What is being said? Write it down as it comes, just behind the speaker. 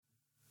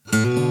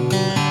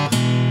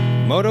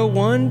Moto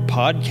One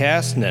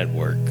Podcast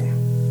Network.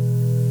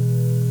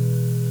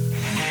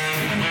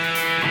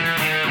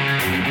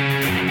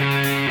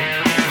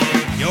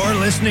 You're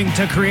listening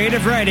to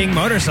Creative Riding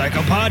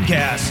Motorcycle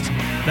Podcast,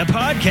 the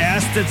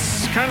podcast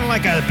that's kind of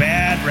like a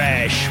bad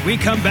rash. We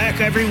come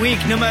back every week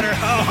no matter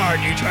how hard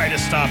you try to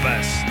stop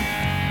us.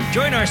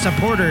 Join our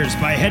supporters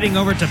by heading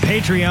over to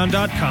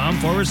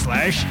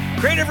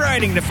patreon.com/Creative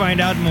Riding to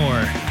find out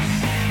more.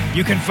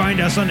 You can find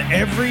us on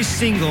every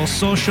single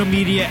social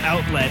media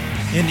outlet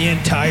in the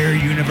entire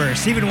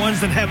universe, even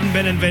ones that haven't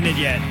been invented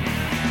yet.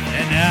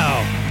 And now,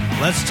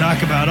 let's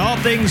talk about all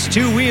things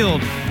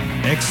two-wheeled,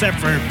 except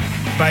for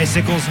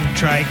bicycles and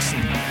trikes.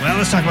 Well,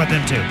 let's talk about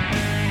them too.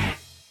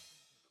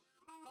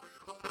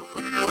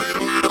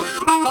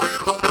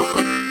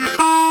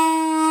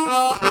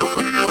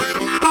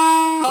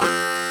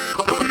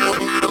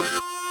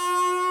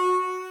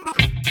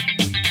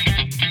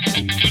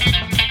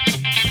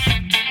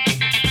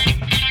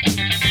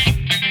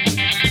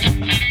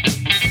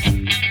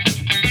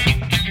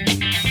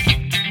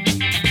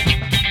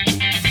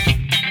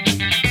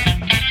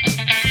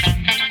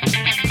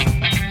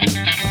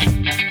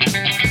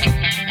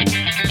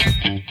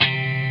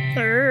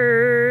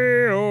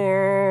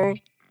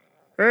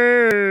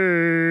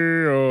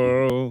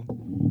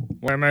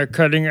 Why am I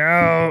cutting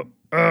out?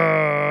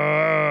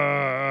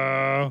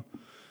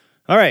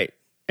 All right,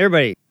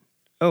 everybody.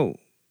 Oh,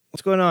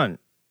 what's going on?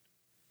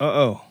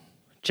 Uh-oh.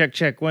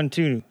 Check. 1,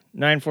 2,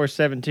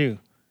 9472.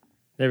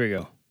 There we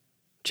go.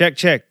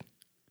 Check.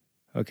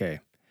 Okay.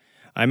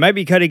 I might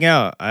be cutting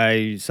out.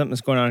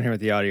 Something's going on here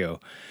with the audio.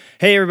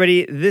 Hey,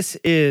 everybody. This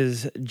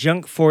is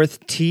Junk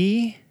Fourth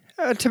T.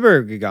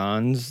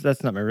 Tubergons.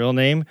 That's not my real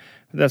name.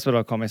 But that's what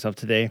I'll call myself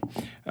today.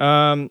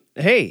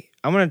 Hey,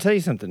 I'm going to tell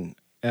you something.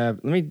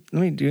 Let me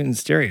do it in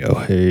stereo.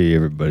 Hey,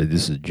 everybody,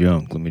 this is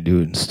Junk. Let me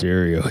do it in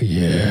stereo.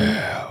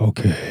 Yeah,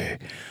 okay.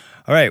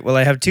 All right, well,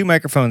 I have two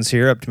microphones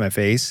here up to my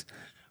face.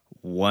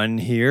 One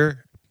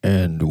here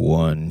and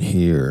one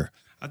here.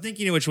 I think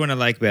you know which one I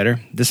like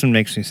better. This one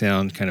makes me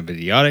sound kind of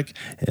idiotic,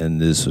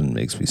 and this one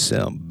makes me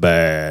sound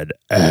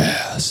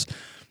badass.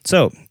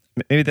 So,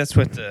 maybe that's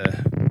what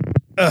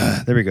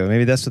there we go.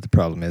 Maybe that's what the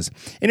problem is.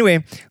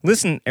 Anyway,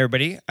 listen,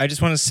 everybody. I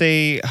just want to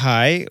say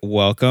hi.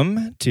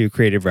 Welcome to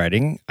Creative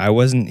Riding. I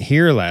wasn't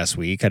here last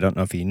week. I don't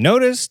know if you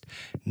noticed.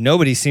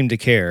 Nobody seemed to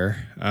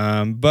care.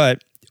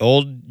 But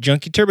old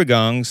Junkie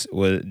Turbogongs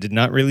did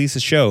not release a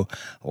show.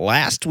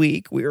 Last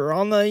week, we were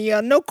on the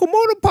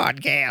Nokomoto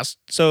podcast.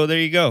 So there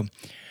you go.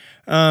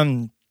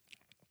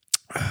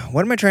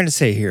 What am I trying to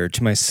say here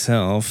to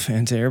myself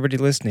and to everybody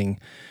listening?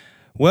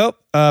 Well,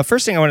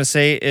 first thing I want to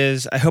say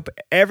is I hope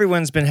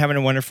everyone's been having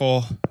a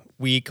wonderful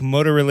week,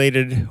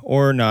 motor-related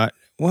or not.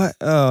 What?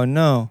 Oh,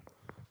 no.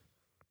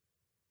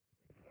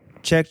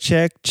 Check.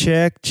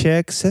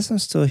 Says I'm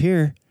still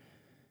here.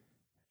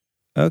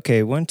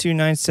 Okay,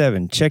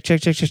 1297. Check.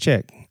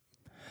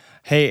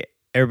 Hey,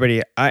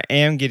 everybody, I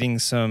am getting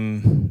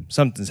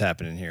something's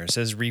happening here. It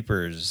says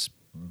Reaper's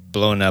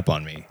blowing up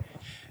on me.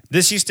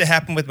 This used to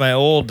happen with my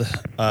old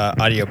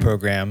audio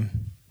program.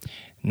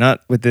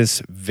 Not with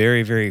this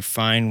very, very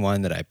fine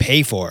one that I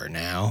pay for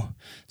now.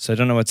 So I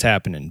don't know what's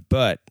happening.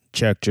 But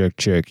check.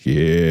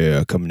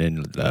 Yeah, coming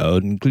in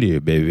loud and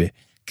clear, baby.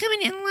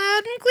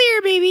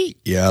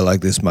 Yeah, I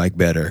like this mic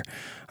better.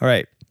 All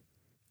right.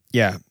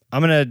 Yeah,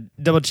 I'm going to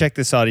double check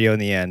this audio in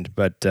the end.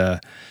 But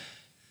let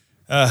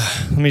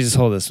me just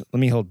hold this. Let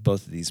me hold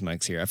both of these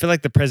mics here. I feel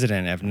like the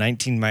president. I have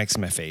 19 mics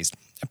in my face.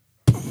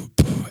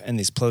 And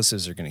these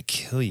plosives are going to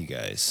kill you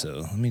guys.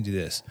 So let me do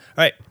this.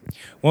 All right.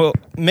 Well,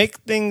 make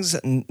things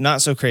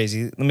not so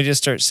crazy. Let me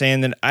just start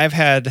saying that I've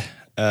had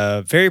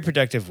a very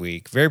productive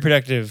week, very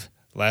productive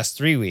last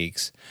 3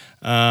 weeks.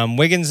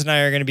 Wiggins and I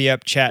are going to be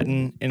up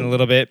chatting in a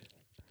little bit.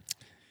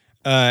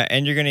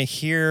 And you're going to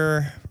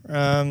hear,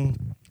 we're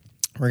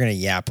going to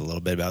yap a little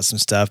bit about some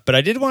stuff. But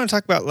I did want to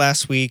talk about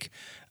last week.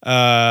 We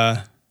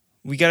got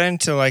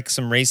into like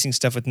some racing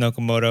stuff with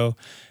Nokomoto.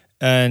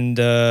 And,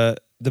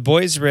 the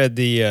boys read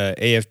the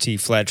AFT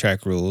flat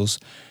track rules,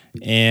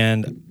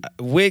 and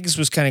Wiggs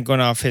was kind of going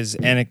off his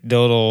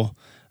anecdotal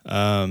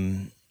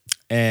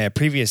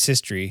previous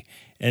history,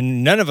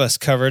 and none of us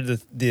covered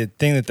the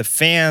thing that the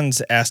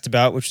fans asked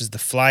about, which is the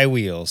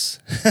flywheels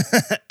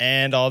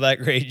and all that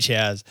great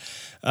jazz.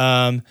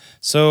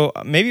 So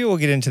maybe we'll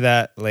get into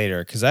that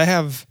later, because I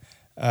have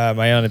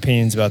my own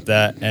opinions about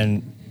that,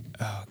 and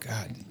oh,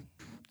 God.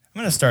 I'm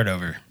going to start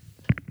over.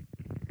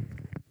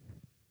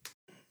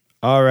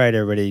 All right,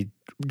 everybody.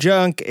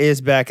 Junk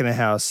is back in the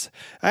house.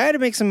 I had to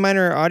make some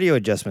minor audio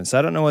adjustments.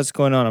 I don't know what's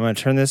going on. I'm going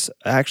to turn this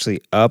actually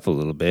up a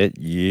little bit.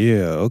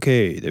 Yeah,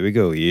 okay. There we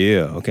go.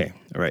 Yeah, okay.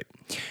 All right.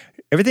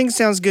 Everything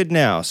sounds good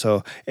now.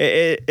 So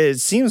it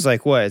seems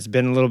like what? It's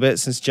been a little bit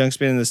since Junk's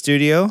been in the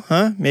studio,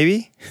 huh?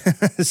 Maybe?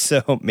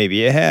 So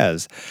maybe it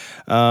has.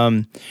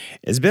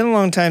 It's been a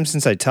long time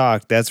since I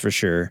talked, that's for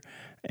sure.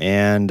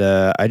 And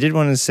I did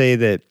want to say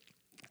that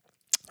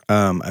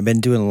I've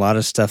been doing a lot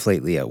of stuff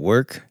lately at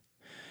work.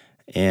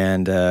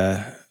 And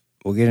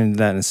We'll get into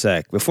that in a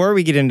sec. Before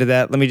we get into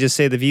that, let me just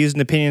say the views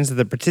and opinions of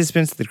the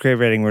participants of the Creative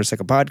Riding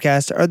Motorcycle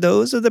Podcast are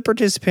those of the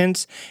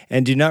participants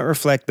and do not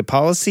reflect the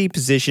policy,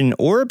 position,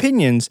 or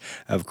opinions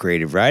of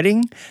Creative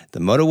Riding, the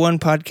Moto One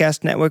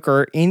Podcast Network,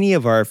 or any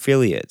of our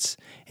affiliates.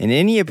 And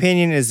any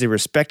opinion is the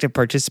respective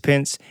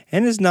participants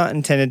and is not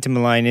intended to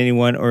malign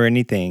anyone or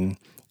anything,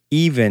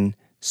 even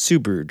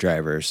Subaru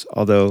drivers,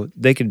 although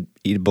they could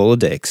eat a bowl of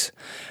dicks.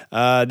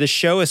 This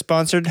show is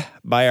sponsored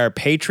by our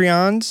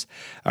Patreons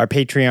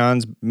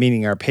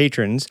meaning our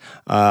patrons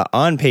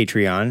on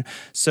Patreon.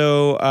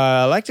 So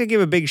I'd like to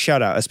give a big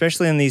shout out,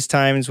 especially in these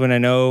times when I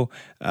know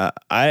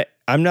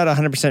I'm not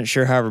 100%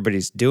 sure how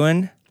everybody's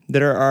doing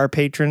that are our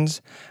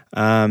patrons.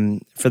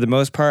 For the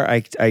most part,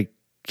 I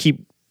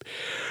keep...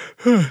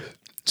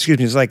 Excuse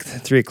me, it's like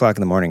 3 o'clock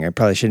in the morning. I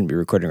probably shouldn't be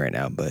recording right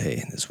now, but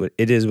hey,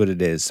 it is what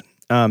it is.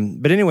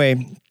 But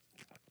anyway,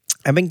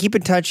 I've been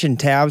keeping touch and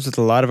tabs with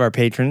a lot of our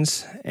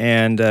patrons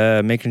and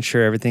making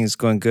sure everything's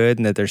going good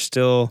and that they're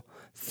still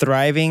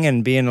thriving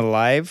and being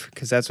alive,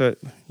 because that's what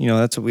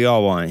we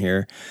all want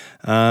here.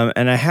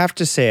 And I have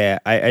to say,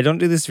 I don't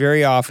do this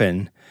very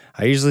often.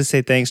 I usually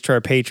say thanks to our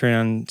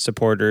Patreon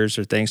supporters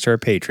or thanks to our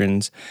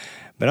patrons,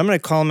 but I'm going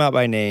to call them out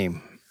by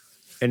name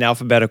in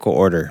alphabetical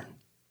order.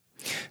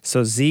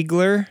 So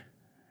Ziegler,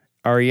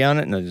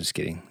 Ariana, no, just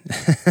kidding.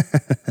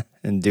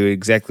 And do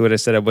exactly what I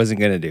said I wasn't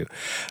going to do.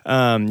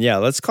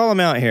 Let's call them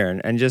out here.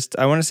 And just,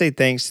 I want to say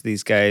thanks to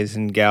these guys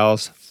and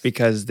gals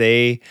because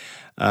they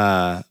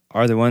are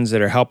the ones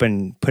that are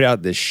helping put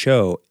out this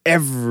show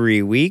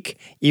every week,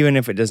 even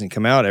if it doesn't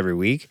come out every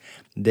week.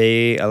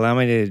 They allow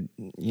me to,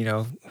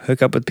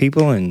 hook up with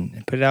people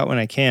and put it out when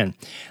I can.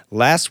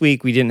 Last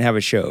week, we didn't have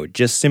a show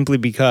just simply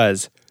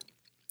because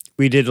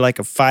we did like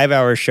a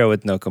 5-hour show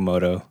with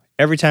Nokomoto.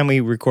 Every time we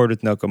record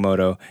with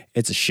Nokomoto,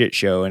 it's a shit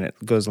show, and it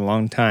goes a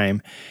long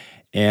time.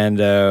 And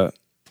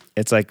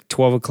it's like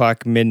 12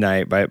 o'clock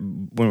midnight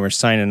when we're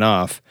signing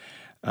off.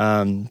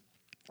 And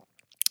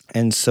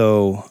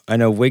so I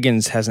know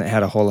Wiggins hasn't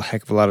had a whole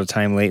heck of a lot of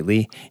time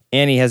lately,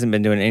 and he hasn't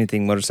been doing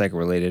anything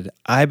motorcycle-related.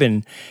 I've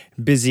been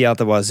busy out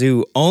the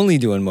wazoo, only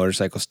doing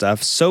motorcycle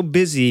stuff, so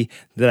busy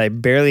that I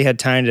barely had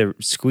time to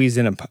squeeze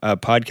in a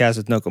podcast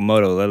with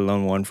Nokomoto, let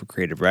alone one for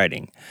Creative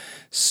Riding.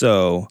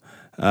 So...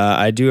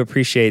 I do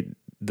appreciate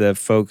the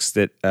folks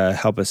that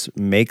help us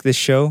make this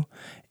show,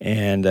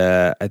 and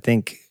I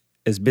think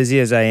as busy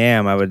as I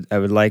am, I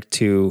would like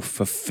to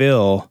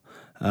fulfill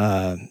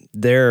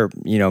their,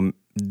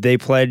 they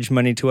pledge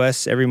money to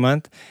us every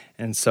month,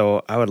 and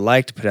so I would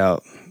like to put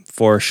out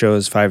 4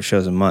 shows, 5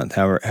 shows a month,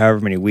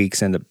 however many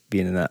weeks end up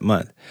being in that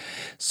month.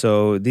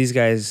 So these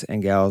guys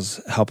and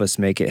gals help us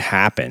make it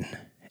happen,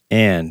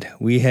 and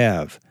we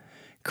have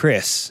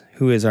Chris,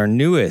 who is our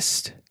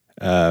newest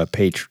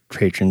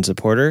patron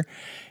supporter.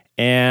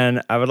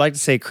 And I would like to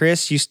say,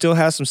 Chris, you still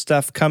have some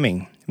stuff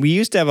coming. We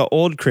used to have an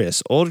old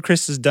Chris. Old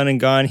Chris is done and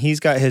gone. He's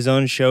got his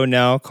own show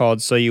now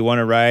called So You Want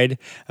to Ride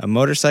a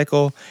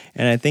Motorcycle.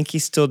 And I think he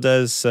still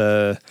does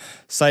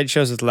side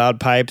shows with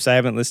Loud Pipes. I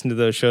haven't listened to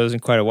those shows in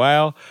quite a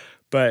while,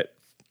 but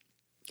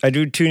I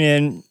do tune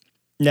in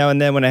now and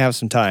then when I have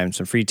some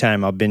free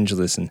time, I'll binge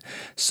listen.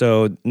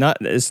 So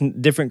it's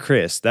different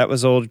Chris. That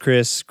was old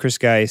Chris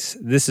Geis.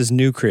 This is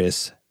new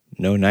Chris.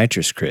 No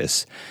Nitrous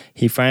Chris.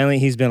 He's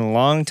been a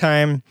long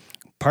time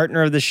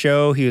partner of the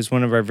show. He was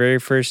one of our very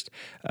first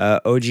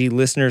OG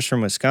listeners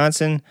from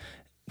Wisconsin,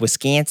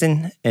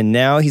 and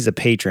now he's a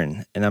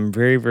patron, and I'm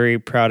very, very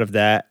proud of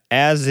that,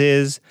 as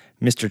is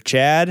Mr.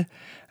 Chad,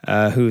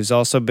 who's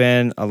also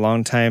been a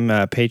long-time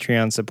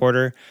Patreon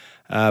supporter.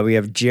 We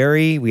have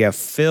Jerry, we have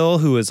Phil,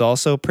 who is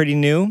also pretty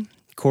new,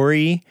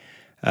 Corey,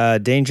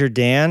 Danger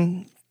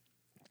Dan,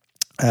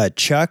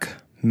 Chuck,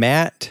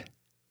 Matt,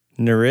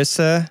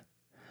 Narissa,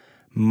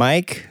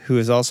 Mike, who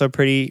is also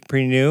pretty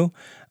new,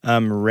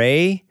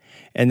 Ray,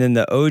 and then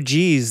the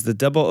OGs, the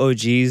double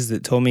OGs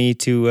that told me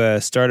to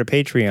start a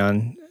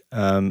Patreon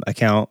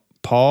account,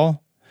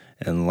 Paul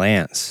and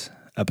Lance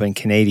up in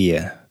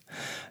Canada.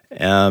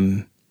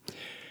 I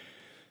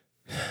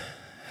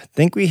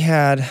think we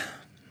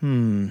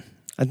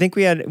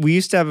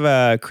used to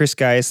have Chris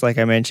Geis, like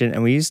I mentioned,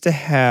 and we used to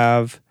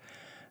have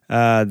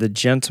the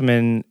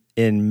gentleman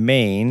in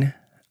Maine,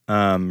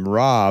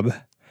 Rob,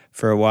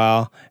 for a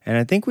while, and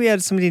I think we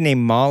had somebody named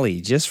Molly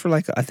just for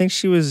I think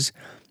she was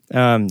a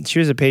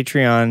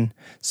Patreon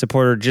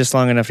supporter just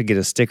long enough to get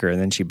a sticker, and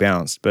then she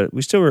bounced. But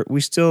we still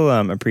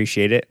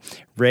appreciate it.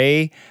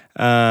 Ray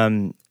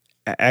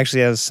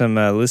actually has some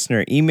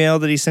listener email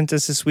that he sent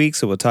us this week,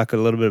 so we'll talk a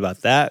little bit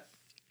about that.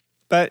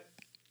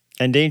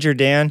 And Danger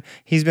Dan,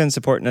 he's been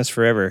supporting us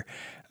forever,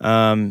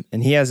 and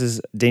he has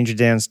his Danger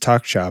Dan's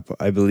Talk Shop,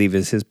 I believe,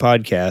 is his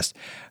podcast.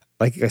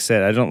 Like I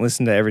said, I don't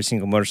listen to every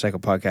single motorcycle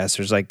podcast.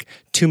 There's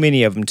too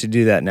many of them to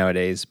do that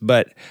nowadays.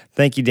 But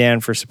thank you, Dan,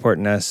 for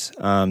supporting us.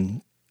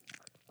 I'll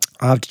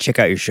have to check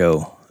out your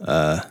show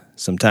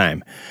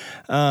sometime.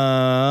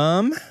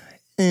 So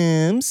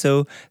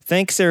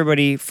thanks,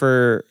 everybody,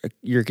 for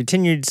your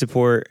continued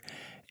support.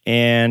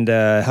 and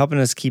helping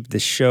us keep the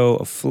show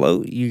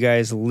afloat. You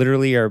guys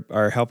literally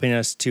are helping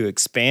us to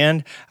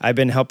expand. I've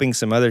been helping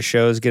some other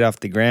shows get off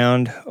the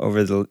ground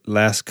over the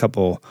last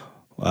couple,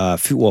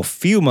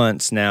 few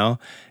months now.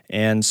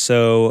 And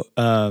so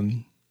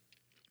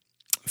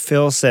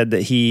Phil said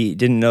that he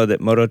didn't know that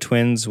Moto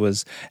Twins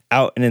was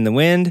out and in the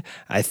wind.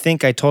 I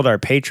think I told our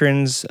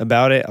patrons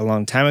about it a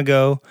long time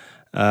ago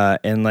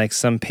in like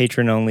some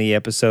patron-only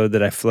episode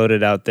that I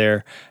floated out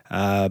there.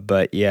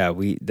 But yeah,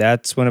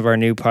 that's one of our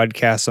new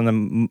podcasts on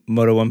the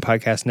Moto One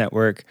Podcast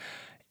Network.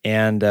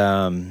 And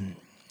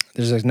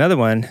there's another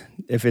one.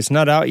 If it's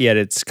not out yet,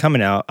 it's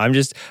coming out.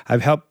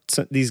 I've helped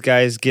these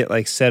guys get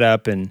like set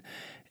up and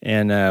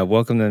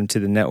welcome them to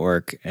the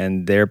network,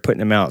 and they're putting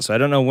them out. So I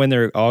don't know when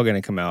they're all going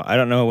to come out. I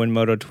don't know when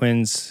Moto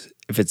Twins,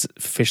 if it's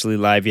officially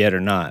live yet or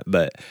not,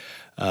 but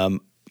I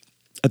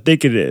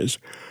think it is.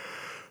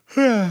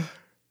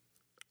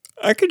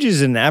 I could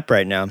use a nap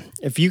right now.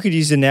 If you could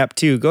use a nap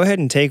too, go ahead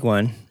and take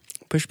one.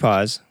 Push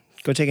pause,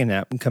 go take a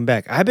nap, and come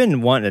back. I've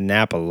been wanting to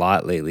nap a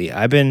lot lately.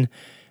 I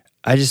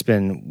just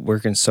been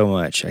working so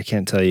much. I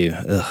can't tell you.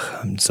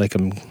 It's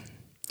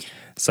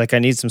like I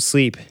need some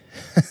sleep.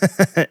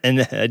 And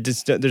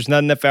there's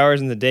not enough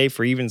hours in the day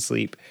for even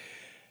sleep.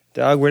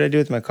 Dog, what did I do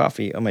with my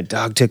coffee? Oh, my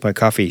dog took my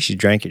coffee. She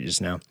drank it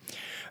just now.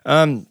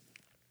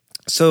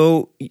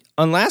 So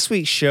on last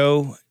week's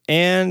show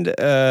and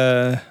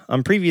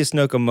on previous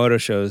Nokomoto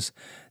shows,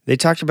 they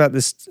talked about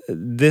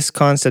this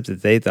concept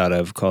that they thought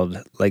of called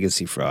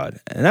legacy fraud.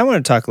 And I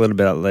want to talk a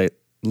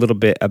little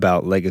bit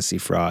about legacy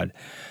fraud.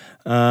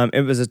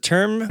 It was a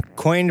term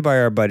coined by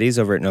our buddies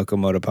over at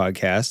Nokomoto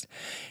Podcast.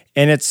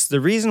 And it's the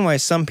reason why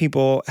some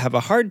people have a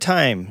hard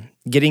time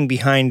getting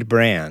behind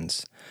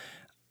brands.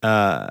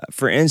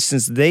 For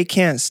instance, they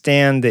can't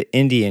stand that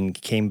Indian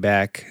came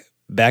backed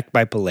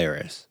by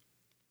Polaris.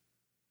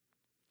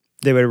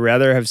 They would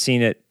rather have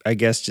seen it, I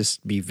guess,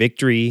 just be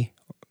Victory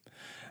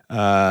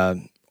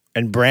and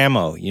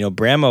Bramo. You know,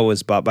 Bramo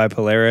was bought by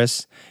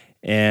Polaris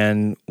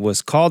and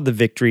was called the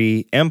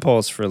Victory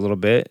Impulse for a little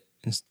bit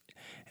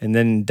and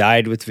then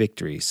died with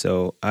Victory.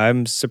 So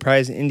I'm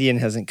surprised Indian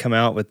hasn't come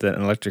out with an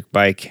electric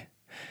bike.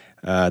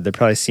 They're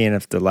probably seeing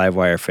if the live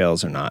wire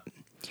fails or not.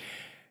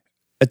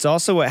 It's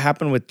also what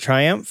happened with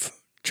Triumph.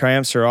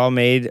 Triumphs are all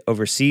made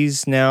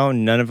overseas now.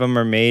 None of them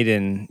are made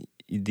in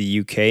the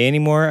UK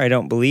anymore, I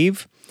don't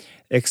believe,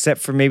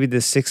 except for maybe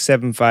the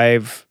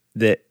 675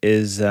 that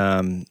is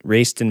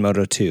raced in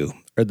Moto 2.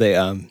 Or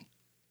the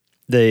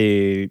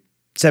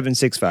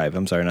 765,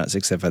 I'm sorry, not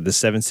 675, the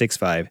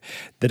 765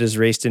 that is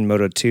raced in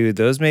Moto 2.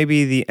 Those may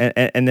be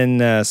and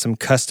then some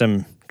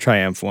custom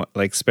Triumph,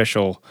 like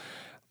special,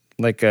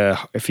 like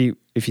if you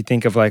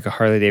think of like a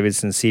Harley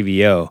Davidson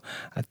CVO,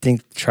 I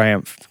think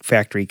Triumph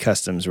Factory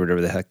Customs, or whatever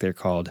the heck they're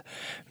called,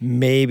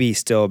 maybe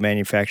still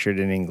manufactured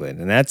in England,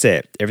 and that's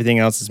it. Everything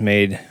else is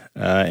made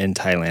in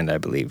Thailand, I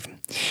believe.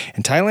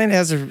 And Thailand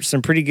has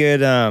some pretty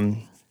good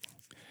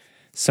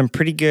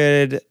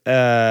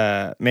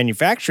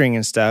manufacturing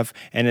and stuff,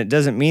 and it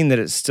doesn't mean that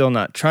it's still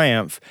not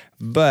Triumph,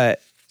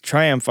 but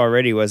Triumph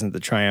already wasn't the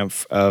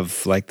Triumph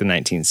of like the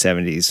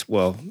 1970s.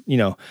 Well, you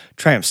know,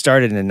 Triumph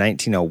started in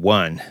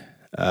 1901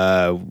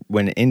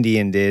 when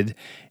Indian did,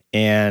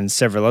 and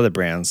several other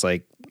brands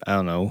like, I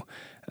don't know,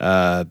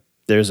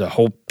 there's a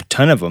whole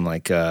ton of them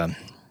like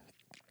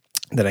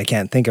that I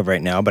can't think of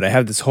right now, but I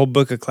have this whole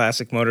book of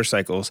classic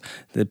motorcycles.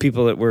 The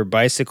people that were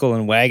bicycle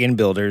and wagon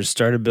builders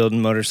started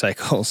building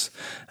motorcycles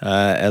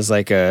as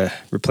like a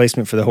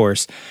replacement for the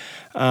horse.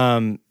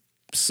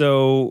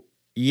 So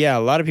yeah, a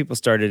lot of people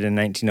started in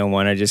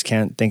 1901. I just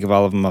can't think of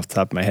all of them off the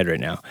top of my head right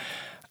now.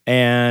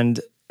 And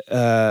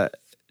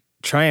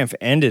Triumph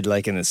ended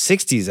like in the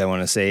 60s, I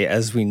want to say,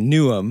 as we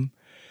knew them.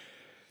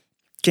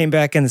 Came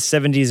back in the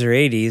 70s or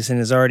 80s and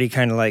has already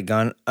kind of like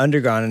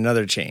undergone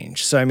another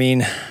change. So, I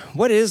mean,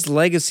 what is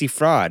legacy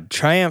fraud?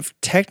 Triumph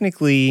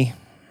technically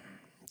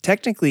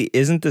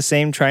isn't the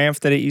same Triumph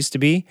that it used to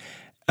be.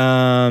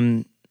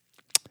 And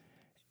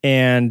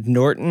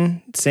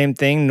Norton, same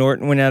thing.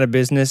 Norton went out of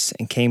business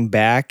and came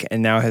back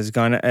and now has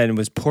gone and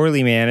was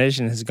poorly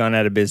managed and has gone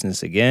out of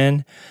business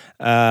again.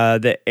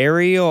 The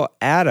Ariel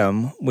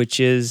Atom, which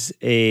is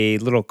a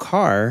little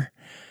car.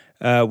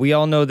 We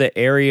all know the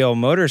Ariel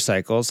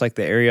motorcycles, like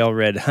the Ariel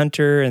Red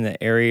Hunter and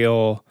the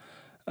Ariel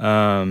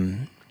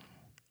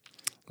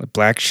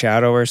Black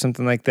Shadow or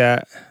something like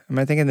that. Am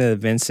I thinking of the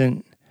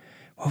Vincent?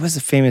 What was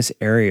the famous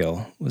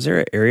Ariel? Was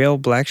there an Ariel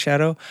Black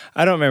Shadow?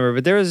 I don't remember,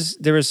 but there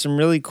was some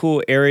really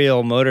cool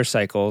Ariel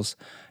motorcycles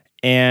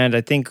and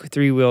I think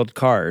three-wheeled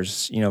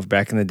cars, you know,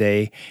 back in the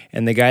day.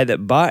 And the guy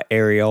that bought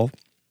Ariel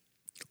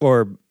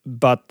or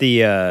bought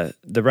the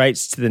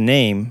rights to the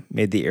name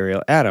made the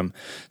Ariel Atom.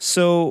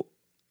 So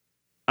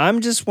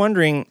I'm just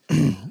wondering,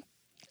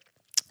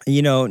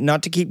 you know,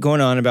 not to keep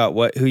going on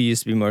about who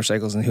used to be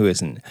motorcycles and who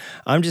isn't.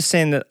 I'm just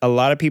saying that a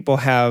lot of people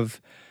have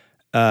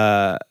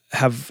a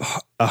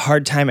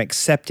hard time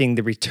accepting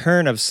the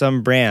return of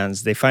some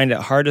brands. They find it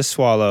hard to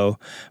swallow,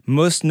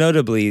 most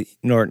notably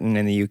Norton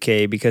in the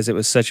UK, because it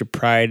was such a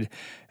pride.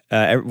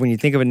 When you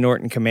think of a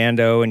Norton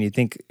Commando and you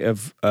think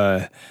of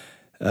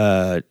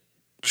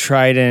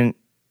Trident,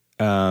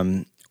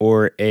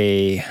 or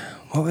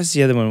what was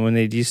the other one when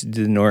they used to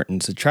do the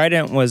Nortons? The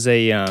Trident was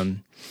a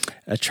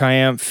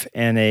Triumph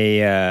and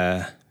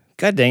a,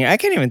 God dang, I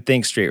can't even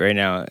think straight right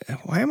now.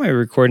 Why am I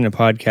recording a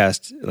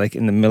podcast like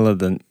in the middle of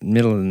the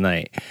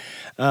night?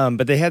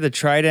 But they had the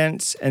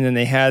Tridents, and then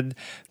they had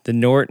the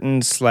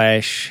Norton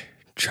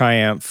 /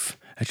 Triumph,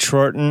 a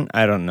Trorton,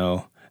 I don't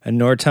know, a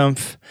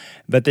Nortumph,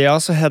 but they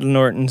also had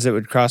Nortons that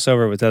would cross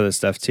over with other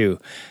stuff too.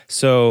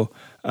 So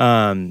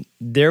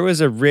there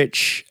was a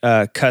rich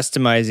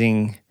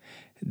customizing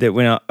that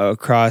went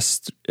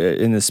across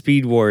in the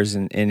speed wars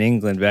in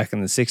England back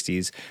in the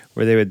 60s,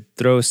 where they would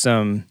throw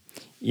some,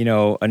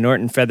 a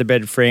Norton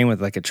featherbed frame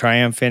with like a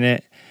Triumph in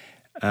it.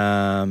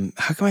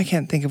 How come I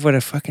can't think of what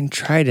a fucking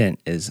Trident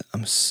is?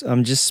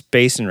 I'm just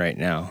spacing right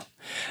now.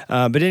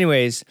 But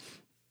anyways,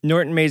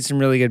 Norton made some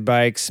really good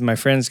bikes. My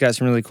friends got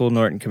some really cool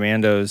Norton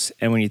Commandos.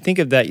 And when you think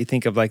of that, you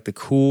think of like the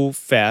cool,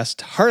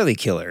 fast Harley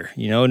Killer.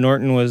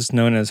 Norton was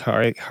known as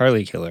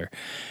Harley Killer.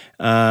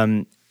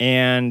 And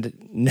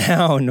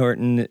now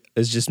Norton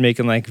is just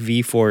making like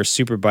V4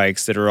 super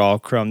bikes that are all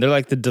chrome. They're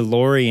like the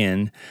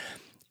DeLorean.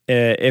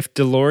 If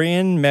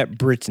DeLorean met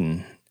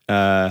Britain,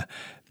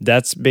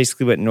 that's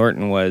basically what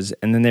Norton was.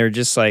 And then they were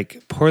just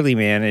like poorly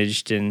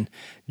managed, and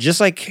just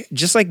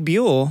like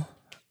Buell,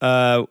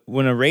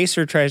 when a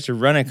racer tries to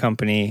run a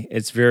company,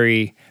 it's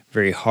very,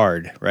 very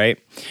hard, right?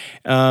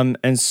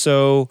 And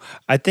so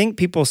I think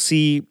people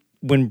see,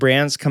 when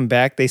brands come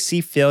back, they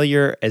see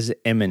failure as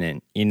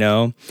imminent,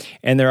 and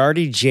they're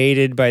already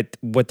jaded by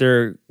what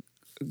they're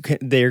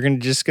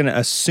just going to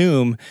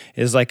assume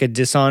is like a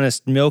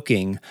dishonest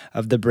milking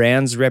of the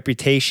brand's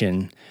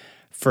reputation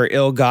for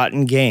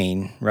ill-gotten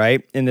gain,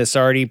 right? In this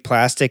already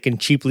plastic and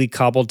cheaply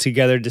cobbled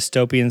together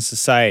dystopian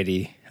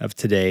society of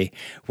today,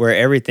 where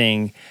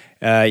everything,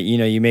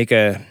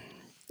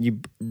 you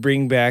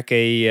bring back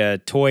a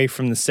toy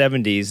from the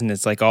 70s and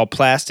it's like all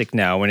plastic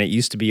now when it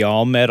used to be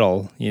all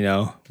metal,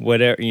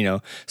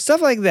 whatever,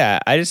 stuff like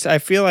that. I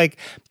feel like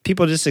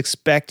people just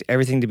expect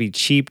everything to be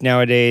cheap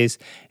nowadays,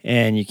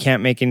 and you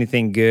can't make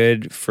anything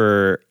good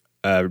for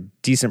a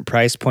decent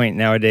price point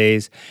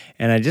nowadays.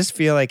 And I just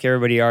feel like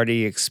everybody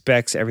already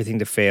expects everything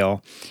to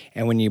fail.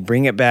 And when you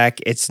bring it back,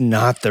 it's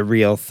not the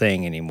real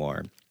thing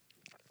anymore.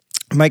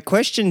 My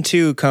question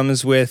too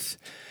comes with,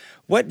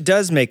 what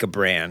does make a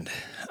brand?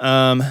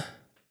 I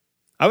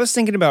was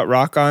thinking about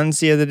rock-ons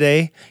the other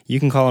day. You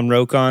can call them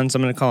roke-ons.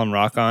 I'm going to call them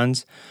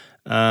rock-ons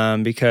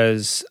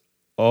because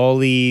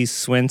Ole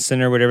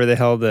Swenson, or whatever the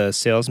hell the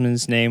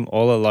salesman's name,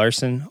 Ola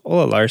Larson,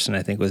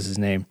 I think was his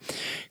name,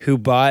 who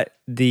bought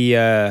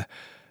the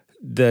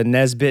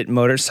Nesbitt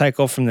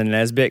motorcycle from the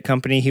Nesbitt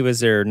company. He was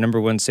their number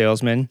one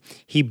salesman.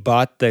 He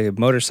bought the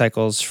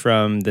motorcycles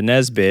from the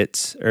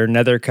Nesbitts, or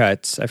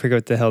Nethercuts. I forget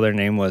what the hell their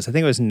name was. I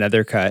think it was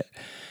Nethercut.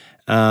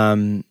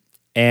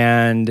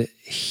 And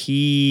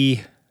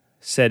he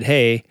said,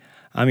 "Hey,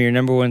 I'm your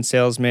number one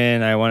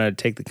salesman. I want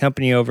to take the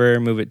company over,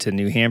 move it to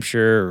New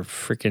Hampshire or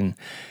freaking,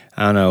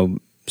 I don't know,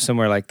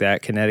 somewhere like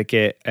that,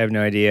 Connecticut. I have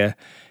no idea."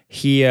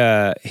 He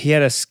had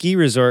a ski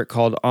resort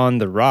called On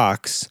the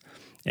Rocks,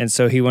 and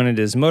so he wanted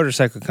his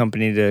motorcycle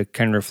company to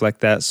kind of reflect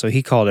that, so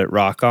he called it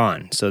Rock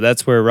On. So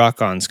that's where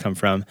rock-ons come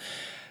from.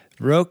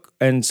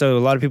 And so a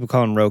lot of people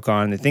call them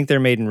roke-on. They think they're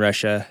made in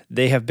Russia.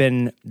 They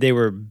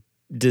were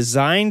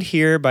designed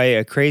here by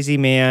a crazy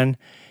man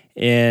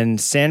in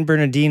San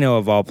Bernardino,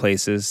 of all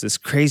places. This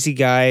crazy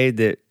guy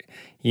that,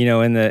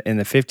 in the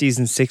 50s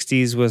and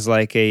 60s was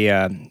like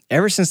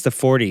ever since the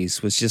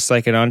 40s was just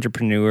like an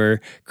entrepreneur,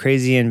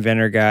 crazy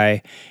inventor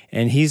guy.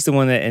 And he's the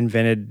one that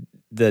invented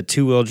the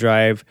two-wheel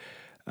drive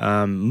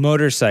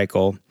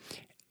motorcycle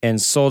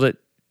and sold it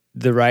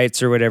the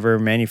rights or whatever,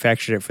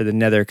 manufactured it for the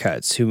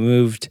Nethercuts, who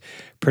moved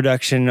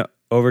production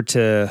over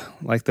to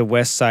like the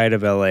west side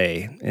of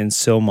LA in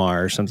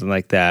Sylmar or something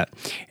like that.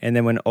 And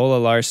then when Ola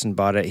Larson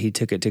bought it, he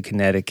took it to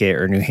Connecticut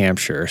or New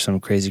Hampshire or some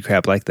crazy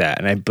crap like that.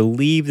 And I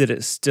believe that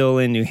it's still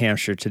in New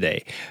Hampshire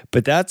today.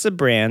 But that's a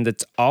brand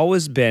that's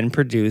always been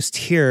produced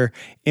here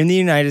in the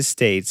United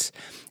States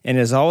and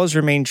has always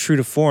remained true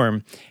to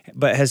form,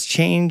 but has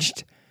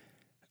changed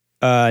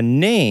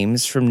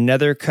names from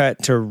Nethercut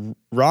to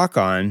Rock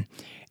On,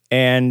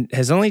 and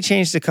has only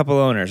changed a couple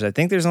owners. I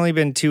think there's only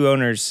been 2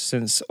 owners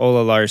since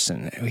Ola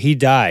Larson. He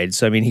died,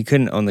 so he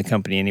couldn't own the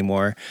company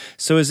anymore.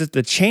 So is it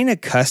the chain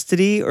of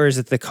custody, or is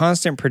it the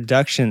constant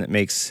production that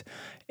makes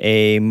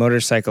a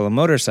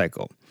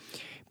motorcycle?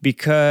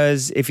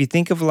 Because if you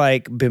think of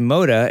like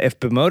Bimota, if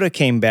Bimota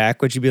came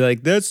back, would you be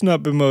like, that's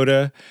not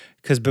Bimota?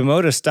 Because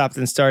Bimota stopped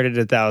and started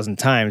 1,000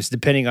 times,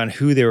 depending on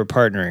who they were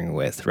partnering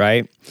with,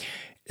 right?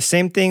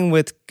 Same thing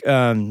with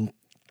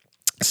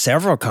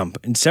several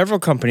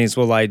companies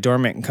will lie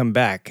dormant and come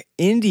back.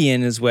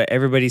 Indian is what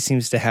everybody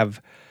seems to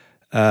have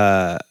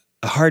a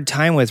hard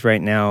time with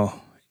right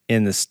now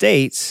in the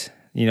States.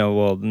 The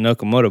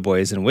Nakamoto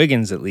boys and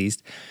Wiggins at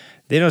least,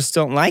 they just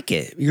don't like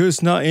it. Because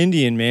it's not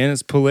Indian, man.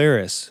 It's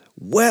Polaris.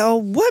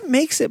 Well, what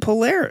makes it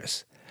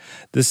Polaris?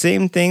 The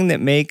same thing that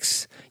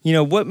makes,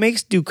 what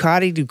makes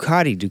Ducati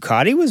Ducati?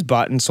 Ducati was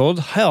bought and sold.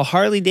 Hell,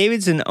 Harley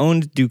Davidson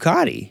owned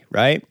Ducati,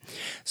 right?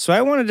 So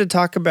I wanted to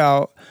talk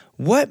about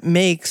what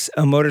makes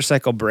a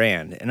motorcycle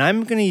brand. And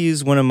I'm going to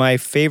use one of my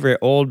favorite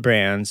old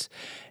brands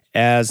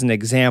as an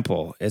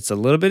example. It's a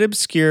little bit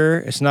obscure.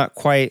 It's not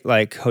quite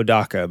like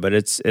Hodaka, but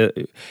it's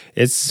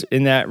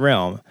in that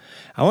realm.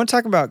 I want to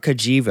talk about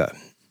Cagiva.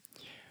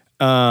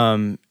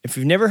 If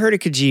you've never heard of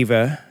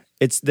Cagiva,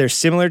 they're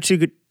similar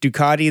to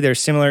Ducati. They're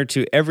similar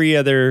to every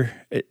other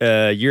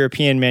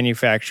European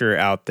manufacturer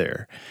out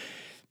there.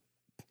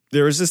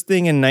 There was this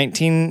thing in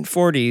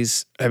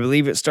 1940s. I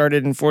believe it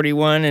started in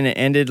 41 and it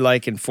ended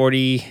like in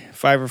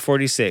 45 or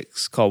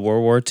 46, called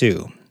World War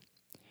II.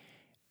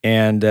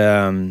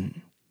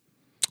 And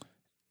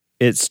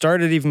it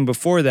started even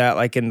before that,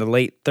 like in the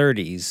late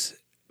 30s,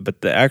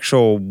 but the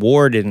actual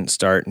war didn't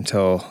start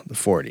until the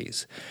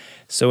 40s.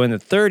 So in the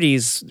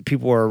 30s,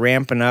 people were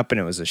ramping up,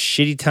 and it was a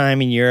shitty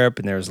time in Europe,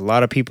 and there was a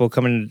lot of people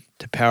coming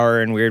to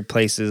power in weird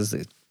places.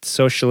 The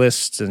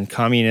socialists and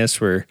communists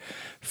were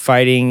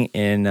fighting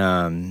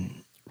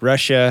in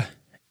Russia,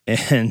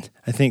 and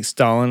I think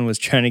Stalin was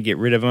trying to get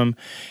rid of them.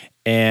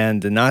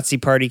 And the Nazi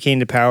Party came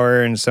to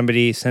power, and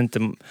somebody sent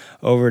them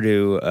over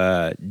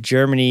to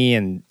Germany,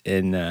 and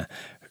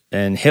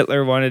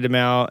Hitler wanted them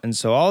out. And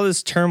so all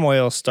this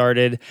turmoil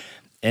started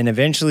and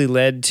eventually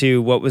led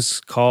to what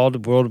was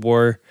called World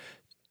War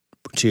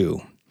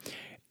II.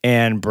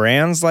 And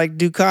brands like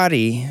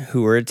Ducati,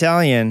 who were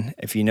Italian,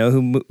 if you know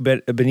who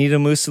Benito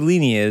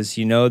Mussolini is,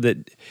 you know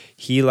that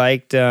he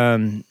liked,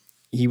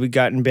 he would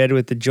got in bed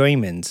with the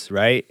Germans,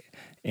 right?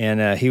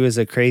 And he was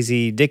a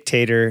crazy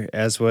dictator,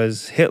 as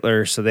was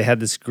Hitler. So they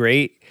had this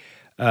great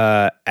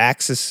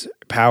Axis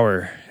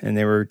power, and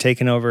they were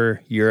taking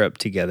over Europe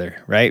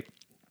together, right?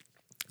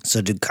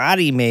 So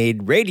Ducati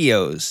made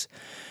radios,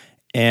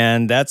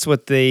 and that's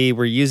what they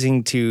were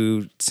using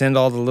to send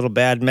all the little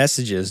bad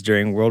messages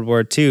during World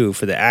War II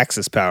for the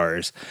Axis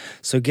powers.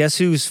 So guess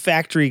whose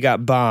factory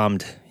got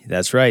bombed?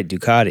 That's right,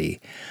 Ducati.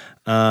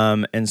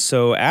 And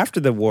so after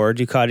the war,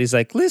 Ducati's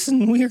like,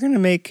 listen, we are going to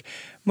make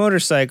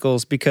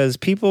motorcycles because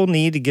people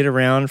need to get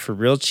around for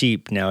real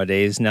cheap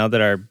nowadays, now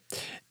that our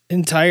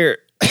entire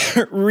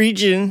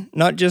region,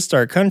 not just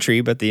our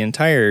country, but the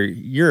entire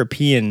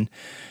European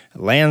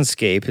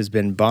landscape has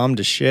been bombed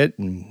to shit,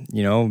 and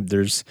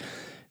there's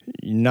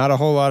not a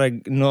whole lot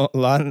of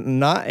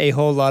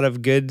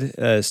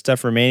good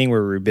stuff remaining.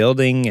 We're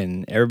rebuilding,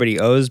 and everybody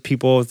owes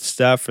people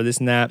stuff for this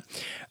and that.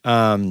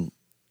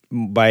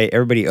 By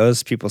everybody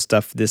owes people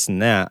stuff this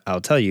and that, I'll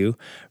tell you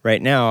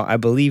right now, I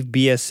believe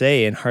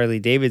BSA and Harley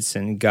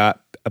Davidson got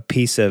a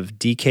piece of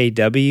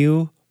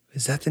DKW.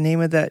 Is that the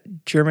name of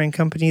that German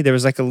company? There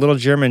was like a little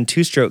German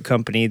two-stroke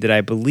company that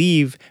I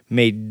believe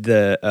made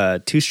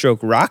the two-stroke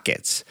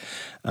rockets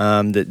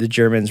that the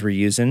Germans were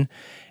using,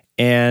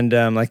 and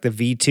like the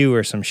V2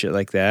 or some shit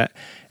like that.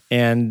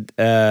 And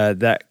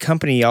that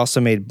company also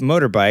made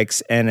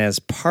motorbikes, and as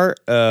part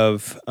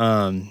of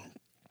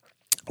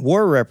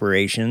war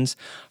reparations,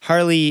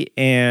 Harley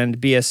and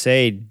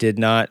BSA did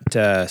not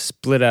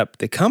split up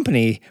the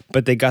company,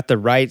 but they got the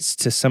rights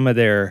to some of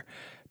their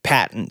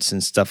patents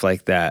and stuff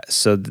like that.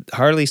 So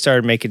Harley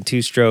started making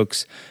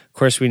two-strokes. Of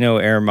course, we know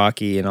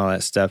Aramaki and all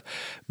that stuff.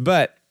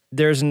 But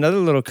there's another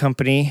little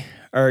company,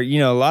 or,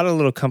 a lot of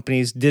little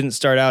companies didn't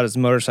start out as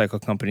motorcycle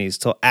companies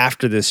till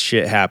after this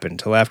shit happened,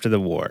 till after the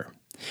war.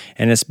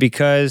 And it's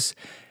because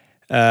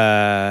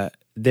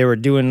they were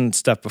doing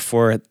stuff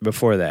before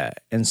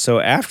that. And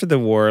so after the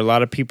war, a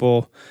lot of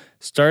people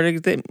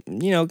started,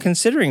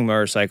 considering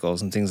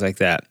motorcycles and things like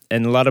that.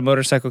 And a lot of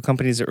motorcycle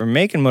companies that were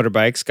making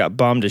motorbikes got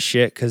bombed to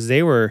shit because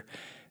they were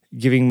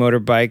giving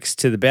motorbikes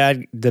to the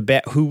bad,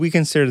 who we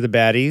consider the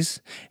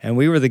baddies, and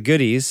we were the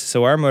goodies.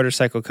 So our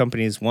motorcycle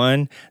companies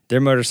won,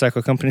 their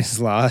motorcycle companies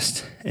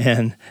lost,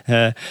 and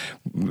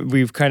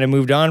we've kind of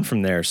moved on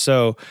from there.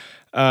 So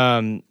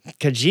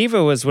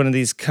Cagiva was one of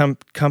these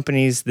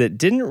companies that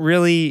didn't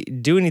really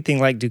do anything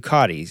like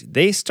Ducati.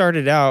 They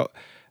started out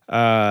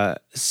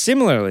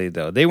similarly,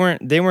 though. They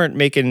weren't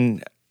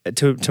making,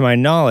 to my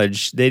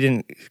knowledge, they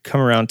didn't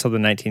come around until the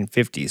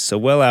 1950s, so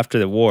well after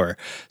the war.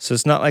 So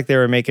it's not like they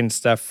were making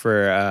stuff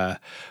for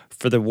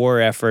the war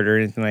effort or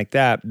anything like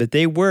that. But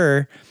they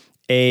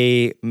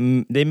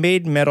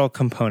made metal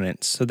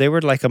components. So they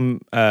were like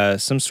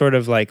some sort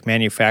of like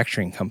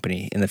manufacturing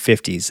company in the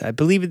 50s. I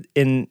believe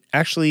in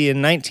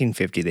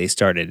 1950 they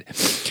started.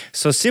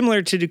 So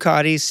similar to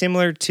Ducati,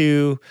 similar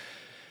to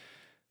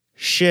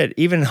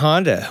even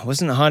Honda.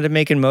 Wasn't Honda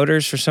making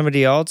motors for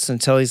somebody else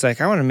until he's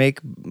like, I want to make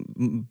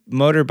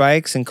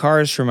motorbikes and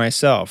cars for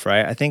myself,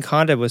 right? I think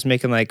Honda was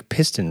making like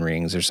piston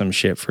rings or some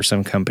shit for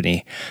some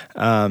company.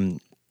 But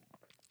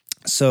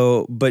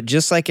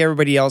just like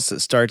everybody else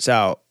that starts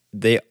out,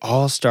 they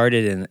all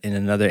started in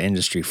another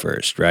industry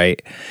first,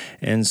 right?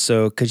 And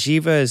so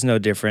Cagiva is no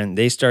different.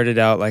 They started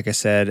out, like I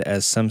said,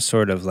 as some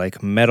sort of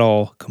like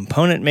metal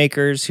component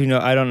makers.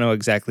 I don't know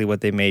exactly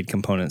what they made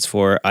components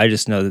for. I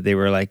just know that they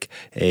were like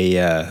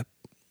a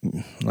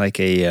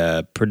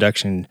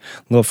production,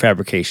 little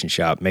fabrication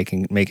shop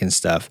making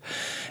stuff.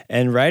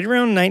 And right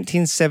around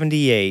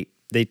 1978,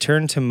 they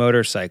turned to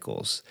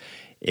motorcycles.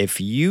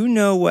 If you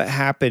know what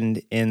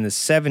happened in the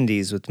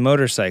 70s with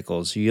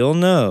motorcycles, you'll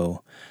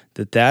know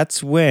that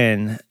that's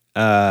when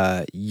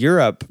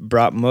Europe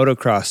brought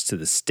motocross to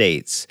the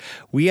States.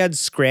 We had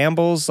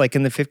scrambles like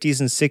in the 50s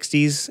and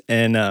 60s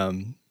and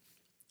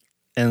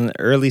the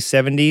early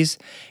 70s,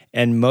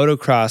 and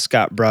motocross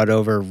got brought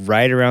over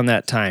right around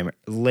that time.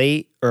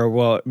 Early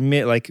to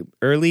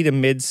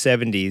mid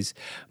 70s.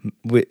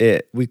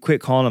 We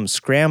quit calling them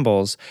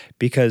scrambles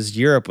because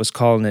Europe was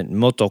calling it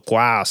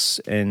motocross,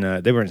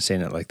 and they weren't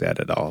saying it like that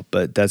at all,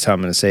 but that's how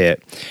I'm going to say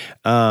it.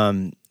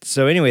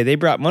 So anyway, they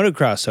brought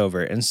motocross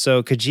over, and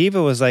so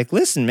Cagiva was like,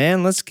 listen,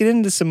 man, let's get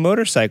into some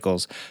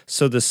motorcycles.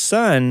 So the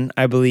Sun,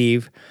 I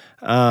believe,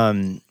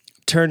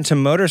 turned to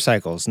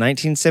motorcycles.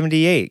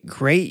 1978,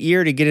 great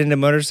year to get into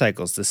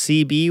motorcycles. The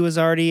CB was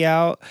already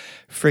out.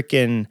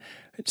 Frickin'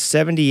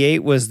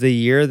 78 was the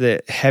year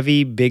that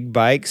heavy big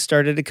bikes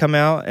started to come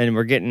out, and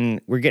we're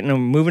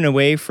moving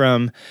away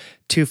from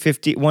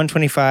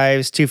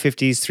 125s,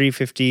 250s,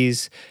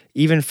 350s,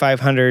 even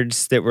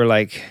 500s that were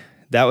like,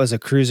 that was a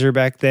cruiser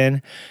back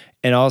then.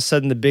 And all of a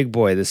sudden the big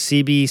boy, the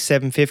CB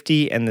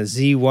 750 and the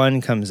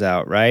Z1 comes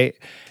out, right?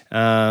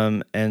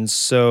 And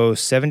so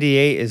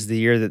 78 is the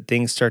year that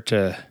things start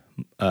to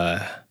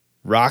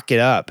rocket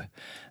up.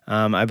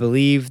 I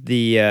believe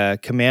the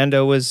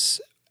Commando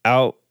was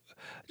out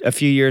a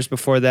few years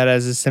before that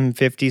as a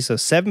 750. So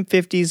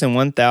 750s and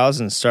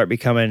 1000s start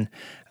becoming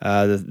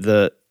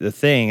the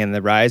thing, and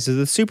the rise of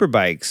the super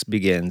bikes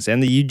begins,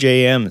 and the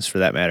UJMs for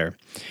that matter.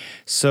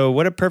 So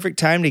what a perfect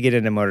time to get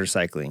into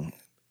motorcycling.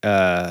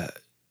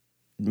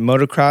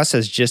 Motocross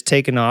has just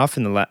taken off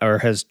or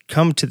has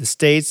come to the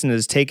States and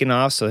has taken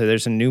off. So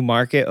there's a new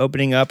market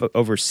opening up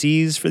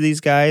overseas for these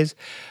guys.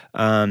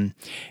 And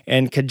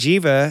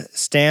Cagiva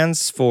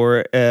stands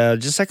for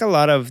just like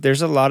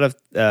there's a lot of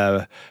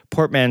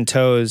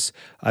portmanteaus.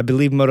 I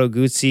believe Moto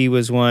Guzzi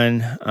was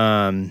one.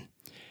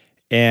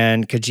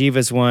 And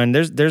Cagiva's one.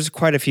 There's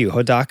quite a few.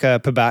 Hodaka,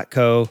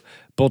 Pabatco,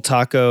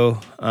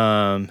 Bultaco,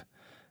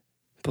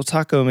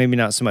 Bultaco maybe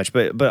not so much,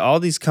 but all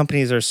these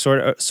companies are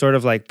sort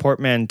of like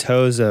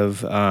portmanteaus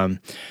of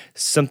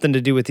something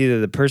to do with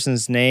either the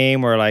person's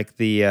name or like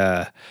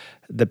the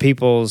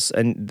people's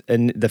and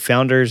the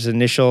founders'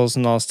 initials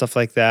and all stuff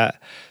like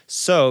that.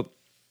 So,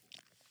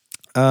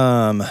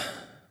 I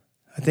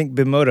think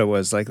Bimota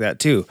was like that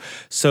too.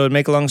 So to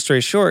make a long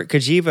story short,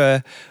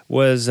 Cagiva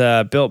was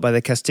built by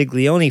the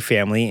Castiglione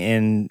family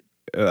in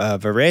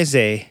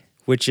Varese,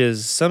 which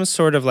is some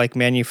sort of like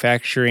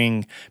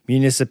manufacturing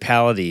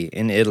municipality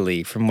in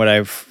Italy, from what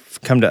I've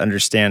come to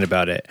understand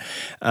about it.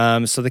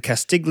 So the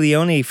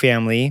Castiglione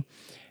family,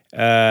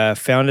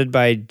 founded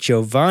by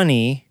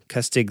Giovanni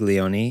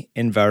Castiglione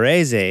in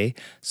Varese,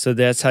 so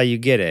that's how you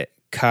get it.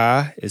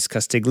 Ca is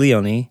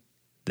Castiglione,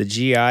 the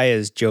GI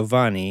is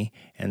Giovanni,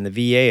 and the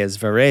VA is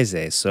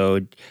Varese. So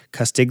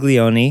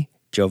Castiglione,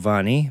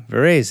 Giovanni,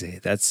 Varese.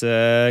 That's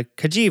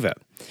Cagiva.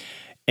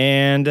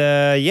 And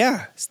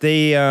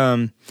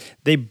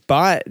they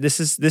bought, this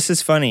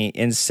is funny,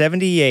 in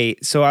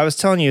 78. So I was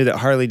telling you that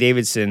Harley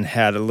Davidson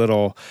had a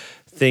little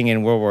thing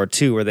in World War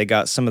II where they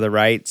got some of the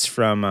rights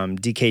from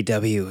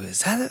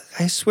DKW.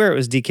 I swear it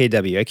was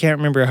DKW. I can't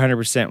remember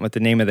 100% what the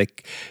name of the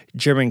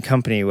German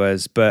company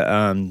was, but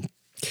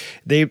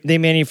they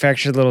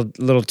manufactured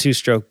little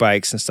two-stroke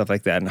bikes and stuff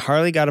like that. And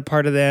Harley got a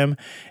part of them,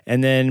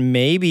 and then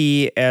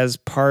maybe as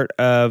part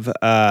of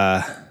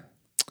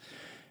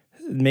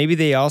maybe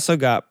they also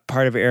got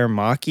part of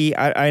Aramaki.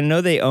 I know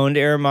they owned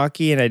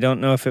Aramaki, and I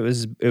don't know if it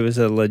was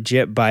a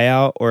legit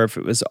buyout or if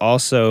it was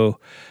also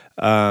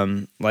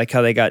like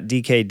how they got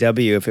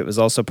DKW, if it was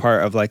also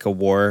part of like a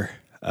war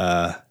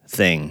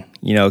thing,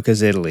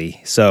 because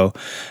Italy. So,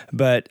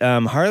 but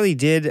Harley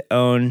did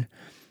own,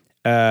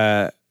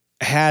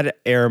 had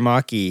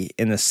Aramaki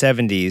in the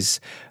 70s,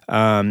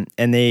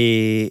 and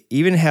they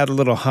even had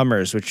little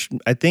Hummers, which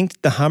I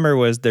think the Hummer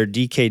was their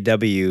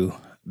DKW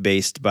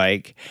based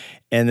bike.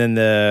 And then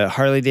the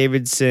Harley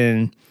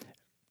Davidson,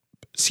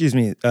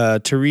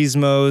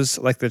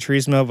 Turismos, like the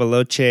Turismo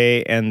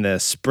Veloce and the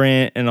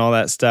Sprint and all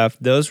that stuff,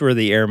 those were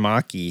the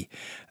Aramaki.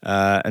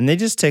 And they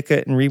just took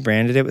it and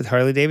rebranded it with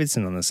Harley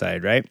Davidson on the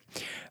side, right?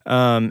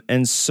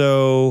 And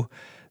so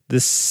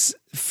this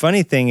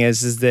funny thing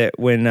is that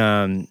when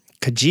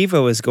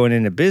Cagiva was going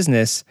into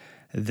business,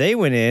 they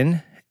went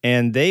in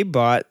and they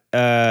bought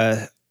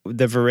the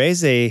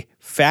Varese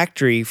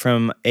factory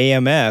from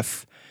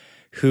AMF,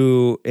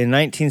 who in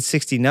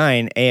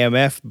 1969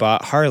 AMF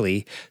bought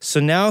Harley.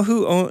 So now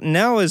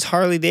now is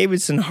Harley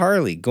Davidson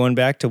Harley, going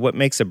back to what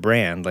makes a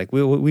brand. Like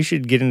we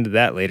should get into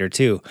that later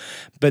too.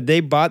 But they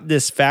bought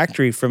this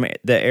factory from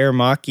the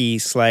Aramaki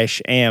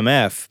 /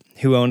 AMF,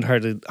 who owned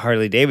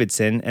Harley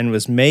Davidson and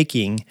was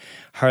making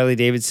Harley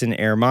Davidson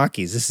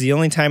Aramakis. This is the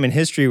only time in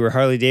history where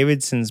Harley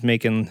Davidson's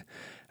making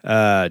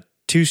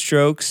two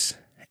strokes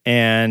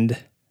and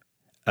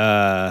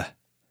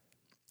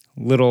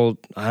little,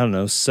 I don't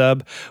know,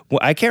 sub. Well,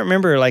 I can't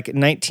remember, like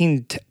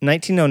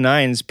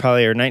 1909 is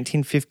probably, or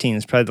 1915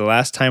 is probably the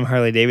last time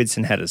Harley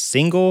Davidson had a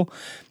single.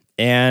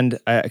 And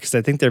because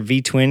I think their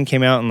V-twin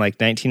came out in like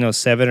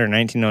 1907 or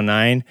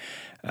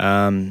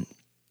 1909.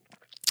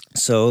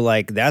 So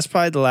like that's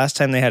probably the last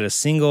time they had a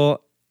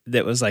single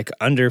that was like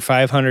under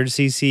 500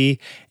 cc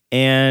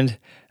and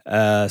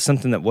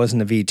something that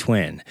wasn't a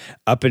V-twin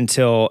up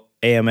until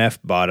AMF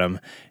bought them,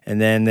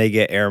 and then they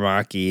get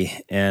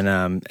Aramaki, and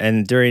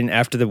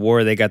after the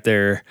war they got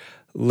their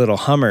little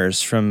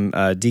Hummers from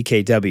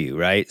DKW,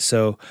 right?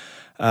 So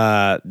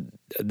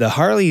the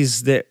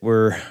Harleys that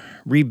were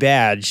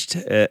rebadged,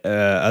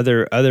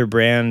 other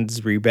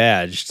brands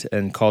rebadged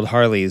and called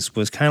Harleys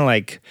was kind of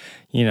like,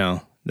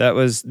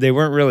 they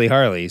weren't really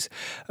Harleys.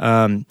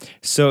 So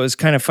it was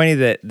kind of funny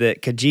that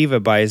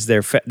Cagiva buys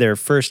their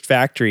first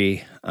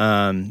factory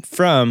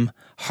from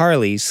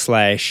Harleys /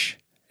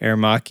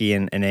 Aramaki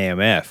and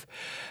AMF.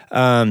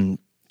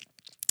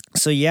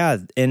 So yeah,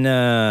 and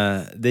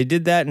they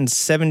did that in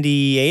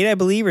 78, I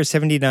believe, or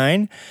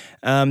 79.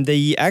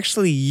 They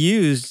actually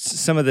used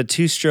some of the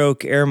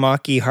two-stroke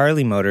Aramaki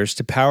Harley motors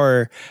to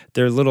power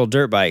their little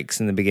dirt bikes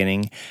in the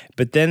beginning,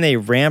 but then they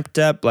ramped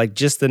up, like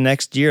just the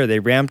next year, they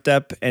ramped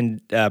up and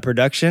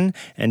production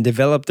and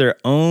developed their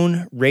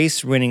own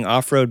race-winning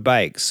off-road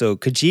bikes. So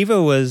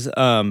Cagiva was,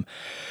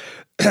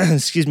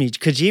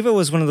 Cagiva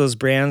was one of those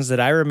brands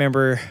that I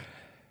remember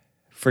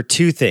for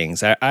two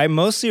things. I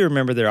mostly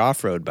remember their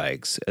off-road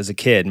bikes as a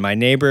kid. My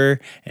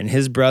neighbor and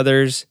his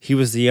brothers, he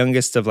was the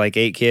youngest of like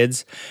 8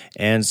 kids,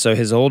 and so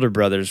his older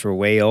brothers were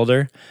way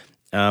older.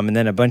 And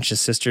then a bunch of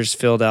sisters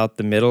filled out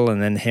the middle,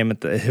 and then him at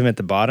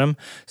the bottom.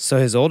 So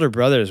his older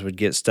brothers would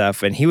get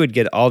stuff, and he would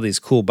get all these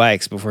cool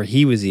bikes before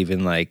he was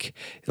even like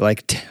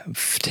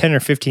 10 or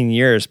 15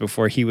 years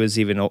before he was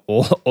even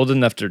old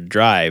enough to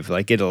drive,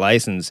 like get a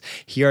license.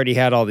 He already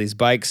had all these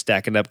bikes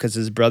stacking up because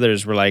his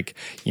brothers were like,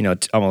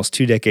 almost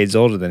 2 decades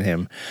older than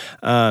him.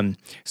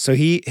 So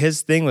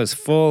his thing was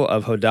full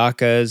of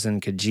Hodakas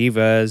and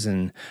Cagivas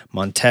and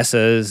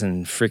Montesas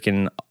and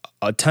freaking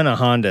a ton of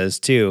Hondas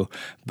too,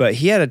 but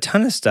he had a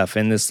ton of stuff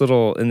in this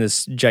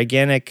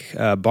gigantic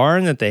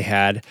barn that they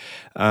had.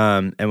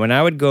 And when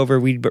I would go over,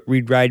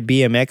 we'd ride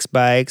BMX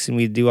bikes and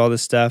we'd do all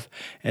this stuff.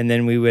 And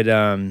then we would,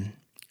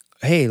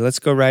 hey, let's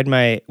go ride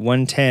my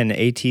 110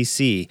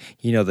 ATC,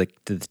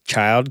 the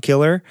child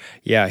killer.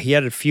 Yeah, he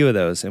had a few of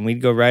those, and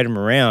we'd go ride them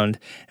around,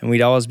 and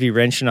we'd always be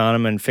wrenching on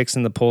them and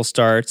fixing the pull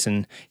starts.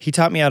 And he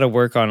taught me how to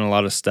work on a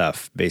lot of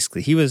stuff,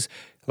 basically. He was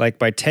like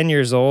by 10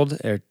 years old,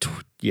 10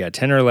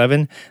 or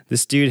 11,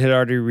 this dude had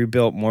already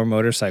rebuilt more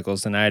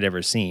motorcycles than I had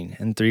ever seen,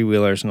 and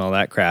 3-wheelers and all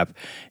that crap.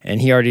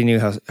 And he already knew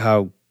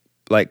how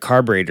like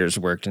carburetors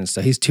worked and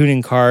stuff. He's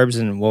tuning carbs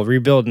and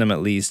rebuilding them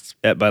at least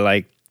by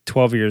like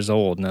 12 years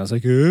old. And I was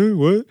like,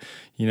 what?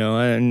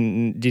 I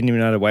didn't even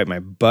know how to wipe my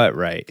butt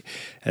right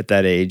at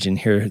that age. And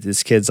here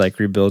this kid's like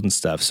rebuilding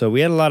stuff. So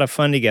we had a lot of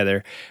fun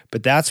together,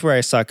 but that's where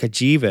I saw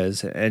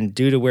Cagivas. And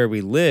due to where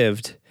we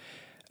lived,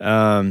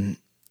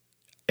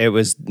 it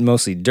was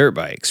mostly dirt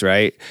bikes,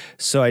 right?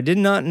 So I did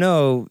not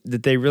know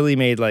that they really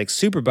made like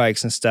super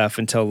bikes and stuff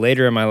until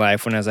later in my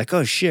life when I was like,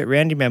 oh shit,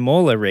 Randy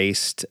Mamola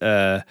raced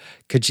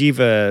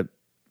Cagiva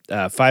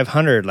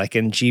 500 like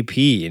in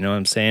GP, you know what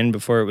I'm saying,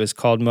 before it was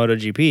called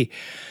MotoGP.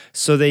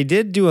 So they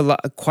did do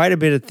quite a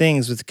bit of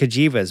things with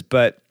Cagivas,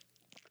 but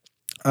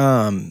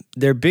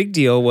their big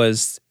deal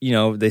was,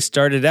 they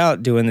started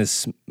out doing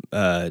this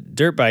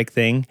dirt bike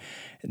thing.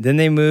 Then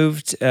they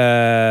moved,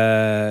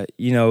 in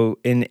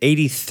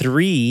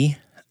 83,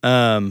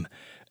 they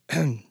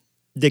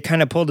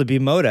kind of pulled a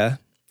Bimota,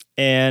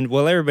 and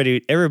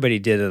everybody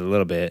did it a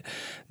little bit.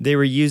 They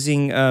were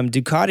using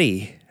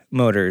Ducati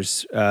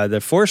motors,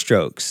 the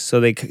 4-strokes. So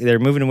they're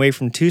moving away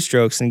from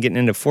 2-strokes and getting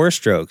into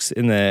 4-strokes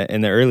in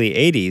the early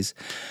 80s.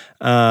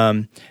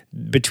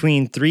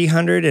 Between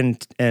 300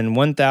 and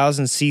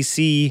 1,000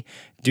 cc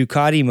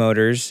Ducati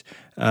motors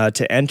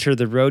to enter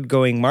the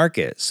road-going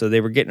market. So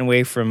they were getting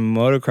away from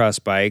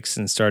motocross bikes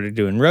and started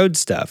doing road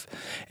stuff.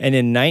 And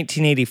in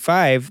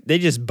 1985, they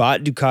just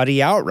bought Ducati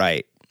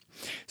outright.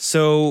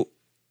 So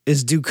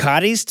is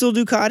Ducati still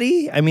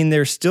Ducati? I mean,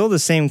 they're still the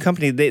same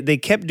company. They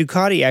kept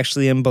Ducati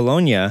actually in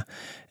Bologna,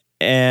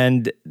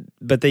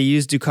 but they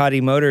used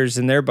Ducati motors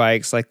in their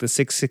bikes, like the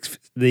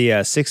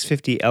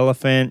 650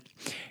 Elephant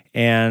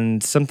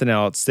and something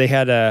else. They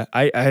had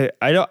I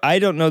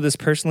don't know this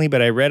personally,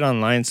 but I read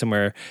online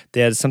somewhere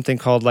they had something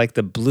called like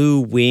the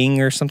Blue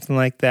Wing or something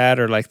like that,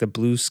 or like the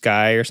Blue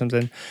Sky or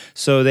something.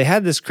 So they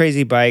had this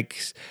crazy bike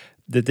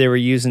that they were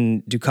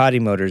using Ducati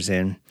motors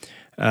in.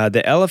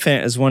 The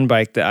Elephant is one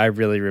bike that I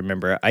really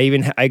remember.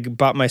 I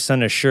bought my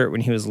son a shirt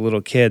when he was a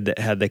little kid that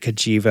had the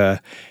Cagiva,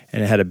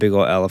 and it had a big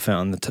old elephant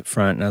on the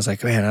front. And I was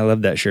like, man, I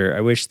love that shirt.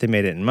 I wish they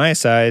made it in my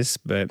size,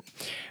 but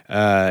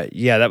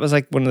that was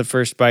like one of the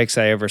first bikes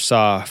I ever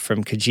saw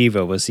from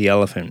Cagiva was the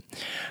Elephant.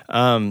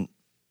 So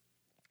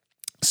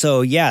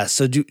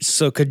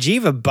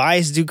Cagiva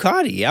buys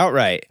Ducati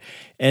outright.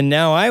 And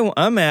now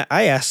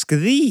I ask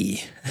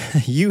thee,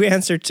 you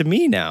answer to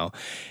me now.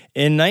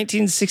 In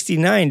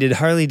 1969, did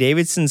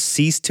Harley-Davidson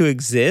cease to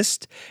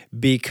exist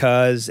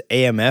because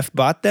AMF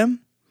bought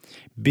them?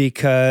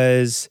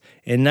 Because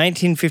in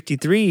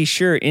 1953,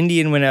 sure,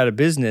 Indian went out of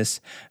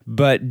business,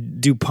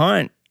 but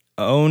DuPont,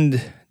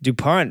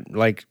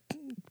 like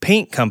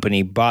paint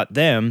company, bought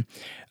them.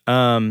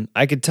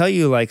 I could tell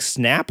you, like,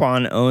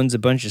 Snap-on owns a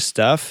bunch of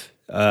stuff.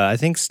 I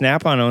think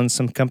Snap-on owns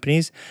some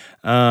companies.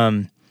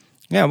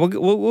 Yeah,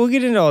 we'll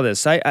get into all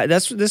this.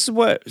 This is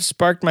what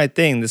sparked my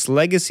thing. This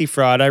legacy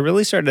fraud. I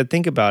really started to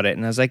think about it,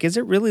 and I was like, is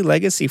it really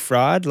legacy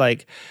fraud?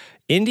 Like,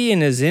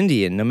 Indian is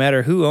Indian, no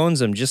matter who owns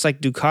them. Just like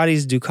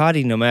Ducati's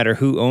Ducati, no matter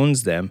who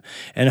owns them.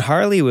 And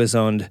Harley was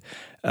owned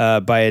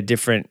by a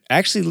different.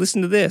 Actually,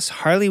 listen to this.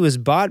 Harley was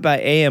bought by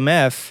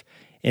AMF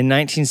in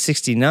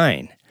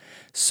 1969.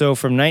 So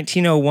from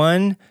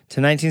 1901 to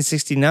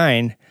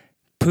 1969,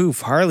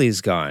 poof,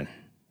 Harley's gone.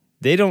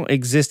 They don't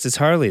exist as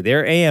Harley.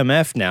 They're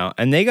AMF now,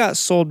 and they got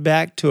sold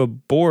back to a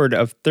board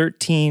of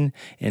 13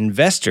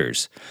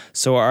 investors.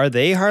 So are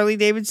they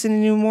Harley-Davidson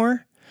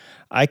anymore?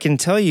 I can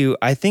tell you,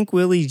 I think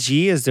Willie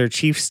G is their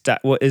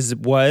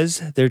was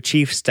their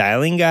chief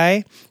styling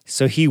guy.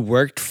 So he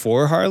worked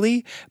for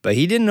Harley, but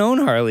he didn't own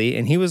Harley,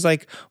 and he was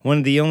like one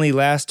of the only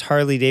last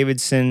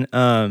Harley-Davidson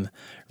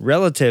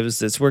relatives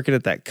that's working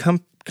at that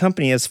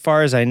company, as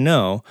far as I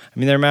know. I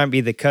mean, there might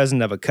be the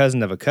cousin of a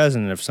cousin of a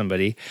cousin of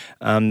somebody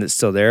that's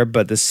still there,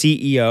 but the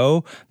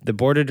CEO, the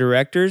board of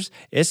directors,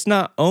 it's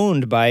not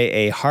owned by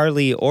a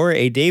Harley or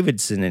a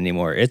Davidson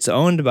anymore. It's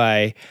owned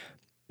by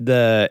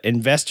the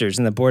investors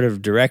and the board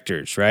of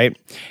directors, right?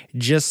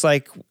 Just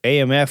like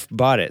AMF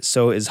bought it.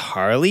 So is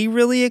Harley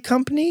really a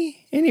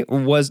company?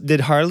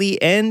 Did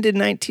Harley end in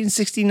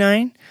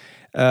 1969?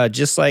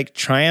 Just like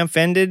Triumph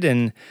ended,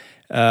 and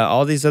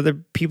all these other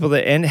people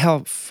that end.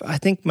 Hell, I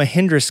think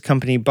Mahindra's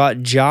company bought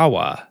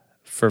Jawa,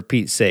 for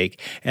Pete's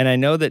sake. And I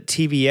know that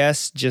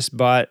TVS just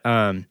bought.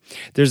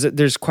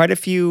 There's quite a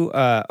few.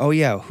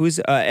 Who's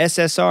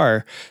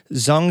SSR,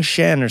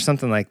 Zongshen or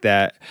something like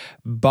that,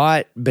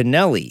 bought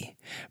Benelli,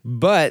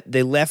 but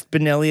they left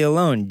Benelli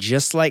alone,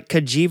 just like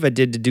Cagiva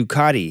did to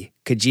Ducati.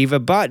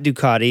 Cagiva bought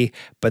Ducati,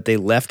 but they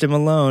left him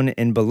alone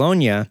in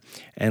Bologna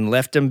and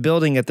left him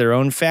building at their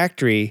own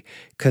factory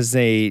because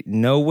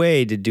no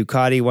way did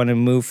Ducati want to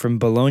move from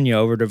Bologna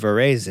over to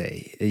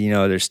Varese. You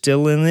know, they're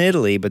still in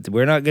Italy, but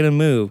we're not going to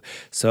move.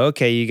 So,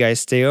 okay, you guys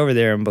stay over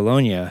there in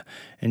Bologna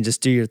and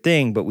just do your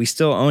thing, but we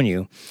still own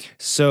you.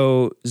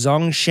 So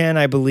Zongshen,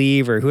 I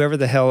believe, or whoever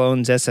the hell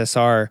owns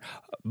SSR,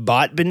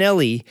 bought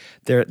Benelli.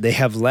 They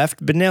have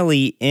left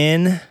Benelli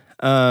in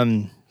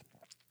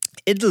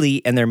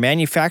Italy, and they're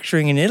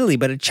manufacturing in Italy,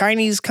 but a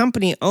Chinese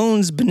company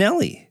owns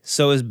Benelli.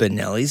 So is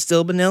Benelli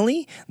still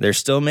Benelli? They're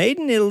still made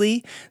in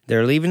Italy.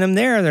 They're leaving them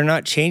there. They're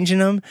not changing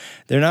them.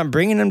 They're not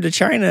bringing them to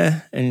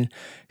China and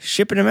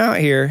shipping them out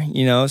here,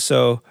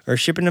 or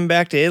shipping them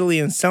back to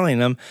Italy and selling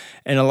them.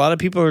 And a lot of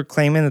people are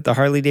claiming that the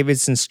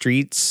Harley-Davidson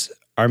streets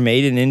are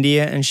made in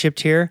India and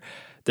shipped here.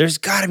 There's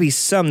got to be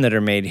some that are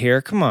made here.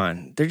 Come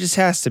on. There just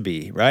has to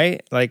be,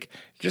 right? Like,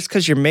 just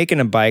because you're making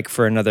a bike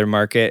for another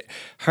market,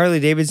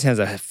 Harley-Davidson has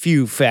a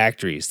few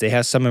factories. They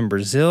have some in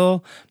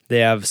Brazil. They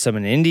have some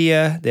in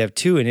India. They have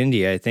two in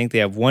India, I think. They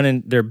have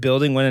they're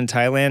building one in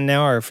Thailand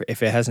now, or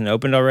if it hasn't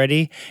opened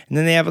already. And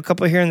then they have a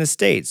couple here in the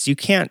States. You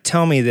can't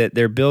tell me that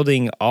they're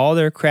building all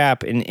their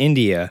crap in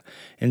India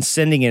and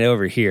sending it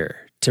over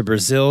here to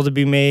Brazil to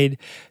be made,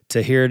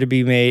 to here to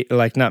be made,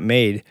 like not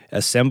made,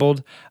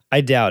 assembled. I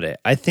doubt it.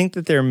 I think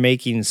that they're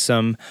making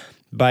some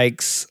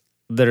bikes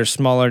that are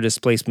smaller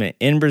displacement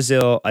in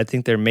Brazil. I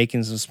think they're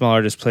making some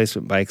smaller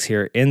displacement bikes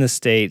here in the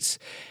States.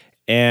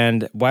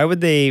 And why would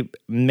they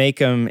make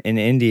them in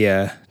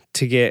India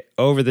to get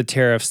over the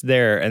tariffs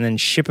there and then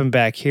ship them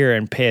back here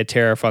and pay a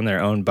tariff on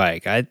their own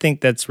bike? I think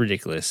that's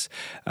ridiculous.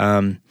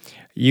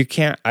 You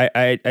can't,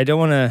 I don't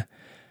want to,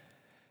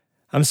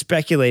 I'm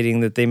speculating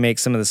that they make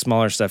some of the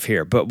smaller stuff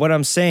here. But what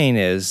I'm saying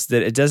is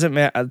that it doesn't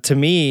matter. To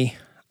me,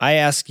 I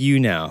ask you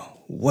now,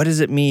 what does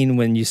it mean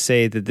when you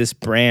say that this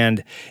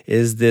brand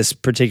is this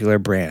particular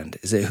brand?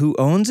 Is it who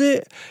owns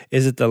it?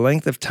 Is it the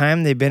length of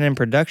time they've been in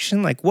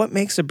production? Like, what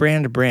makes a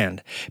brand a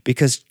brand?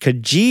 Because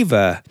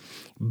Cagiva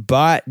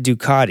bought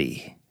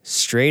Ducati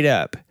straight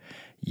up,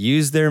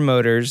 used their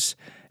motors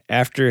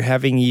after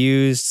having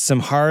used some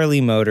Harley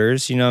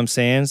motors, you know what I'm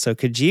saying? So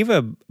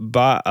Cagiva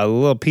bought a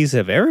little piece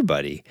of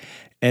everybody.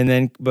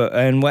 And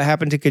what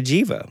happened to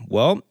Cagiva?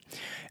 Well,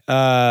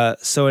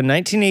 so in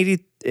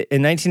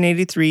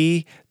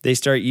 1983, they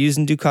start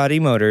using Ducati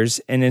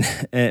motors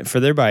for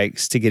their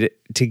bikes to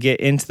get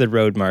into the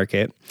road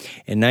market.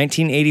 In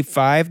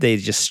 1985, they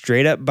just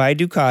straight up buy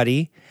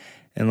Ducati,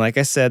 and like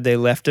I said, they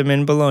left them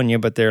in Bologna,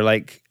 but they're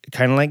like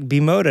kind of like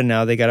Bimota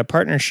now. They got a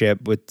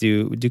partnership with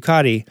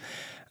Ducati.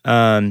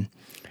 Then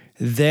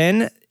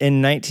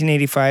in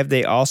 1985,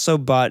 they also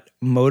bought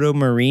Moto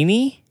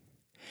Morini.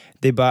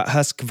 They bought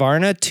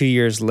Husqvarna 2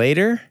 years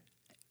later,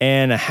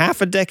 and a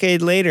half a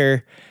decade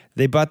later,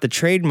 they bought the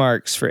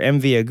trademarks for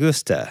MV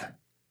Agusta.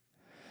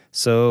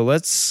 So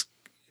let's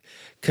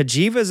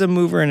Cagiva is a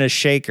mover and a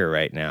shaker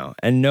right now.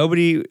 And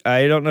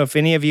I don't know if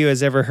any of you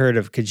has ever heard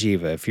of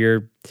Cagiva. If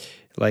you're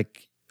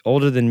like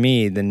older than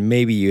me, then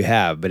maybe you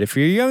have. But if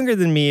you're younger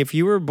than me, if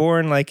you were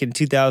born like in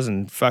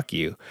 2000, fuck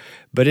you.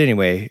 But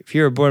anyway, if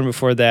you were born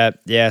before that,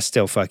 yeah,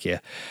 still fuck you.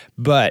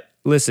 But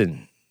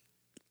listen,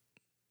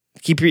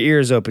 keep your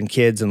ears open,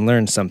 kids, and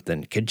learn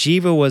something.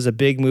 Cagiva was a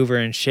big mover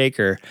and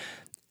shaker.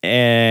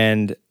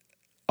 And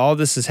all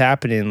this is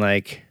happening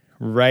like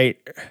right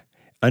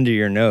under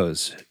your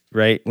nose,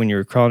 right? When you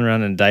were crawling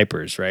around in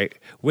diapers, right?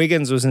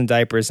 Wiggins was in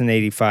diapers in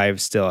 85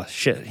 still.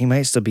 Shit, he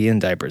might still be in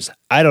diapers.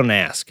 I don't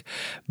ask.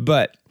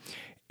 But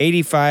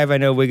 85, I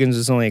know Wiggins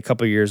was only a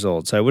couple years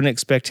old, so I wouldn't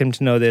expect him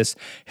to know this.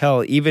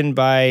 Hell, even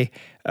by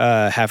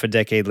half a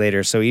decade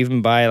later, so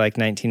even by like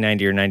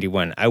 1990 or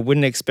 91, I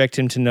wouldn't expect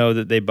him to know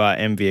that they bought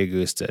MV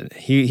Agusta.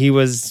 He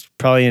was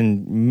probably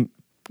in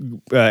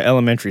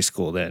elementary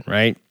school then,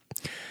 right?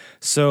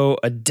 So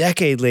a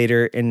decade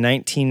later, in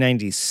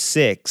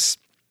 1996,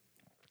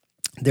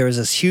 there was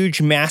this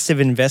huge,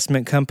 massive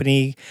investment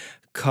company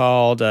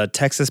called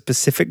Texas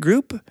Pacific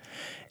Group.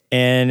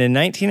 And in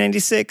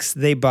 1996,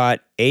 they bought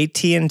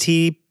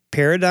AT&T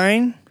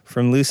Paradigm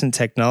from Lucent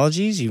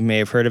Technologies. You may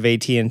have heard of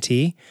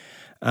AT&T.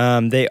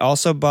 They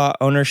also bought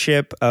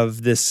ownership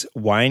of this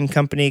wine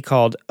company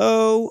called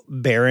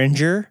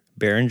Beringer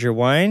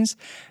Wines.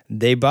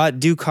 They bought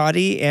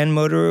Ducati and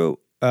Motor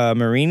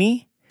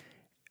Marini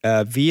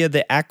via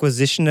the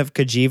acquisition of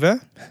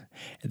Cagiva.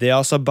 They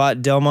also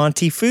bought Del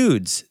Monte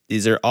Foods.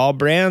 These are all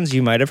brands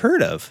you might have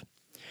heard of.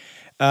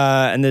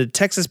 And the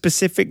Texas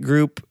Pacific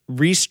Group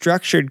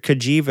restructured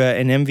Cagiva,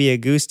 and MV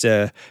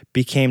Agusta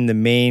became the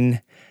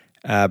main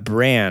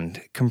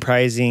brand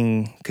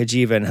comprising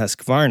Cagiva and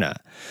Husqvarna.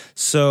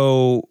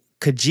 So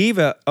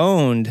Cagiva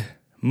owned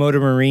Motor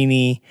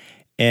Marini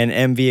and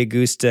MV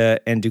Agusta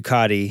and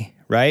Ducati,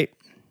 right?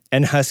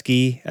 And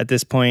Husky at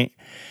this point.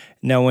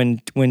 Now, when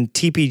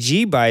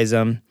TPG buys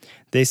them,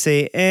 they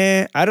say,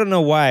 I don't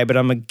know why, but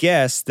I'm a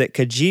guess that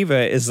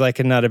Cagiva is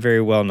like not a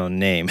very well-known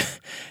name.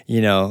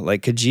 You know,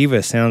 like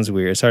Cagiva sounds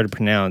weird. It's hard to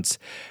pronounce.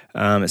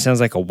 It sounds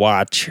like a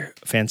watch,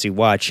 fancy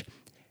watch.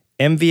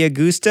 MV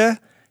Agusta,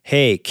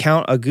 hey,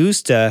 Count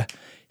Agusta,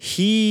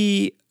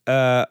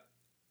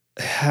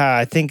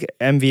 I think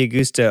MV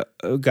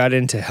Agusta got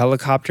into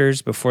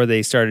helicopters before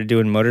they started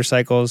doing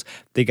motorcycles.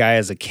 The guy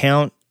is a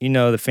count. You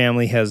know, the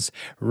family has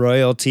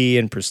royalty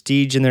and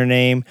prestige in their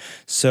name.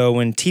 So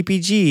when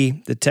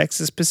TPG, the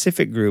Texas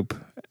Pacific Group,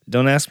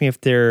 don't ask me if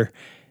they're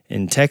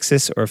in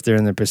Texas or if they're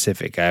in the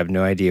Pacific. I have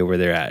no idea where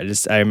they're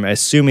at. I'm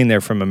assuming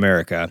they're from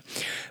America.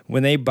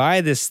 When they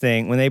buy this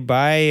thing, when they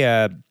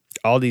buy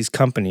all these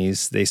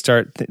companies,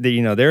 they're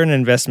an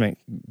investment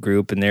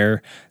group, and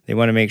they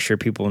want to make sure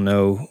people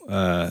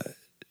know,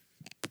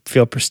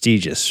 feel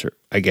prestigious,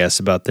 I guess,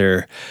 about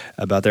their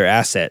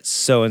assets.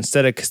 So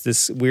instead of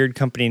this weird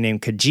company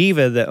named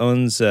Cagiva that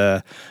owns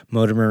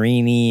Motor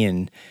Marini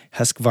and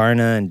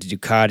Husqvarna and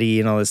Ducati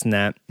and all this and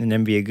that, and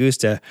MV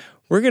Agusta,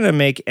 we're going to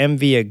make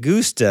MV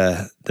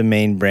Agusta the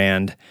main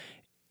brand,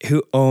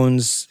 who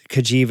owns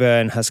Cagiva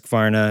and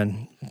Husqvarna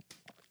and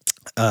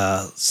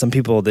some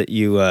people that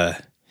you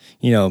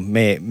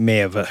may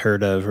have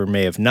heard of or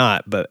may have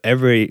not, but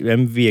every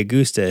MV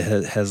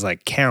Agusta has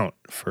like Count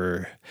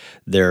for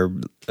their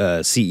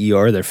CEO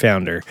or their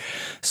founder.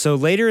 So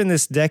later in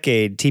this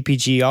decade,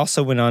 TPG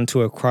also went on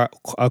to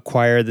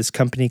acquire this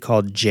company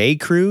called J.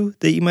 Crew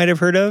that you might have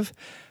heard of,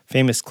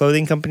 famous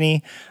clothing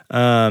company.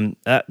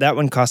 That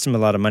one cost them a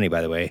lot of money,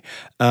 by the way.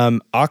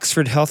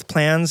 Oxford Health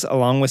Plans,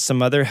 along with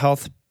some other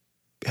health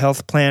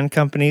plan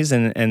companies,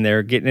 and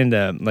they're getting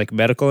into like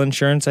medical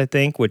insurance, I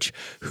think, which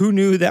who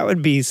knew that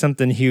would be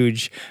something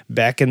huge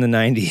back in the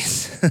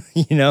 90s,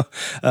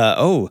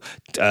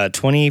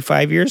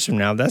 25 years from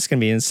now, that's going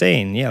to be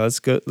insane. Yeah, let's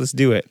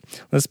do it.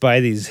 Let's buy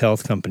these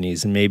health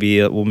companies and maybe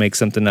we'll make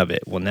something of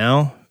it. Well,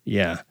 now,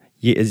 yeah.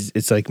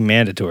 It's like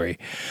mandatory.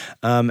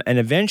 And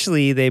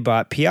eventually they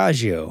bought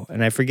Piaggio,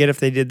 and I forget if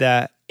they did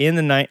that in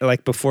the night,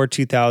 like before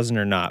 2000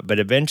 or not, but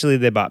eventually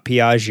they bought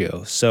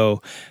Piaggio.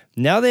 So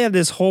now they have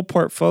this whole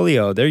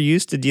portfolio. They're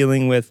used to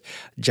dealing with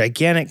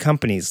gigantic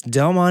companies,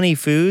 Del Monte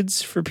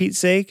Foods, for Pete's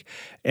sake,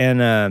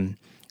 and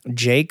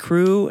J.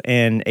 Crew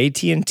and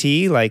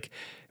AT&T, like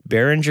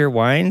Beringer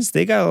Wines.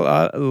 They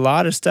got a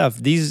lot of stuff.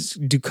 These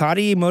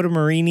Ducati, Motor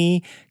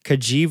Marini,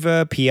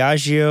 Cagiva,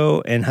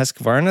 Piaggio, and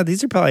Husqvarna,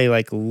 these are probably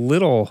like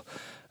little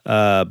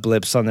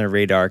blips on their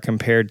radar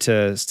compared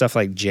to stuff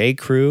like J.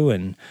 Crew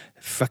and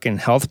fucking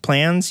health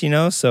plans,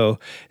 So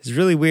it's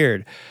really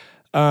weird.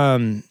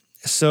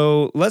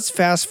 So let's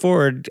fast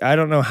forward. I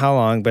don't know how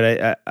long,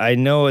 but I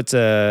know it's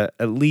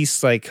at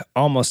least like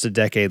almost a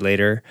decade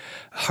later.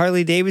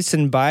 Harley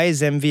Davidson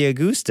buys MV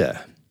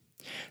Agusta.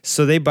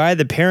 So they buy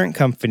the parent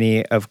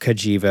company of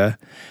Cagiva.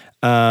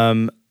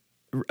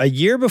 A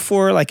year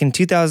before, like in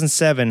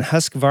 2007,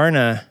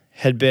 Husqvarna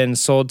had been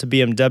sold to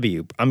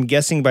BMW. I'm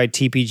guessing by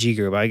TPG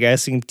Group. I'm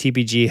guessing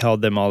TPG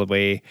held them all the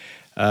way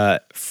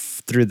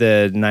through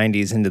the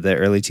 90s into the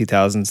early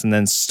 2000s and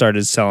then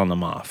started selling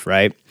them off,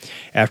 right?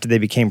 After they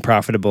became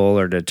profitable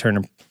or to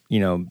turn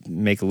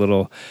make a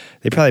little.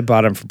 They probably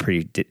bought them for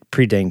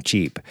pretty dang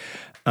cheap.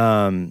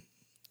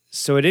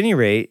 So at any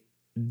rate,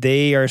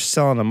 they are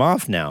selling them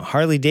off now.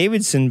 Harley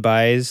Davidson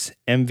buys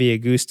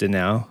MV Agusta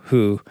now,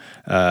 who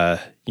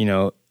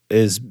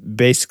is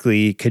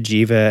basically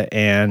Cagiva,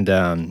 and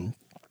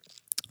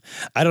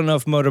I don't know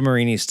if Moto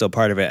Morini is still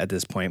part of it at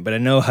this point, but I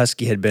know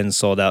Husky had been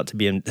sold out to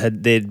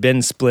they had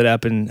been split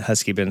up, and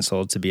Husky been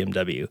sold to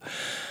BMW.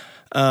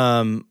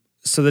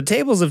 So the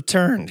tables have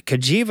turned.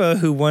 Cagiva,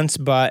 who once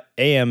bought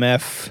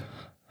AMF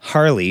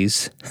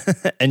Harleys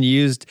and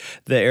used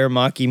the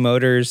Aramaki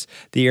motors,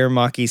 the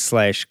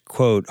Aramaki /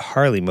 quote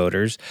Harley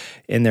motors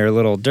in their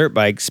little dirt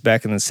bikes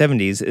back in the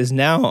 70s, is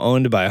now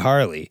owned by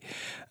Harley.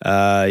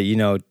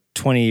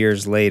 20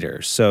 years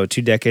later, so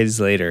 2 decades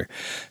later.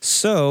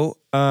 So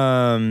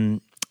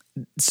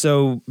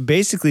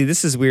basically,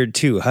 this is weird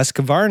too.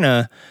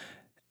 Husqvarna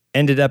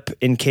ended up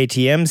in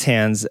KTM's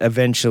hands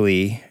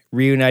eventually,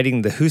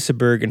 reuniting the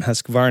Husaberg and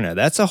Husqvarna.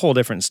 That's a whole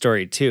different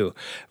story too.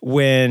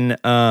 When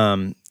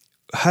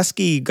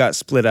Husky got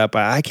split up,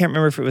 I can't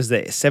remember if it was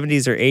the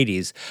 70s or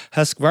 80s.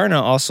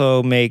 Husqvarna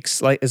also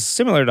makes, is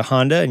similar to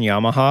Honda and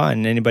Yamaha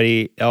and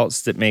anybody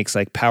else that makes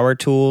power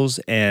tools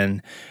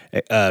and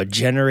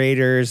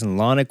generators and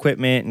lawn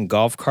equipment and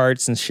golf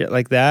carts and shit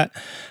like that.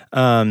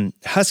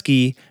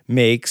 Husky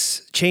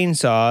makes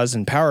chainsaws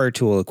and power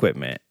tool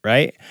equipment,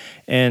 right?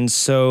 And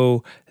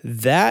so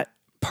that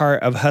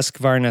part of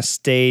Husqvarna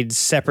stayed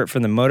separate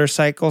from the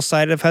motorcycle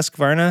side of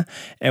Husqvarna.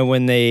 And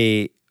when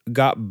they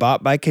got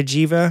bought by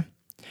Cagiva,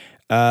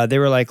 they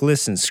were like,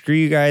 listen, screw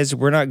you guys.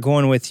 We're not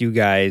going with you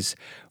guys.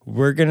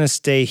 We're going to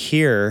stay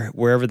here,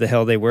 wherever the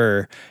hell they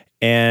were.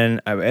 And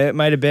it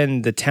might have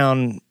been the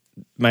town,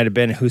 might have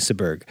been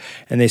Husaberg.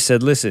 And they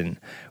said, listen,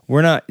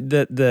 we're not,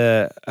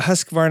 the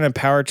Husqvarna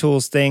power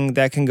tools thing,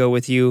 that can go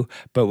with you.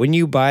 But when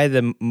you buy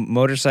the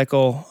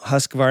motorcycle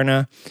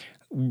Husqvarna,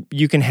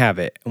 you can have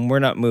it. And we're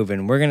not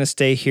moving. We're going to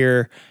stay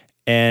here,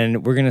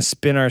 and we're going to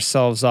spin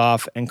ourselves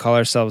off and call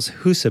ourselves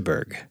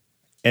Husaberg.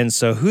 And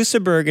so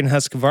Husaberg and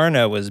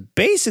Husqvarna was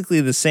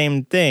basically the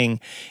same thing.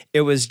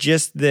 It was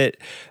just that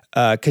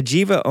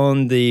Cagiva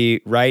owned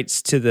the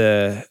rights to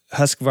the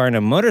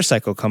Husqvarna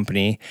motorcycle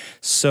company.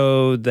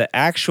 So the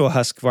actual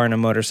Husqvarna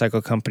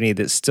motorcycle company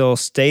that still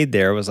stayed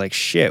there was like,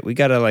 shit, we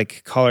got to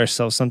call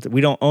ourselves something. We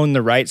don't own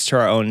the rights to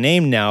our own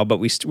name now, but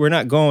we're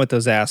not going with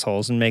those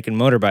assholes and making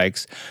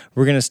motorbikes.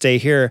 We're going to stay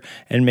here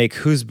and make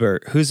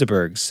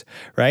Husabergs,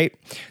 right?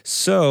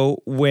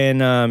 So when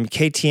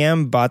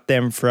KTM bought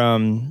them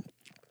from...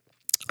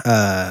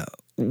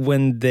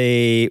 when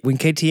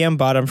KTM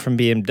bought them from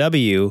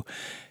BMW,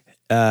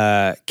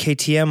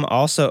 KTM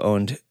also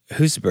owned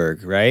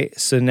Husaberg, right?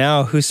 So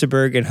now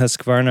Husaberg and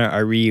Husqvarna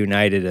are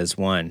reunited as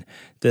one.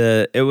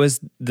 It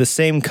was the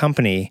same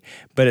company,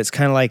 but it's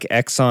kind of like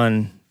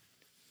Exxon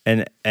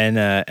and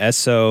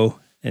Esso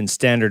and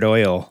Standard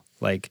Oil.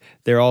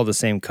 They're all the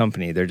same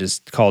company. They're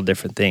just called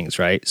different things,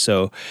 right?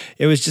 So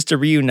it was just a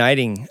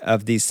reuniting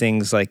of these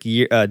things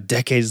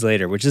decades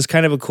later, which is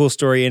kind of a cool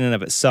story in and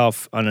of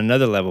itself on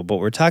another level. But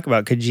we're talking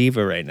about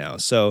Cagiva right now.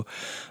 So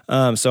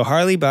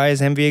Harley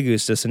buys MV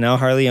Agusta. So now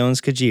Harley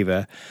owns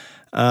Cagiva.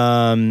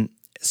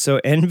 So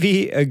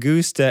MV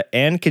Agusta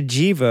and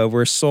Cagiva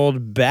were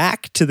sold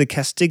back to the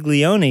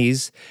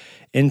Castigliones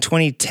in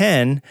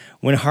 2010,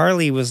 when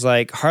Harley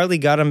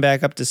got him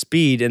back up to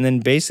speed and then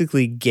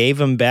basically gave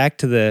him back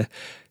to the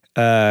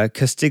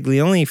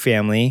Castiglione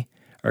family,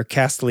 or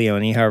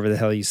Castiglione, however the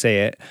hell you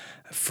say it,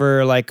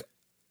 for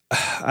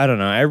I don't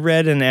know. I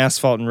read in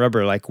Asphalt and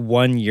Rubber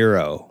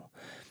 €1.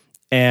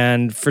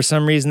 And for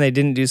some reason, they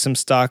didn't do some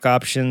stock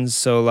options.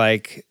 So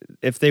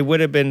if they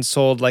would have been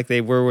sold like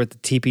they were with the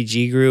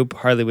TPG group,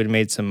 Harley would have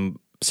made some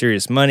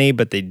serious money,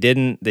 but they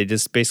didn't. They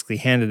just basically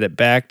handed it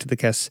back to the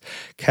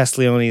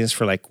Castigliones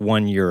for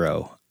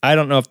 €1. I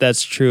don't know if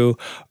that's true,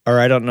 or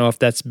I don't know if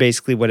that's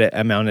basically what it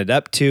amounted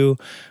up to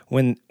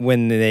when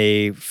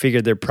they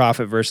figured their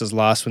profit versus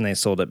loss when they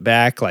sold it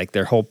back.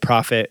 Their whole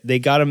profit, they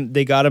got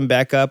them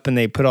back up, and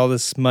they put all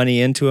this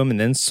money into them and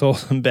then sold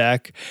them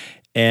back,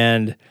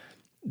 and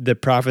the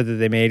profit that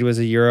they made was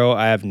 €1.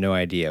 I have no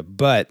idea,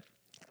 but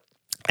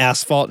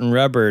Asphalt and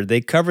Rubber, they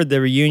covered the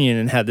reunion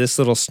and had this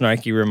little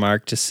snarky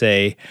remark to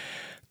say,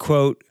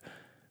 quote,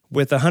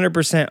 with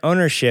 100%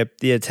 ownership,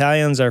 the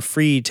Italians are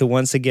free to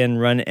once again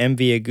run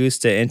MV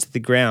Agusta into the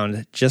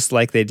ground, just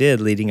like they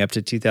did leading up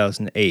to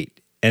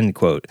 2008, end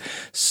quote.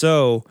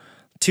 So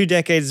 2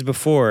 decades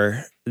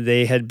before,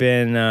 they had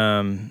been,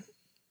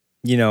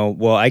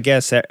 I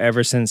guess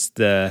ever since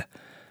the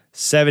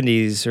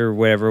 70s or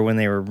whatever, when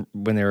they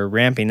were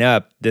ramping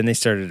up, then they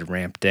started to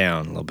ramp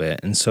down a little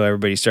bit, and so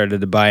everybody started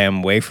to buy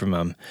them away from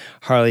them.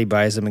 Harley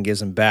buys them and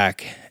gives them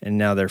back, and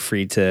now they're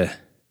free to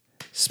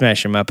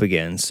smash them up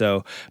again.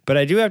 So, but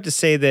I do have to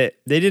say that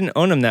they didn't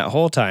own them that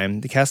whole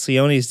time. The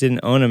Castigliones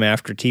didn't own them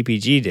after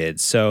TPG did.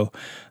 So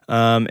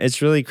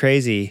it's really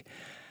crazy,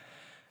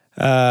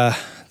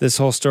 this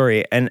whole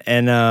story. And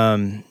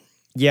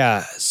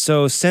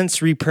so since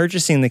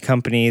repurchasing the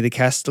company, the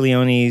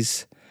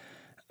Castigliones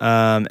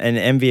and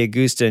MV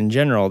Agusta in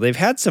general. They've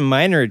had some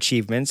minor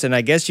achievements, and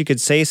I guess you could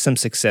say some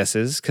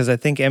successes, because I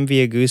think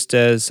MV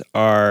Agustas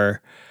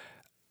are,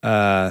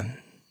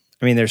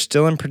 they're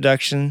still in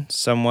production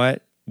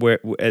somewhat. Where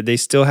they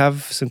still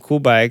have some cool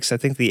bikes. I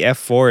think the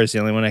F4 is the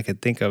only one I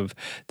could think of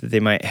that they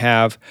might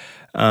have.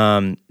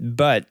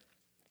 But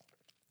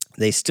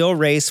they still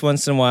race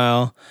once in a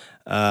while.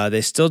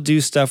 They still do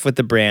stuff with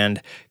the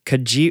brand.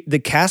 The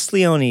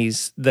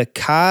Castigliones, the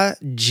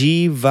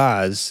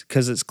Cagivas,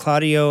 because it's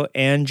Claudio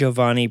and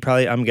Giovanni,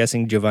 probably I'm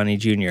guessing Giovanni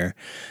Jr.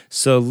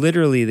 So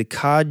literally the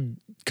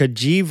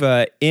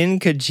Cagiva in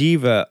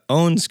Cagiva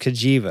owns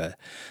Cagiva.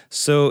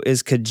 So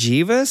is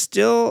Cagiva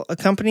still a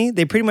company?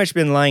 They've pretty much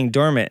been lying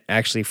dormant,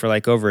 actually, for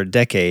like over a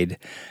decade,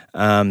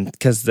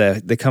 because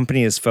the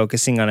company is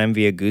focusing on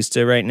MV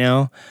Agusta right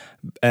now.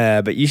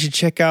 But you should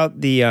check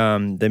out the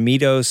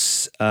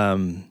Mitos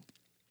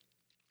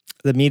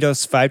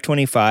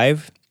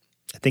 525,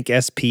 I think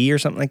SP or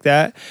something like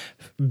that.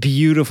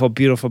 Beautiful,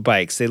 beautiful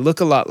bikes. They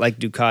look a lot like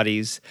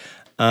Ducatis.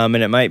 And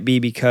it might be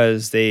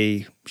because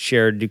they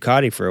shared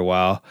Ducati for a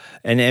while,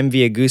 and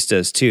MV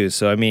Agustas too.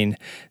 So, I mean,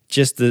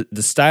 just the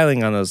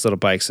styling on those little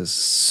bikes is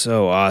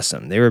so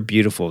awesome. They were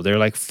beautiful. They're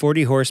like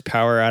 40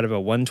 horsepower out of a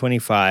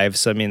 125.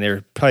 So, I mean,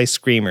 they're probably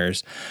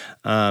screamers.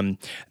 The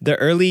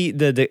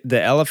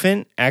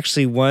Elephant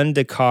actually won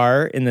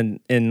Dakar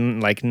in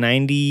like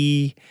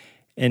 90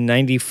 and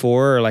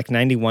 94, or like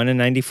 91 and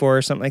 94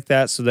 or something like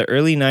that. So the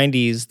early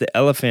 90s, the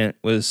Elephant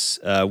was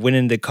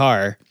winning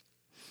Dakar.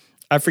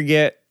 I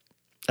forget.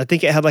 I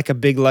think it had like a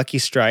big Lucky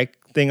Strike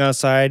thing on the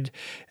side.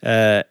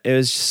 It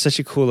was just such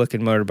a cool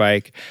looking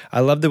motorbike.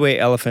 I love the way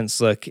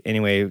Elephants look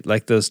anyway,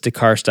 like those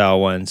Dakar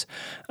style ones.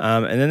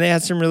 And then they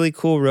had some really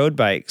cool road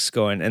bikes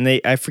going. And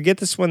I forget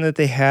this one that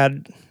they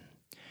had,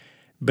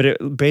 but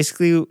it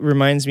basically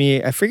reminds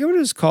me, I forget what it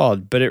was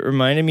called, but it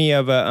reminded me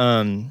of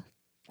a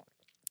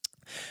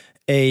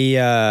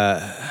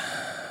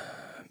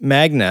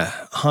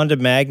Honda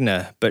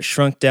Magna, but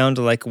shrunk down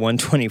to like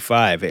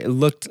 125. It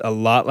looked a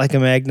lot like a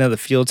Magna. The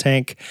fuel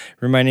tank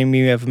reminding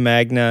me of a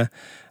Magna.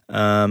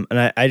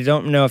 And I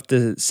don't know if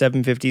the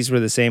 750s were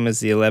the same as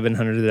the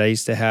 1100 that I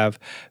used to have,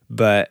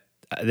 but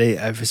they,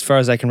 as far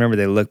as I can remember,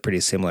 they look pretty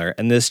similar.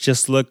 And this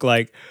just looked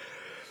like,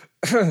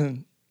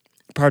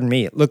 pardon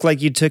me, it looked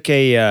like you took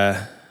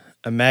a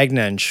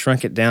Magna and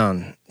shrunk it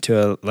down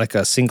to like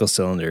a single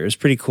cylinder. It was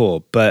pretty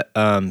cool. But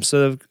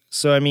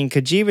So, I mean,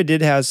 Cagiva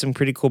did have some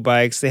pretty cool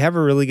bikes. They have a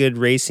really good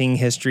racing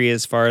history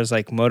as far as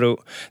like moto.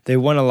 They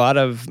won a lot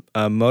of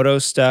moto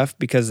stuff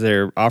because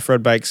their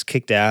off-road bikes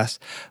kicked ass.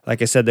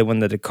 Like I said, they won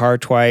the Dakar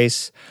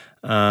twice.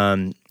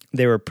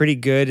 They were pretty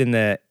good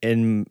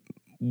in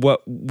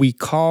what we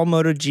call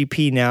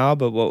MotoGP now,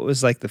 but what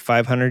was like the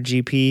 500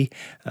 GP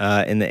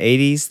in the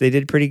 80s. They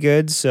did pretty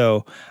good.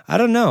 So I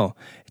don't know.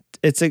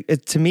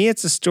 To me,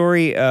 it's a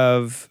story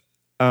of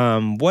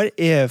what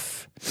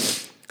if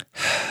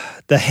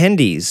the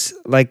Hendys,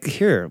 like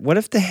here, what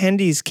if the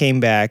Hendys came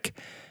back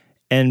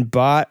and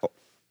bought,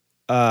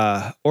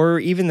 or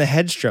even the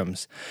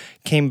Headstroms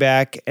came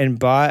back and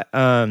bought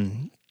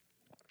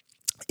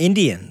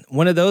Indian?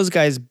 One of those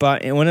guys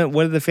bought, one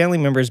of the family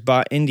members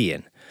bought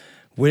Indian.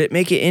 Would it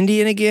make it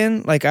Indian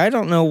again? Like, I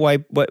don't know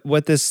what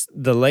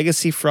the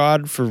legacy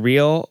fraud for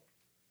real.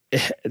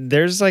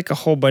 There's like a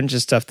whole bunch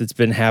of stuff that's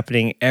been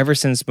happening ever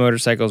since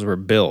motorcycles were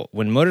built.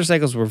 When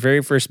motorcycles were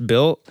very first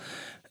built,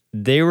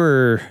 they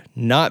were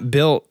not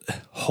built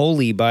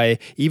wholly by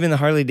even the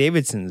Harley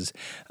Davidsons.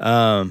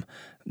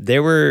 They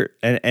were,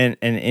 and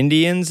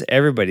Indians,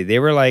 everybody, they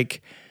were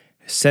like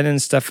sending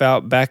stuff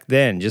out back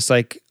then, just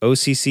like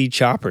OCC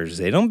choppers.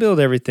 They don't build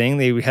everything.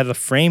 They had a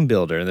frame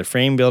builder, and the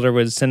frame builder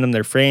would send them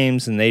their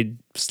frames, and they'd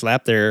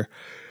slap their,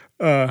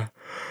 they'd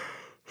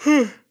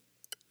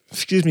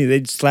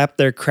slap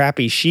their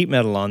crappy sheet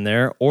metal on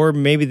there, or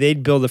maybe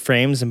they'd build the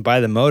frames and buy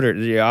the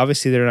motor.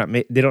 Obviously, they're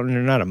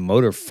not a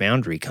motor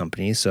foundry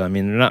company, so I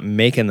mean, they're not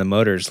making the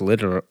motors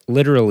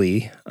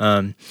literally.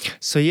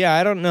 So yeah,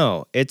 I don't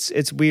know.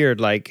 It's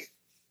weird. Like,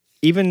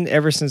 even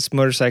ever since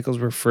motorcycles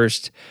were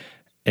first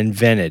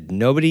invented,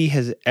 nobody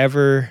has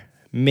ever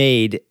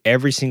made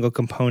every single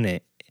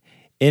component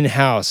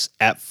in-house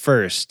at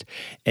first.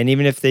 And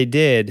even if they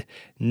did,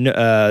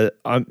 nobody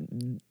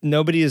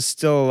is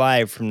still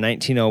alive from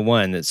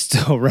 1901 that's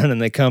still running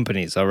the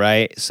companies, all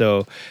right?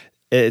 So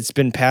it's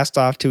been passed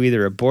off to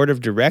either a board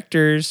of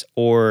directors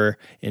or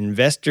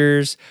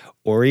investors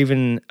or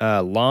even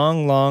a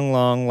long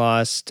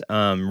lost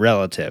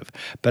relative.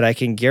 But I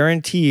can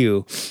guarantee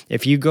you,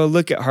 if you go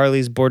look at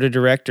Harley's board of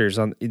directors,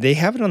 they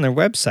have it on their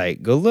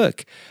website. Go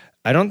look.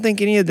 I don't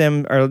think any of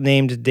them are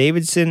named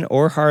Davidson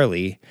or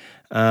Harley.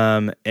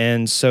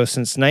 And so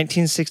since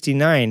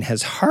 1969,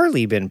 has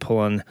Harley been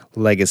pulling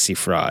legacy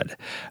fraud?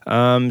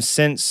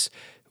 Since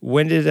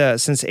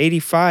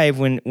 85,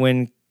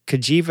 when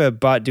Cagiva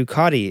bought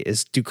Ducati,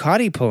 is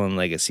Ducati pulling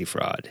legacy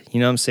fraud?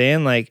 You know what I'm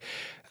saying? Like,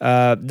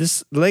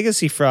 this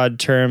legacy fraud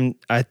term,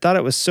 I thought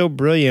it was so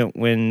brilliant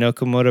when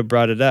Nakamoto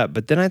brought it up,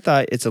 but then I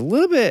thought it's a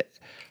little bit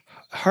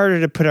harder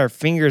to put our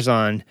fingers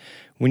on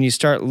when you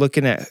start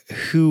looking at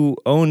who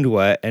owned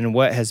what and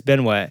what has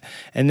been what.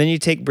 And then you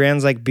take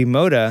brands like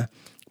Bimota.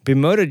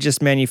 Bimota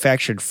just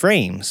manufactured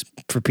frames,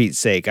 for Pete's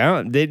sake.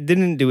 They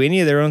didn't do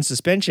any of their own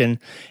suspension.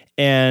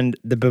 And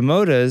the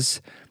Bimotas,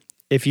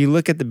 if you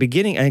look at the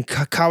beginning, and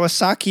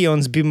Kawasaki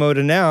owns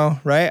Bimota now,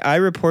 right? I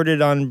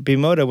reported on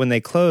Bimota when they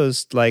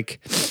closed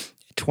like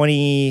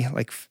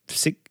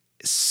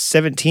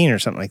 17 or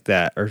something like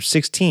that, or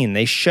 16.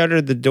 They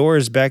shuttered the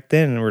doors back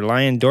then and were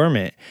lying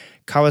dormant.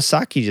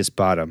 Kawasaki just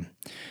bought them.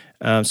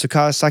 So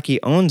Kawasaki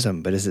owns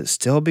them, but is it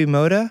still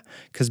Bimota?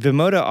 Because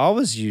Bimota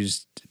always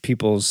used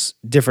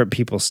different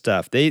people's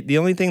stuff. The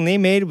only thing they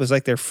made was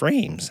like their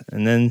frames,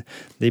 and then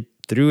they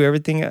threw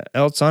everything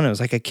else on it. It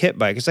was like a kit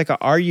bike. It's like a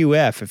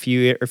RUF. If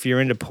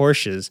you're into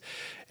Porsches,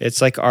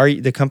 it's like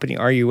the company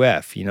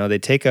RUF. You know,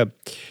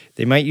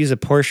 they might use a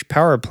Porsche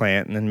power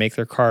plant and then make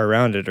their car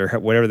around it or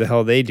whatever the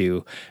hell they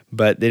do,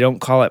 but they don't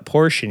call it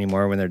Porsche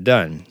anymore when they're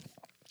done.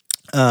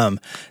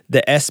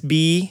 The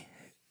SB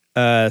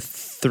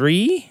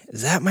 3,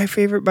 is that my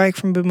favorite bike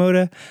from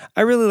Bimota?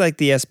 I really like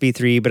the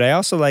SB3, but I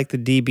also like the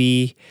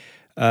DB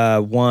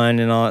 1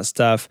 and all that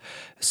stuff.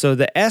 So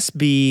the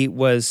SB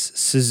was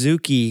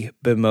Suzuki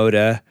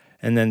Bimota,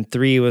 and then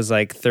 3 was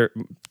like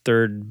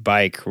third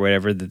bike or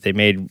whatever that they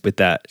made with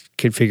that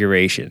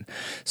configuration.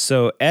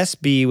 So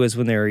SB was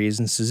when they were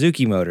using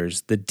Suzuki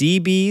motors. The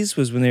DBs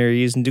was when they were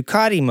using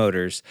Ducati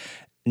motors.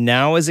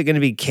 Now is it going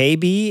to be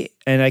KB?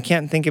 And I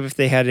can't think of if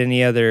they had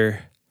any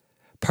other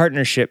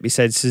partnership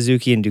besides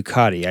Suzuki and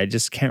Ducati. I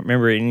just can't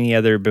remember any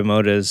other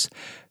Bimotas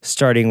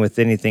starting with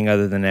anything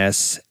other than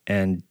S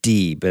and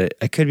D, but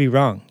I could be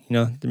wrong. You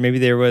know, maybe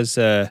there was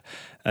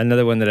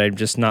another one that I'm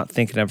just not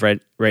thinking of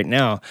right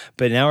now.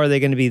 But now are they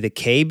going to be the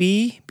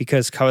KB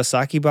because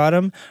Kawasaki bought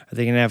them? Are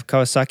they going to have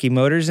Kawasaki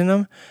motors in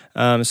them?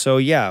 So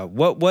yeah,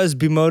 what was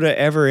Bimota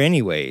ever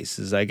anyways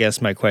is I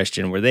guess my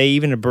question. Were they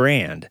even a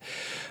brand?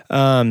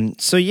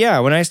 So yeah,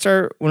 when I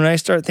start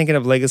thinking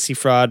of legacy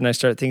fraud and I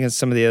start thinking of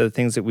some of the other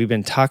things that we've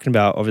been talking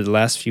about over the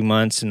last few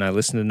months, and I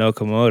listen to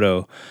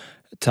Nokomoto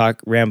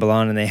ramble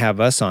on, and they have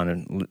us on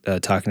and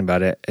talking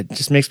about it, it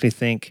just makes me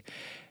think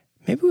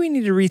maybe we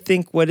need to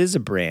rethink what is a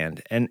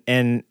brand.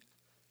 And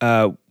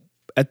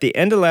at the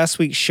end of last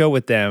week's show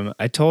with them,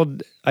 I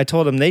told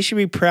them they should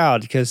be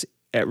proud because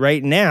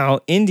right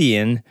now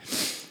Indian,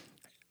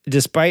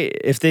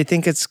 despite if they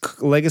think it's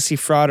legacy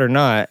fraud or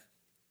not,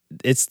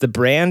 it's the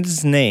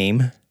brand's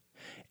name,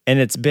 and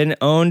it's been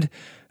owned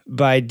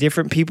by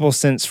different people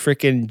since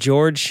frickin'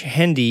 George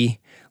Hendy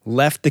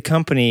left the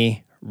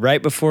company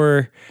right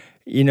before,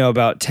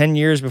 about 10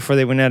 years before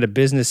they went out of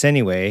business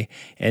anyway.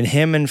 And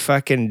him and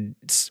fucking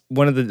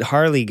one of the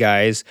Harley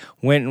guys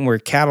went and were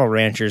cattle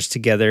ranchers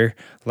together,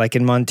 like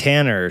in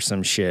Montana or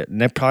some shit.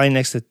 And they're probably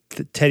next to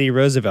Teddy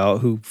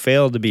Roosevelt, who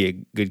failed to be a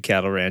good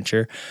cattle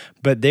rancher.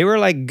 But they were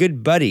like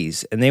good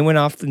buddies, and they went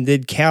off and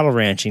did cattle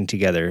ranching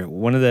together.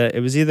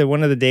 It was either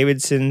one of the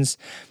Davidsons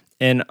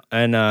and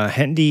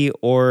Hendy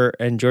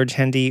and George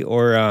Hendy,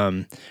 or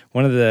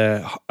one of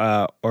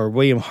the or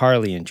William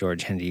Harley and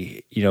George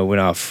Hendy,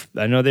 went off.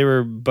 I know they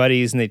were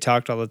buddies and they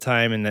talked all the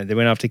time, and they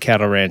went off to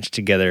cattle ranch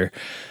together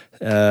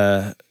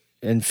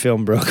and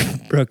filmed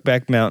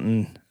Brokeback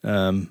Mountain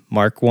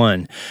Mark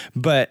 1.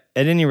 But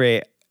at any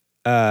rate,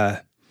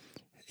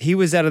 he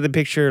was out of the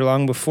picture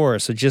long before.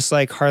 So just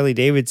like Harley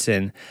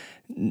Davidson,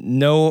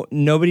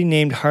 nobody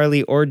named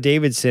Harley or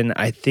Davidson,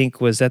 I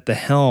think, was at the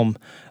helm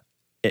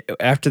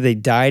after they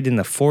died in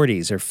the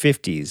 40s or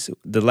 50s.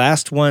 The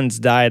last ones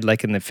died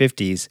like in the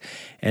 50s.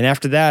 And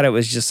after that, it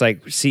was just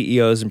like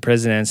CEOs and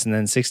presidents. And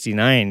then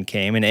 69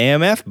 came and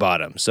AMF bought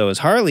them. So is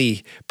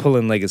Harley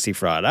pulling legacy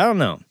fraud? I don't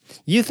know.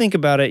 You think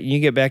about it.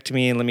 You get back to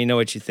me and let me know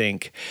what you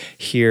think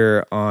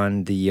here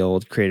on the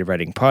old Creative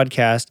Writing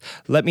Podcast.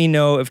 Let me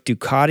know if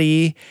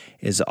Ducati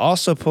is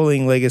also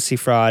pulling legacy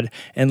fraud.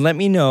 And let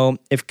me know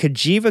if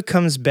Cagiva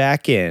comes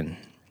back in.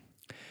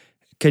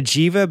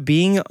 Cagiva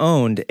being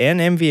owned, and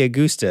MV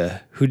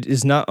Agusta, who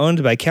is not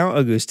owned by Count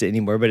Agusta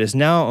anymore, but is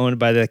now owned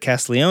by the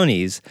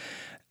Castigliones.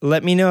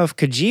 Let me know if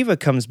Cagiva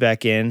comes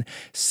back in,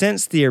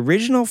 since the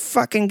original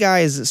fucking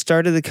guys that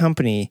started the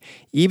company,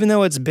 even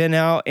though it's been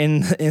out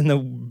in the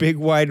big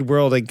wide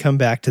world and come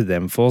back to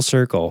them full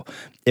circle,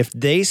 if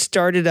they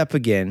started up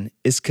again,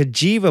 is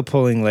Cagiva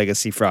pulling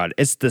legacy fraud?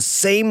 It's the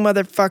same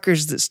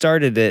motherfuckers that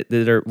started it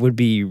that would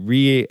be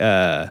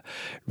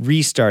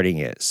restarting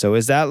it. So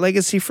is that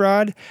legacy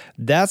fraud?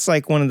 That's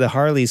like one of the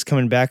Harleys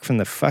coming back from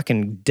the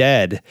fucking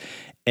dead,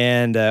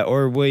 and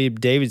or William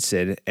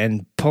Davidson,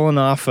 and pulling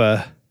off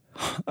a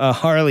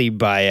Harley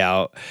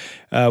buyout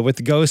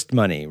with ghost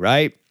money,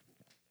 right?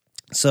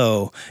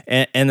 So,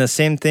 and the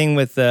same thing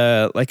with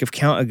like if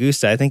Count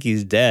Agusta, I think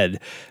he's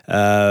dead,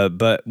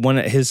 but one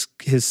of his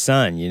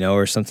son,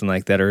 or something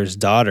like that, or his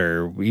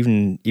daughter, or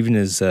even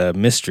his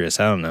mistress,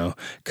 I don't know,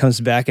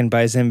 comes back and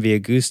buys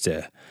MV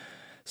Agusta.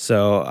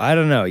 So I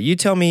don't know. You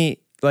tell me,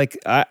 like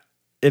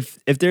if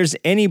there's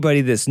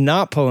anybody that's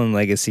not pulling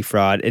legacy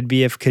fraud, it'd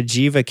be if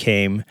Kajiva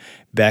came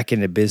back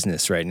into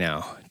business right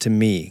now, to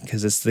me,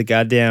 because it's the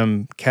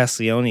goddamn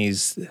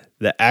Castigliones,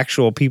 the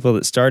actual people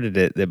that started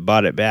it, that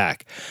bought it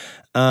back.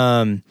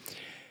 Buell,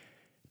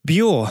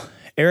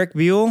 Eric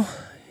Buell,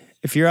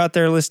 if you're out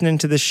there listening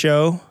to the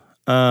show,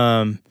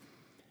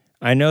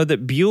 I know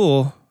that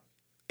Buell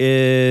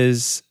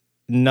is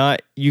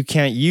not, you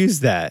can't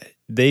use that.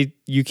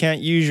 You can't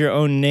use your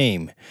own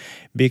name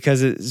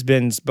because it's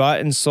been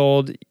bought and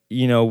sold,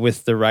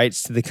 with the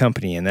rights to the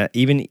company, and that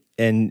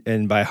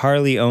and by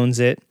Harley owns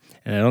it,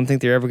 and I don't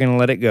think they're ever going to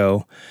let it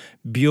go.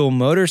 Buell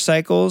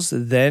Motorcycles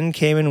then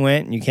came and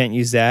went, and you can't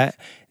use that.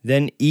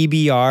 Then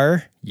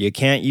EBR, you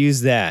can't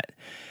use that.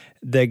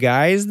 The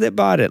guys that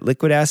bought it,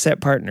 Liquid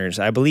Asset Partners,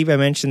 I believe I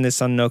mentioned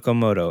this on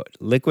Nokomoto.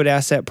 Liquid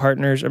Asset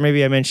Partners, or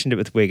maybe I mentioned it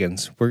with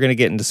Wiggins. We're going to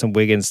get into some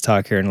Wiggins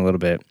talk here in a little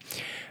bit.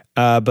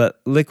 But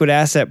Liquid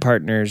Asset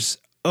Partners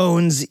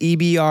owns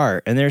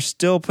EBR, and they're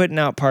still putting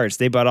out parts.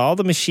 They bought all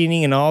the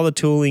machining and all the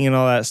tooling and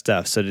all that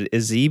stuff. So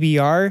is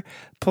EBR,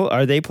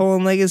 are they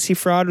pulling legacy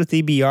fraud with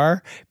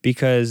EBR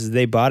because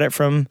they bought it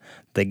from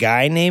the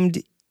guy named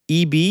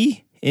EB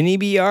in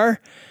EBR?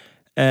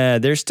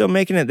 They're still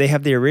making it. They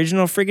have the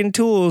original friggin'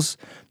 tools.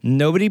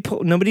 Nobody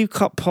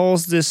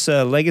pulls this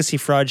legacy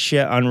fraud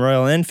shit on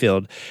Royal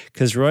Enfield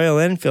because Royal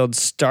Enfield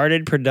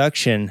started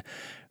production.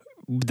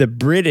 The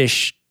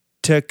British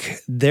took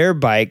their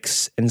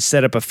bikes and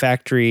set up a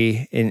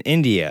factory in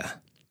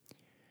India.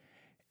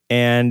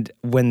 And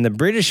when the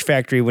British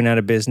factory went out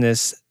of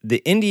business,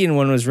 the Indian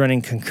one was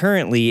running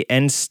concurrently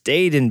and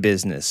stayed in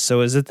business.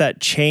 So is it that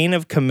chain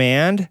of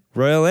command?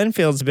 Royal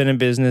Enfield's been in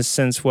business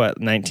since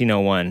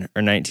 1901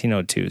 or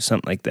 1902,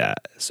 something like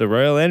that. So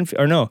Royal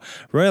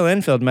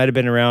Enfield might have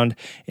been around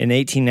in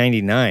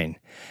 1899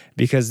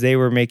 because they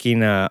were making,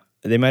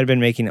 they might have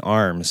been making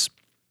arms.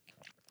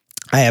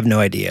 I have no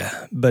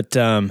idea. But,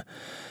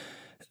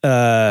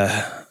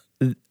 I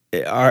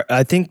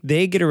think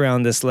they get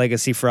around this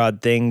legacy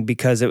fraud thing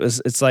because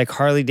it's like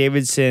Harley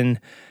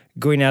Davidson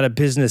going out of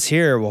business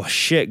here. Well,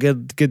 shit,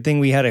 good thing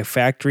we had a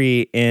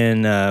factory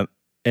in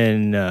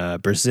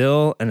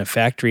Brazil and a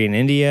factory in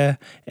India,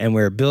 and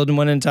we're building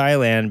one in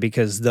Thailand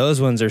because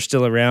those ones are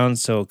still around.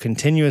 So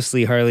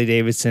continuously Harley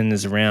Davidson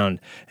is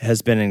around,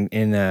 has been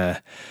in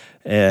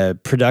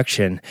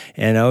production,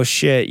 and oh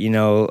shit,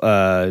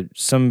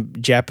 some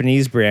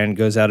Japanese brand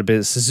goes out of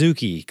business.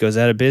 Suzuki goes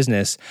out of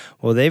business.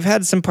 Well, they've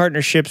had some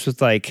partnerships with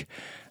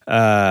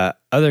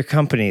other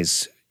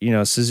companies.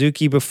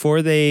 Suzuki,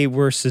 before they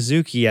were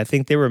Suzuki, I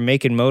think they were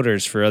making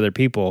motors for other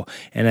people,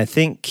 and I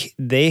think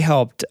they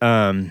helped.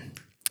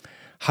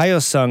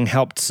 Hyosung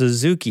helped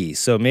Suzuki,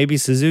 so maybe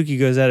Suzuki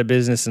goes out of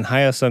business and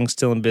Hyosung's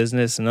still in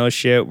business, and oh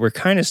shit, we're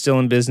kind of still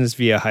in business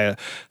via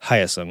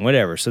Hyosung,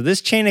 whatever. So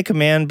this chain of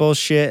command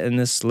bullshit and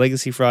this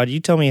legacy fraud, you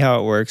tell me how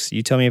it works,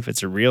 you tell me if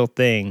it's a real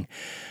thing,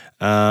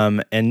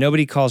 and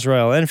nobody calls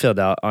Royal Enfield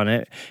out on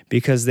it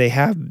because they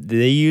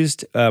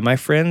used, my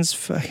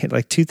friends,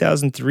 like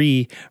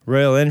 2003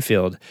 Royal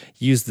Enfield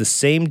used the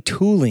same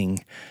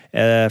tooling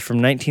from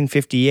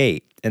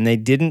 1958. And they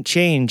didn't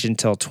change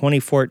until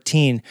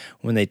 2014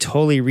 when they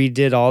totally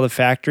redid all the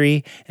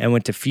factory and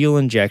went to fuel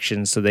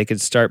injection so they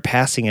could start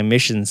passing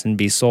emissions and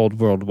be sold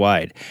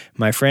worldwide.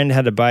 My friend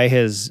had to buy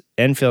his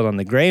Enfield on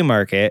the gray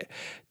market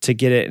to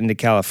get it into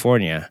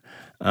California.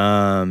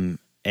 And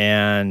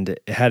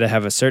it had to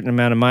have a certain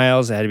amount of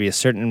miles. It had to be a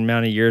certain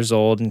amount of years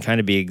old and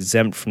kind of be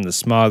exempt from the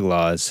smog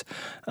laws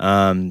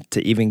to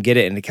even get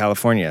it into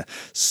California.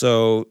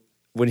 So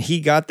when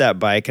he got that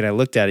bike and I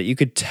looked at it, you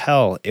could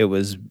tell it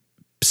was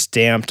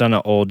stamped on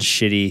an old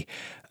shitty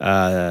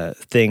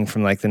thing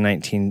from like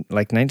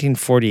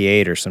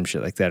 1948 or some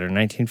shit like that, or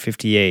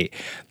 1958.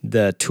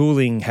 The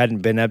tooling hadn't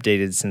been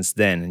updated since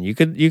then, and you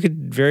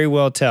could very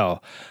well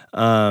tell.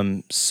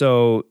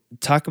 So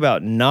talk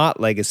about not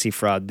legacy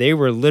fraud. They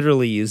were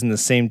literally using the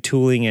same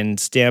tooling and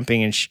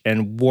stamping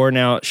and worn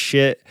out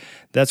shit.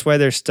 That's why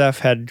their stuff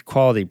had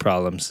quality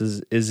problems.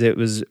 Is it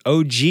was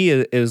OG,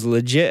 it was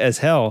legit as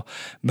hell,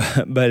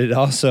 but it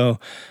also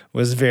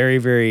was very,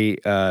 very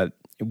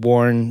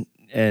worn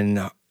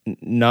and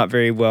not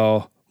very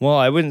well,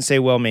 I wouldn't say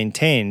well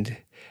maintained,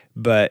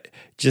 but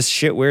just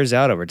shit wears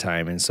out over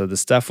time. And so the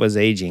stuff was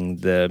aging,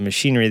 the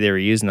machinery they were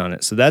using on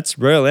it. So that's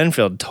Royal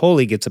Enfield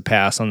totally gets a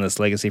pass on this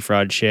legacy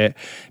fraud shit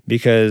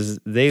because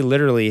they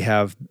literally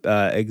have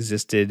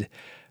existed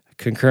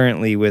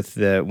concurrently with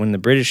when the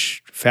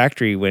British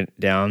factory went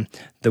down,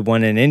 the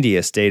one in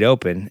India stayed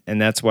open. And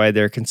that's why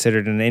they're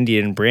considered an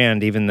Indian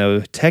brand, even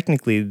though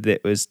technically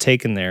that was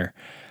taken there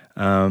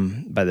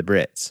by the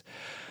Brits.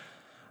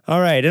 All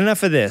right,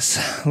 enough of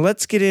this.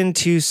 Let's get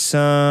into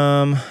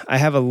I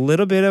have a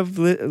little bit of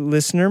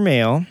listener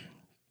mail.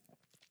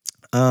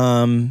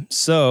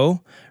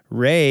 So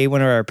Ray,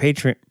 one of our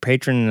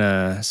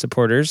patron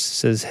supporters,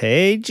 says,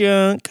 "Hey,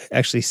 Junk."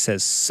 Actually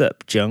says,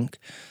 "Sup, Junk.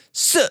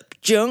 Sup,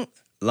 Junk.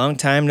 Long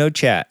time no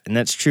chat. And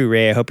that's true,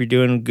 Ray. I hope you're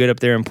doing good up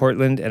there in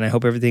Portland, and I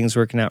hope everything's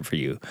working out for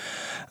you.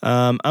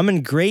 I'm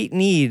in great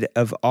need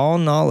of all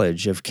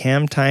knowledge of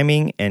cam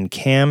timing and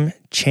cam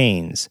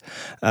chains.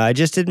 I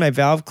just did my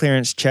valve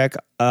clearance check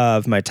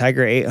of my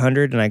Tiger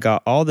 800, and I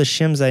got all the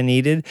shims I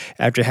needed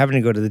after having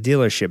to go to the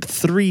dealership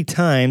 3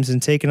 times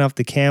and taking off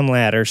the cam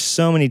ladder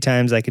so many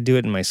times I could do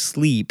it in my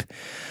sleep.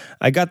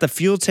 I got the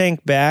fuel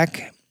tank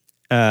back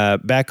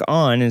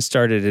on and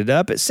started it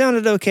up. It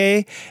sounded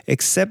okay,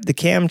 except the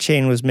cam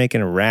chain was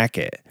making a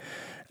racket.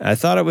 I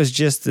thought it was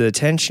just the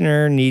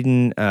tensioner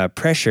needing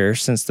pressure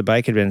since the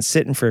bike had been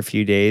sitting for a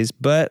few days,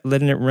 but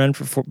letting it run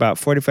for about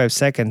 45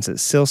 seconds, it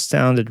still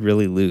sounded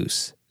really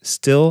loose.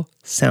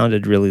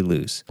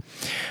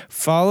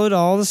 Followed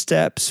all the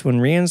steps when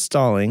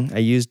reinstalling. I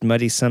used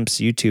Muddy Sump's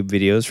YouTube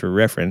videos for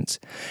reference,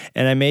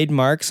 and I made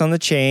marks on the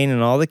chain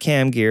and all the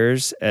cam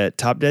gears at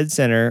top dead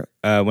center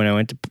when I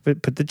went to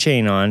put the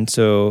chain on,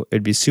 so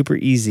it'd be super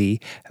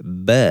easy.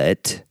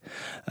 But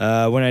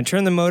when I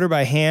turn the motor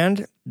by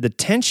hand, the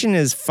tension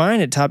is fine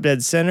at top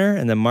dead center,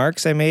 and the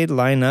marks I made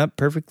line up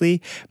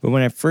perfectly. But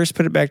when I first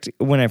put it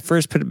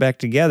back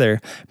together,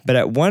 but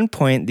at one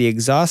point the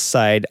exhaust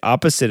side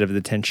opposite of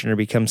the tensioner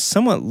becomes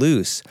somewhat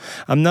loose.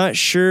 I'm not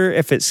sure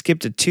if it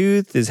skipped a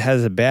tooth,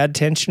 has a bad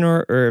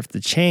tensioner, or if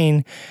the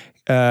chain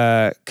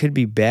could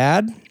be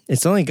bad.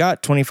 It's only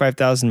got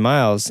 25,000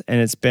 miles, and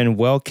it's been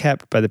well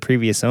kept by the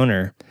previous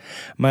owner.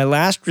 My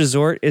last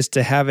resort is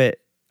to have it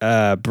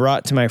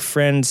brought to my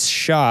friend's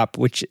shop,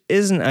 which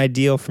isn't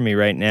ideal for me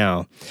right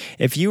now.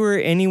 If you or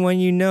anyone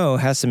you know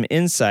has some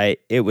insight,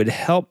 it would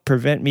help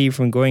prevent me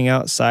from going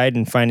outside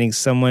and finding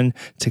someone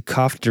to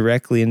cough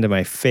directly into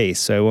my face,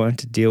 so I won't have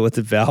to deal with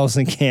the valves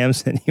and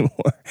cams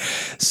anymore.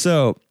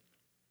 So,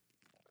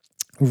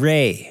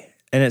 Ray,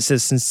 and it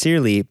says,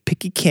 sincerely,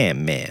 Picky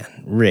Cam Man,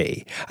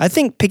 Ray. I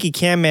think Picky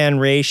Cam Man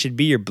Ray should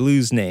be your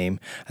blues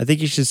name. I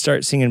think you should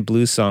start singing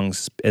blues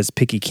songs as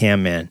Picky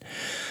Cam Man.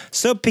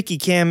 So, Picky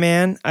Cam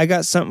Man, I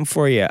got something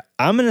for you.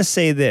 I'm going to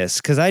say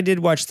this, because I did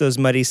watch those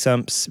Muddy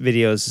Sumps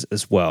videos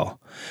as well.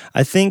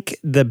 I think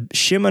the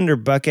shim under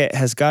bucket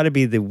has got to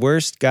be the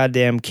worst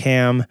goddamn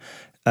cam.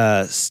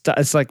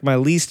 It's like my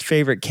least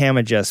favorite cam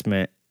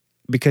adjustment,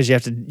 because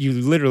you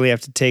literally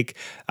have to take.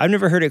 I've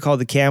never heard it called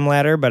the cam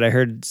ladder, but I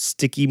heard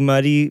Sticky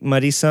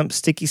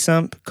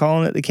Sump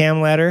calling it the cam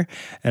ladder,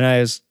 and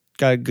I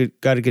got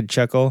a good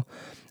chuckle.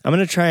 I'm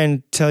gonna try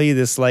and tell you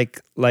this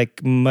like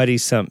Muddy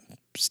Sump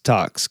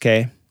talks.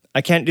 Okay,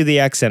 I can't do the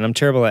accent. I'm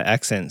terrible at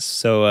accents,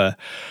 so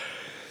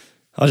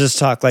I'll just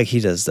talk like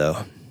he does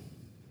though.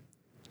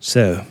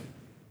 So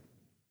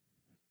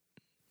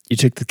you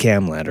took the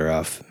cam ladder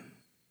off.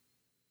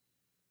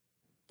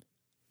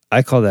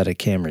 I call that a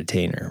cam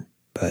retainer,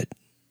 but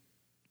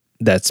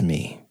that's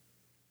me.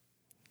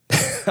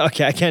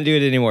 Okay, I can't do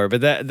it anymore, but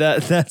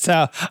that's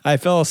how I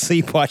fell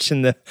asleep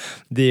watching the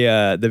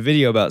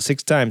video about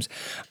 6 times.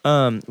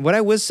 What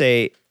I would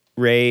say,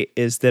 Ray,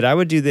 is that I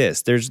would do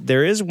this.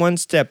 There is one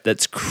step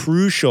that's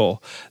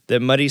crucial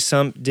that Muddy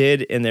Sump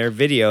did in their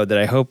video that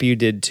I hope you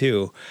did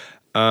too.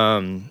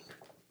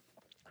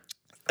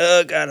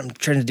 Oh God, I'm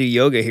trying to do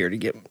yoga here to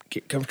get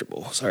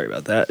comfortable. Sorry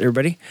about that,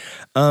 everybody.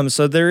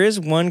 So there is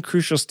one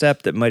crucial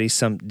step that Muddy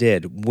Sump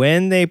did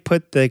when they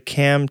put the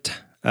cam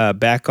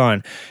back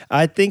on.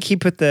 I think he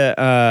put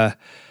the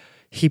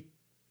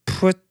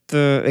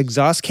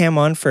exhaust cam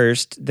on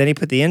first, then he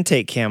put the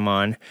intake cam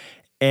on,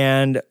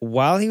 and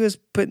while he was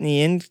putting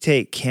the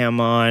intake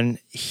cam on,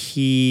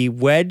 he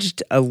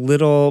wedged a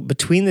little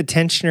between the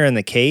tensioner and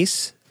the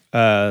case.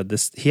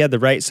 He had the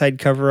right side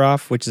cover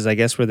off, which is, I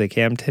guess, where the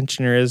cam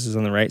tensioner is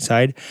on the right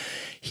side.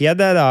 He had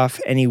that off,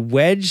 and he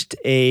wedged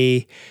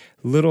a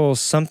little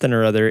something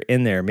or other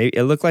in there. Maybe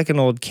it looked like an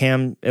old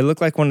cam. It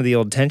looked like one of the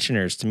old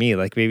tensioners to me.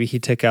 Like maybe he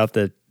took out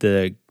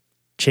the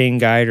chain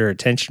guide or a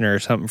tensioner or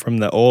something from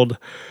the old.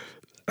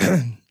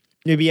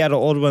 Maybe he had an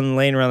old one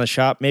laying around the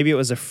shop. Maybe it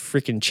was a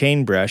freaking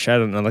chain brush. I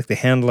don't know, like the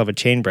handle of a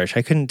chain brush.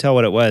 I couldn't tell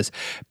what it was,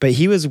 but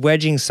he was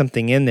wedging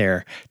something in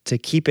there to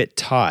keep it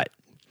taut.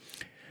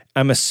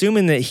 I'm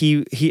assuming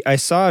that I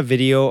saw a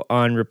video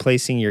on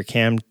replacing your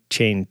cam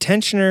chain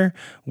tensioner,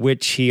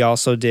 which he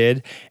also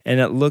did,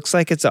 and it looks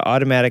like it's an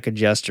automatic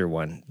adjuster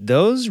one.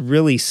 Those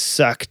really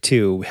suck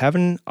too.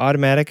 Having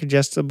automatic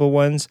adjustable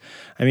ones,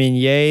 I mean,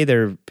 yay,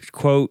 they're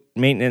quote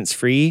maintenance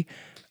free,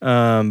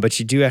 but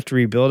you do have to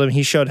rebuild them.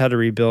 He showed how to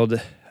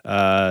rebuild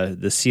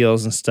the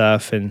seals and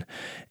stuff and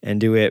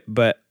do it,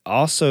 but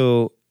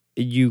also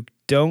you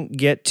don't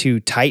get to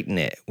tighten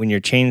it when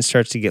your chain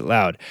starts to get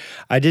loud.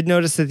 I did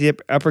notice that the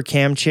upper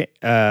cam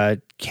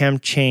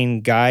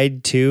chain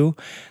guide too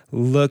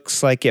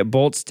looks like it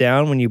bolts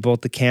down when you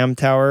bolt the cam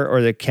tower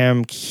or the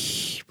cam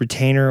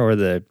retainer or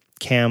the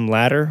cam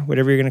ladder,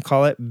 whatever you're going to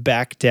call it,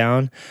 back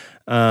down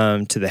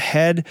to the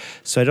head.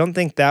 So I don't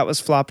think that was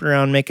flopping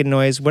around making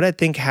noise. What I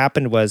think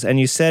happened was, and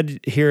you said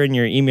here in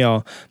your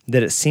email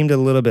that it seemed a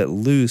little bit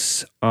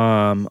loose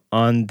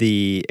on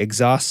the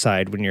exhaust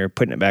side when you're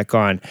putting it back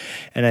on.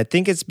 And I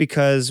think it's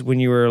because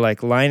when you were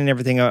like lining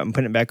everything up and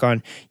putting it back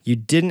on, you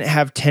didn't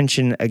have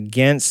tension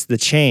against the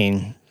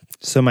chain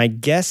So my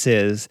guess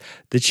is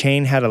the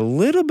chain had a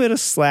little bit of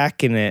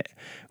slack in it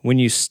when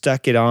you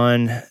stuck it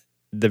on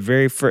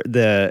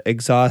the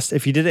exhaust.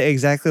 If you did it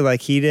exactly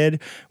like he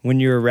did, when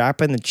you were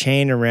wrapping the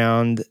chain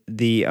around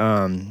the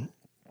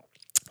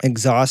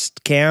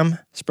exhaust cam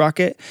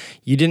sprocket,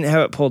 you didn't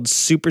have it pulled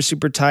super,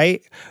 super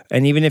tight.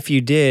 And even if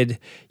you did,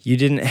 you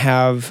didn't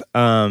have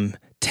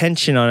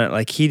tension on it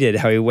like he did,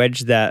 how he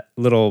wedged that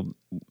little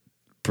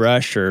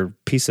brush or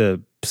piece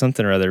of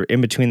something or other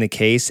in between the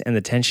case and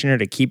the tensioner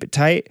to keep it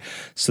tight.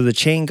 So the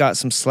chain got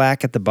some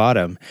slack at the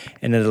bottom,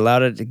 and it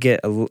allowed it to get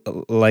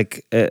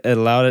it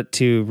allowed it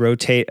to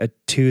rotate a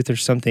tooth or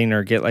something,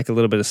 or get like a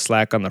little bit of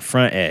slack on the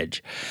front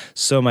edge.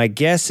 So my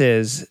guess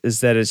is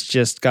that it's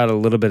just got a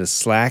little bit of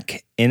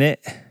slack in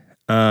it.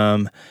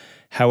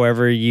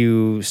 However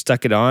you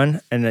stuck it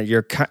on, and that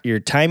your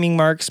timing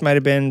marks might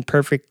have been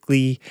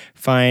perfectly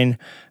fine,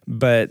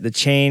 but the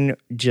chain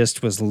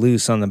just was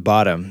loose on the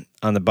bottom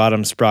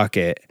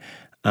sprocket.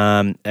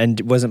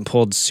 And wasn't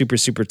pulled super,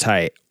 super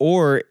tight.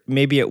 Or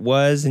maybe it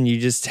was, and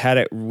you just had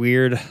it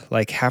weird,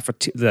 like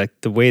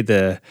like the way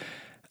the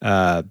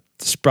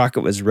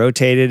sprocket was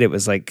rotated. It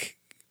was like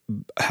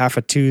half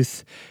a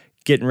tooth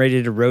getting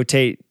ready to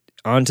rotate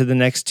onto the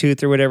next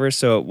tooth or whatever.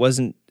 So it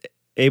wasn't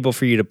able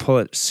for you to pull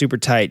it super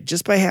tight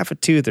just by half a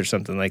tooth or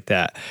something like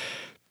that.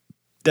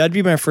 That'd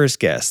be my first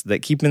guess, that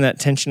keeping that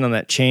tension on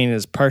that chain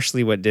is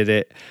partially what did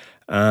it.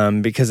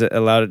 Because it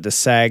allowed it to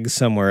sag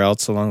somewhere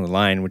else along the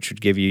line, which would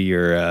give you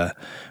your,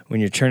 when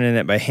you're turning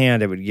it by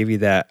hand, it would give you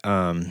that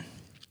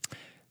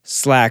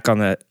slack on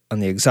the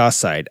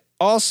exhaust side.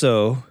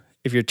 Also,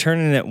 if you're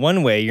turning it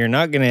one way,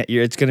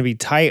 it's gonna be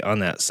tight on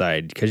that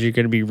side because you're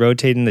gonna be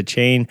rotating the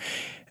chain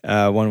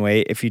one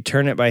way. If you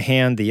turn it by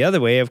hand the other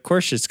way, of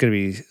course it's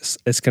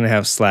gonna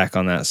have slack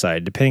on that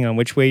side, depending on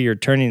which way you're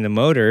turning the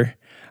motor.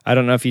 I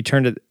don't know if you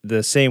turned it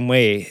the same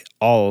way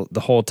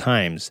the whole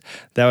times.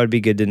 That would be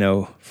good to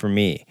know for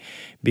me,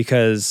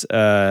 because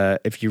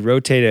if you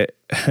rotate it,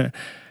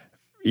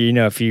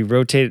 if you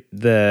rotate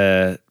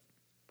the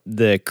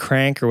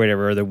crank or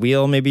whatever, or the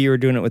wheel, maybe you were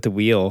doing it with the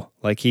wheel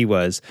like he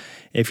was.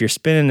 If you're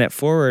spinning it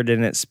forward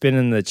and it's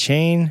spinning the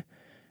chain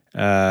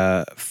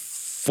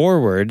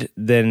forward,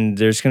 then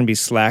there's going to be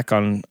slack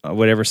on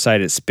whatever side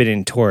it's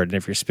spinning toward. And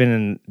if you're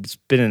spinning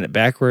it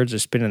backwards or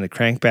spinning the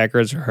crank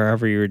backwards or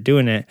however you were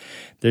doing it,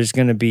 it's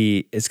going to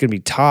be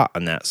taut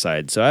on that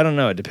side. So I don't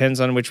know. It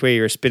depends on which way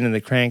you're spinning the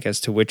crank as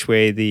to which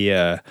way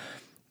the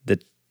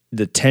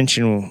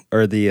tension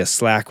or the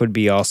slack would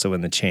be also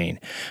in the chain.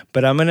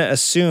 But I'm going to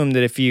assume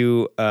that if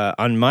you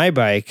on my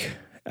bike,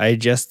 I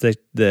adjust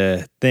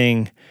the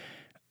thing.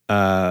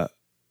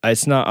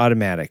 It's not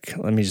automatic.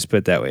 Let me just put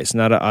it that way. It's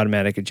not an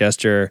automatic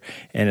adjuster,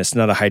 and it's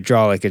not a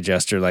hydraulic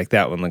adjuster like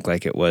that one looked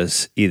like it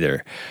was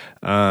either.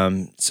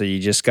 So you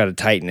just got to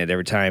tighten it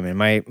every time. And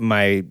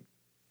my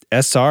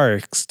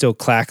SR still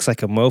clacks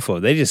like a mofo.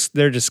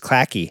 They're just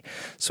clacky.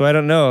 So I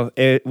don't know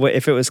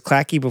if it was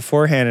clacky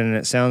beforehand and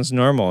it sounds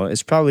normal.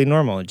 It's probably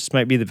normal. It just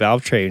might be the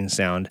valve train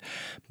sound.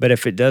 But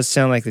if it does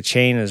sound like the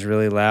chain is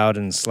really loud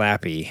and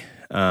slappy,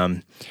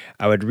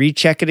 I would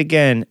recheck it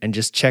again and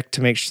just check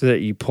to make sure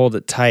that you pulled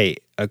it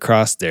tight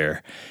across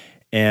there.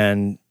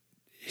 And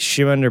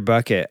shim under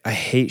bucket, I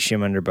hate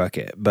shim under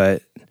bucket,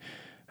 but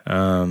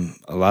a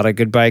lot of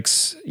good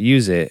bikes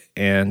use it.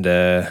 And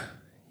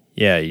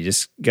you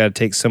just got to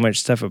take so much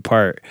stuff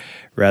apart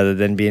rather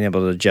than being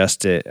able to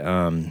adjust it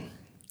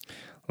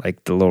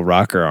like the little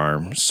rocker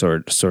arm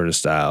sort of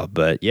style.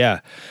 But yeah,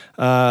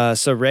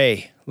 so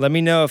Ray, let me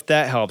know if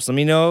that helps. Let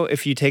me know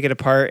if you take it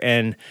apart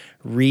and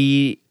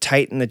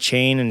re-tighten the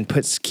chain and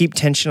keep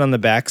tension on the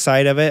back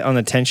side of it, on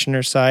the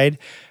tensioner side,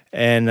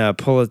 and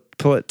pull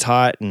it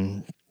taut,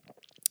 and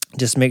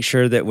just make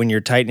sure that when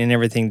you're tightening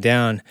everything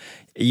down,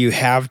 you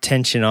have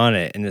tension on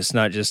it, and it's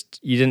not just,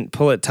 you didn't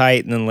pull it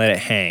tight and then let it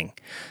hang.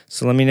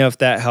 So let me know if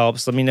that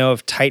helps. Let me know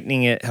if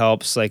tightening it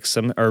helps,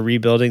 or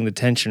rebuilding the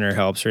tensioner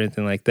helps or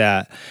anything like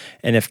that.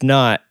 And if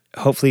not,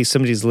 hopefully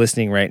somebody's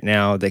listening right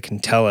now that can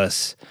tell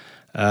us,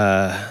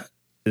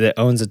 that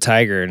owns a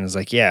Tiger and is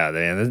like, yeah,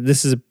 man,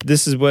 this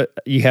is what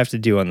you have to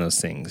do on those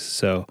things.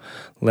 So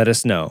let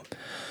us know.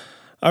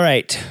 All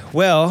right.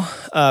 Well,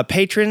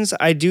 patrons,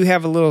 I do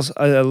have a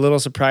little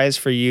surprise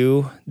for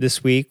you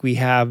this week. We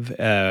have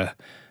a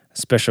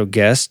special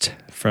guest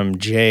from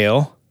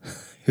jail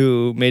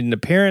who made an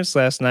appearance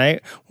last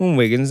night when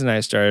Wiggins and I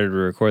started to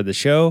record the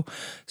show.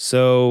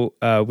 So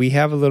we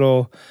have a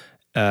little,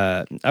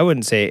 I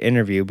wouldn't say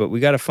interview, but we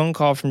got a phone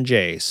call from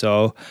Jay.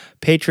 So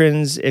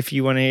patrons, if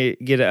you want to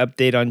get an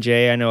update on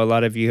Jay, I know a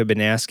lot of you have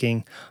been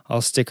asking.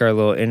 I'll stick our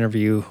little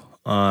interview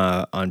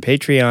on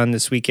Patreon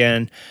this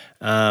weekend.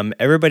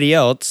 Everybody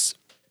else,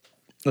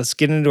 let's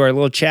get into our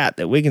little chat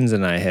that Wiggins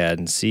and I had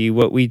and see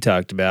what we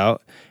talked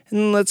about.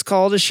 And let's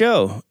call it a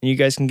show. You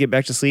guys can get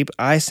back to sleep.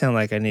 I sound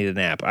like I need a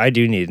nap. I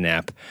do need a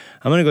nap.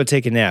 I'm going to go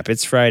take a nap.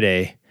 It's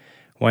Friday.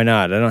 Why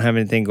not? I don't have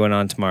anything going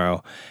on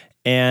tomorrow.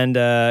 And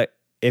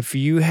if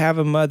you have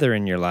a mother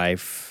in your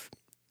life,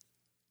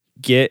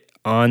 get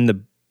on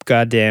the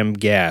goddamn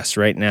gas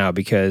right now,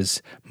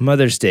 because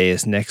Mother's Day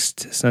is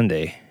next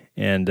Sunday.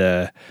 And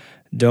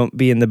don't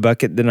be in the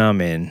bucket that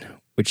I'm in,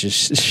 which is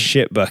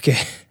shit bucket.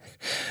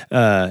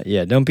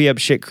 Don't be up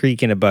shit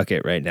creek in a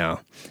bucket right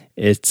now.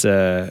 It's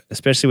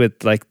especially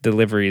with like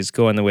deliveries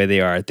going the way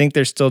they are. I think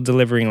they're still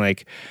delivering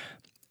like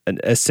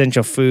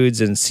essential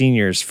foods and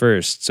seniors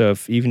first. So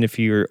even if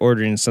you're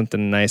ordering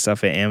something nice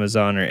off of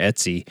Amazon or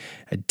Etsy,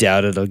 I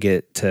doubt it'll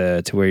get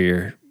to where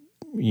you're,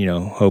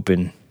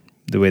 hoping,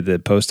 the way the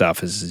post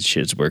office and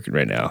shit's working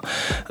right now.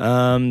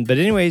 But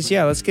anyways,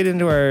 let's get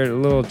into our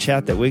little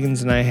chat that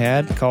Wiggins and I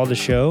had, called a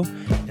show,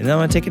 and then I'm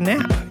going to take a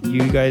nap.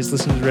 You guys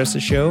listen to the rest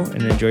of the show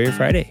and enjoy your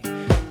Friday.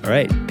 All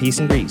right. Peace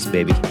and grease,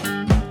 baby.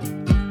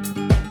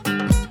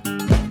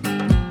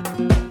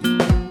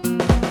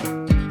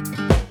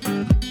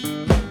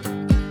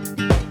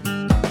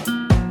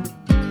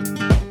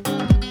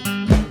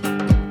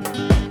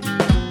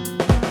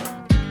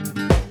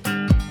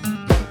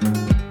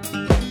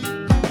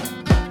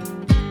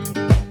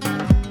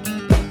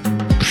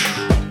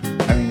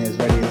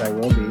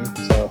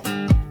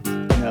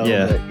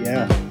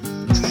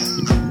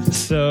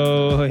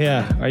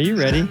 Are you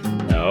ready?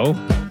 No.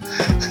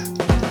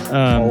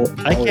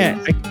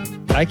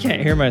 I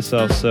can't hear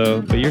myself.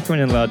 But you're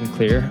coming in loud and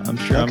clear. I'm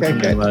sure I'm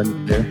coming in loud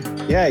and clear.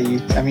 Yeah,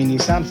 you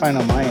sound fine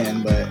on my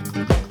end, but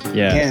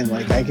again,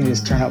 I can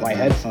just turn up my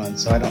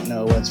headphones, so I don't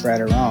know what's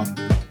right or wrong.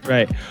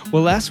 Right.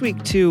 Well, last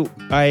week too,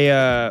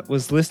 I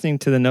was listening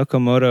to the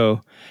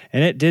Nokomoto,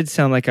 and it did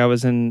sound like I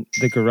was in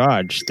the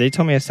garage. They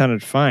told me I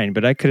sounded fine,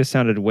 but I could have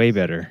sounded way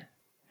better.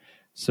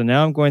 So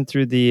now I'm going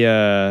through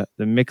the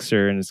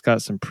mixer, and it's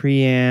got some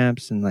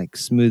preamps and like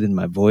smoothing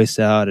my voice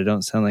out. I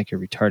don't sound like a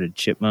retarded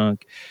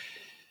chipmunk.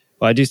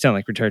 Well, I do sound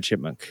like a retarded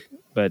chipmunk,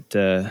 but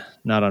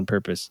not on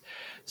purpose.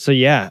 So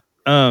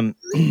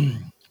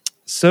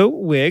so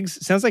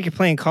Wiggs, sounds like you're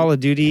playing Call of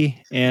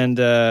Duty and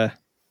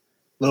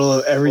little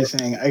of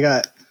everything. I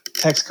got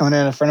text coming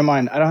in. A friend of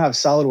mine, I don't have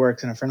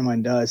SolidWorks, and a friend of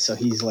mine does. So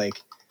he's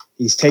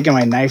taking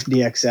my Knife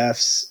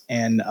DXFs,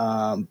 and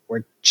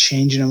we're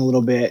changing them a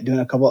little bit, doing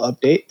a couple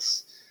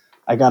updates.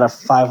 I got a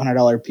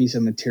 $500 piece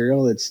of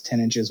material that's 10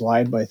 inches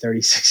wide by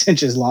 36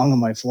 inches long on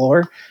my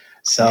floor.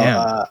 So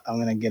I'm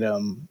going to get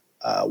them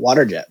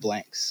water jet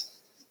blanks.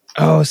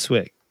 Oh,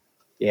 sweet.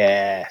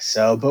 Yeah.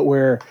 So, but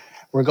we're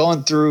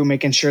going through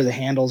making sure the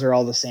handles are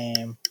all the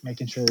same,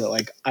 making sure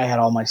that I had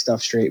all my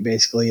stuff straight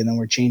basically. And then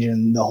we're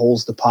changing the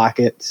holes to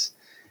pockets.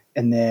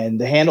 And then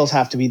the handles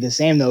have to be the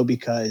same though,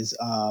 because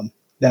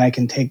then I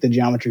can take the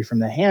geometry from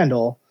the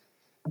handle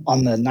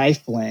on the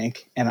knife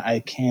blank, and I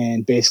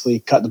can basically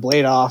cut the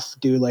blade off,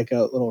 do like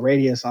a little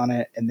radius on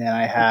it, and then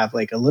I have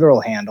like a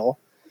literal handle.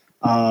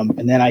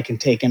 And then I can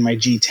take in my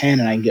G10,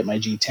 and I can get my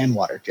G10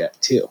 water jet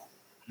too.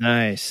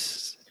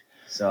 Nice.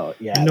 So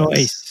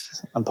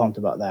nice. I'm pumped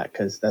about that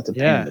because that's a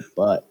pain in the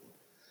butt.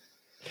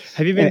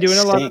 Have you been doing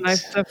a lot of knife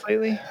stuff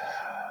lately?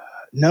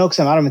 No, because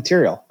I'm out of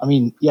material. I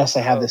mean, yes,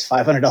 I have this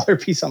 $500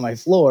 piece on my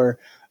floor,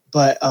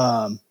 but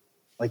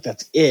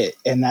that's it,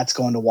 and that's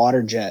going to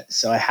water jet,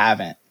 so I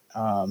haven't.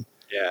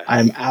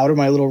 I'm out of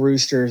my little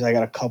roosters. I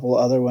got a couple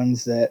other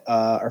ones that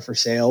are for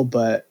sale,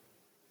 but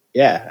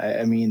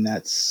I mean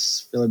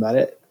that's really about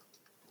it.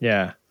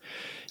 Yeah,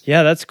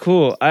 that's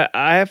cool.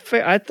 I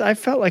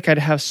felt like I'd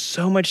have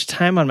so much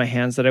time on my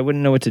hands that I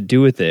wouldn't know what to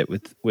do with it.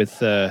 With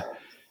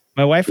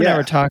my wife and I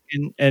were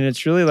talking, and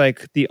it's really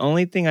like the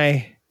only thing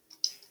I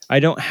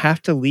don't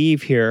have to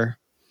leave here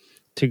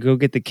to go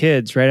get the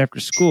kids right after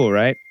school,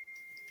 right?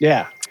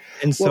 Yeah,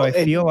 and so I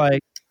feel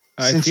like.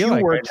 Since you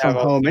work from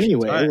home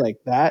anyway,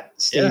 that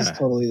stays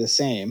totally the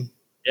same.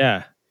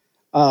 Yeah.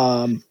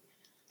 And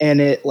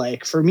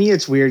it for me,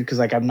 it's weird because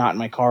I'm not in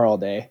my car all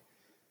day,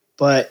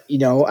 but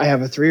I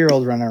have a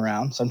 3-year-old running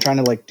around, so I'm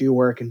trying to do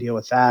work and deal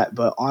with that.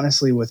 But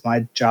honestly, with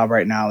my job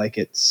right now,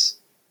 it's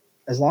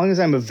as long as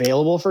I'm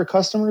available for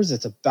customers,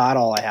 it's about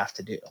all I have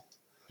to do.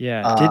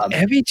 Yeah. Did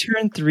Evie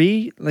turn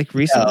 3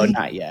 recently? No,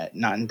 not yet.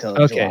 Not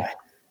until July.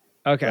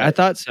 Okay, I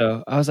thought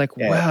so. I was like,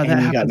 wow,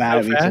 that you got mad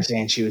at me for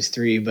saying she was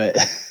 3, but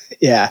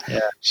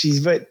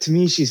but to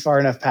me, she's far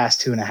enough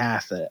past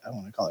 2.5 that I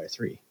want to call her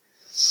 3.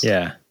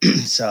 Yeah.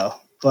 So,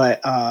 but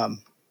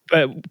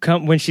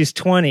when she's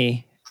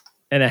 20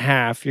 and a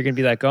half, you're going to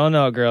be like, oh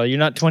no, girl, you're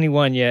not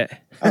 21 yet.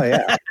 Oh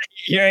yeah.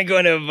 You ain't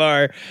going to a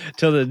bar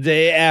till the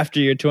day after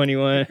you're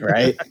 21.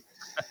 Right.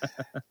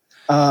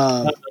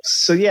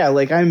 So yeah,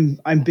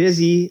 I'm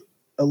busy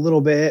a little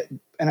bit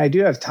and I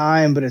do have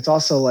time, but it's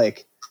also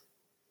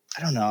I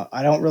don't know.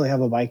 I don't really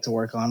have a bike to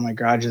work on. My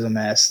garage is a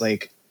mess.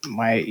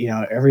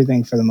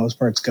 Everything for the most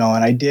part's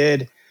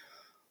going.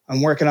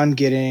 I'm working on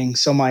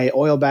so my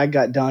oil bag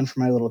got done for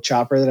my little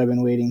chopper that I've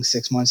been waiting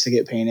 6 months to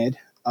get painted.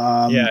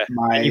 And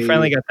you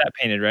finally got that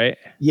painted, right?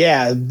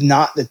 Yeah.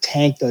 Not the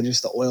tank though,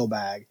 just the oil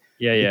bag.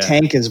 Yeah. The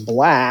tank is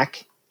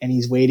black and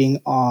he's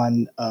waiting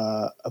on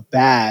a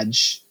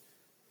badge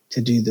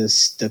to do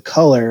the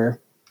color,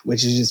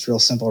 which is just real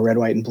simple, red,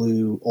 white, and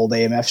blue, old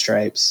AMF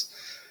stripes.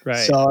 Right.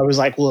 So I was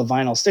like, well, a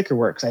vinyl sticker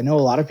works. I know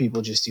a lot of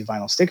people just do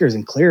vinyl stickers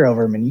and clear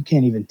over them, and you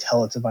can't even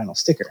tell it's a vinyl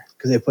sticker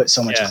because they put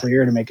so much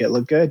clear to make it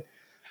look good.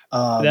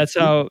 That's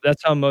how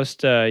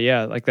most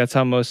that's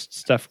how most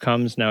stuff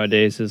comes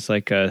nowadays is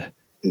like a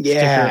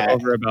Yeah. sticker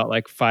over about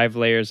like 5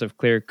 layers of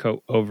clear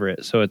coat over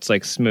it, so it's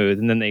like smooth,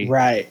 and then they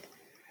Right.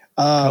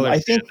 color I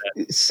think,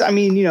 that. I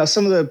mean, you know,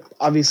 some of the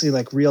obviously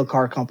like real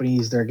car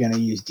companies, they're going to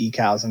use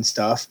decals and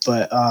stuff,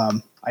 but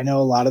I know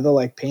a lot of the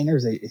like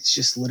painters, it's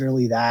just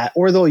literally that,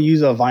 or they'll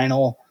use a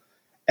vinyl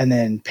and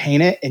then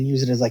paint it and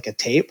use it as like a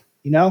tape,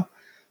 you know?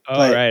 Oh,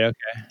 But right,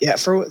 okay. yeah,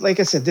 for like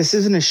I said, this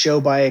isn't a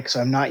show bike, so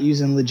I'm not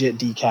using legit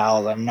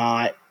decals. I'm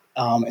not,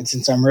 and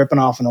since I'm ripping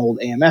off an old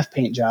AMF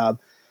paint job,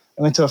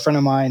 I went to a friend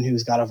of mine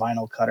who's got a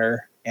vinyl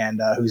cutter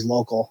and who's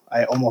local.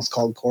 I almost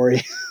called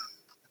Corey.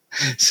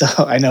 So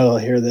I know he'll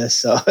hear this,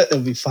 so it'll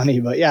be funny.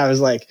 But yeah, I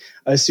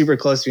was super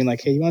close to being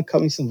like, hey, you want to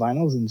cut me some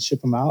vinyls and ship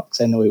them out?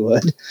 Because I know he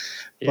would.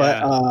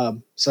 Yeah.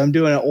 But so I'm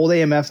doing an old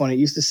AMF one. It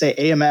used to say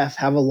AMF,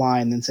 have a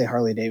line, then say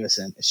Harley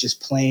Davidson. It's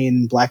just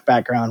plain black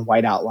background,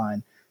 white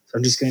outline. So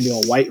I'm just going to do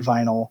a white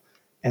vinyl.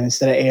 And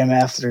instead of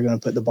AMF, they're going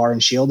to put the bar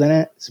and shield in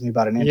it. It's going to be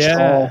about an inch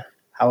tall,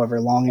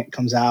 however long it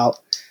comes out.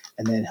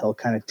 And then he'll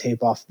kind of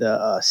tape off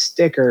the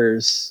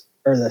stickers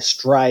or the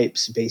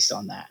stripes based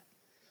on that.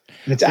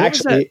 And it's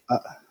actually...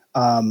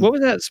 what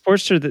was that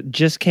Sportster that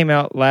just came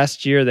out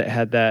last year that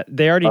had that?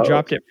 They already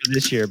dropped it for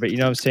this year, but you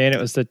know what I'm saying? It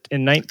was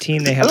in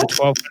 19 they had the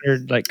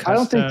 1200 like custom. I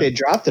don't think they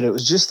dropped it. It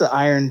was just the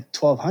Iron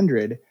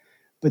 1200,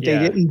 but they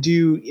didn't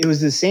do. It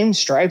was the same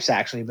stripes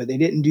actually, but they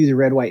didn't do the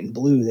red, white, and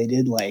blue. They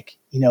did like,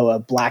 you know, a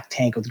black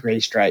tank with gray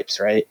stripes,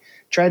 right?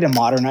 Tried to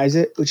modernize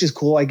it, which is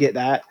cool. I get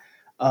that.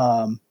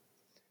 And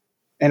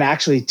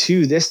actually,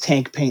 too, this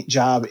tank paint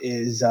job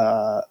is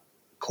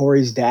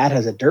Corey's dad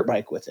has a dirt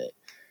bike with it.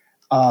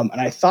 And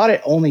I thought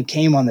it only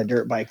came on the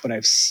dirt bike, but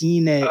I've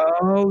seen it.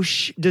 Oh,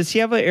 does he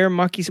have an Air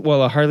Mucky?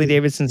 Well, a Harley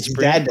Davidson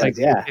Sprint? Dad does,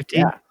 like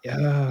yeah.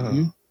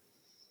 Oh.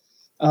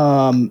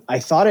 Mm-hmm. I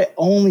thought it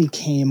only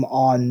came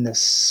on the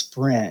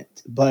Sprint,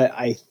 but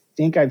I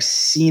think I've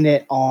seen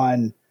it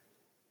on.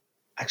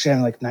 Actually,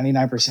 I'm like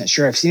 99%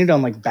 sure I've seen it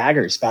on like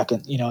baggers back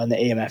in, you know, in the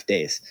AMF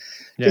days,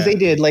 because they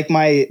did like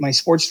my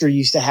Sportster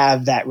used to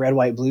have that red,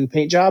 white, blue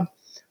paint job.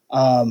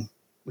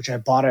 Which I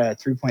bought a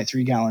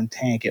 3.3 gallon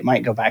tank. It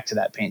might go back to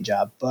that paint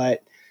job,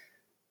 but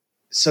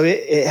so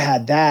it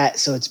had that.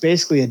 So it's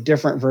basically a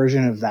different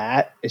version of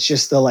that. It's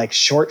just the like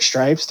short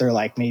stripes. They're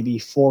like maybe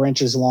 4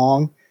 inches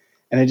long,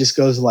 and it just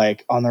goes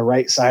like on the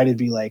right side. It'd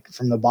be like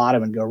from the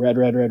bottom and go red,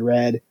 red, red,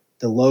 red.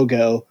 The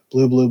logo,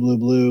 blue, blue, blue,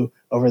 blue.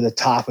 Over the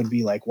top would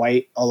be like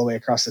white all the way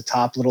across the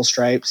top, little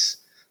stripes.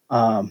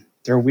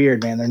 They're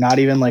weird, man. They're not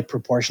even like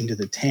proportioned to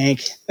the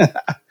tank.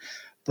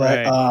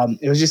 But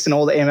it was just an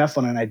old AMF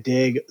one, and I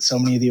dig so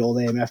many of the old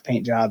AMF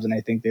paint jobs, and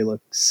I think they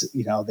look,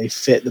 you know, they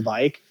fit the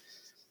bike.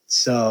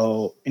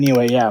 So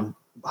anyway, yeah,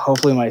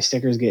 hopefully my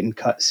sticker's getting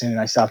cut soon.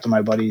 I stopped at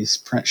my buddy's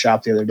print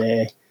shop the other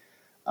day.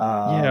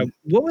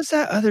 What was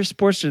that other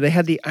Sportster? They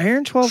had the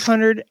Iron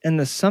 1200 and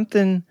the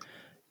something.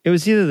 It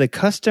was either the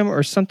custom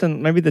or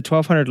something, maybe the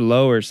 1200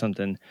 low or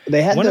something.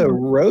 They had the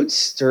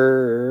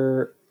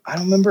Roadster. I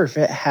don't remember if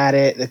it had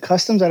it. The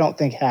customs, I don't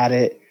think had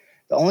it.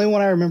 The only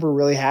one I remember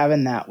really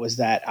having that was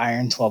that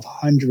Iron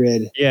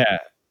 1200. Yeah.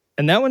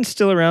 And that one's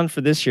still around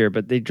for this year,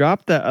 but they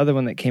dropped that other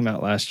one that came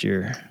out last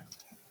year.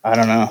 I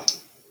don't know.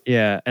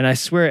 Yeah. And I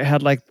swear it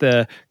had like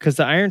because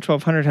the Iron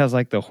 1200 has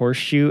like the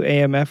horseshoe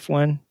AMF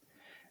one.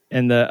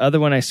 And the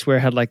other one I swear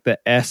had like the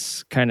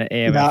S kind of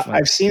AMF one.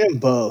 I've seen them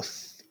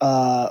both.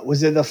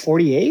 Was it the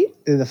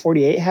 48? Did the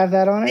 48 have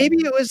that on it? Maybe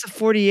it was the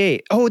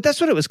 48. Oh,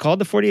 that's what it was called.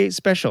 The 48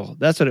 Special.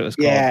 That's what it was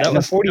called. Yeah.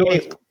 The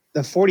 48.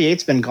 The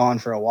 48's been gone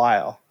for a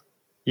while.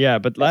 Yeah,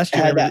 but last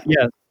year,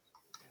 it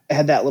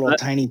had that little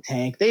tiny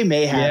tank. They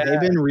may have. Yeah.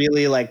 They've been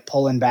really like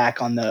pulling back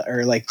on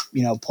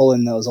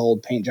pulling those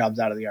old paint jobs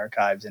out of the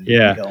archives and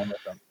going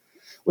with them.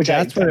 Which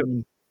that's what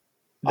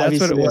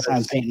it was.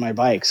 I'm painting my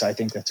bike, so I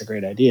think that's a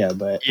great idea.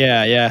 But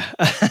yeah,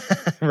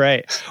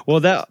 right. Well,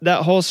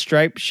 that whole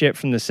stripe shit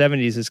from the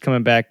 70s is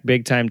coming back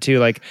big time too.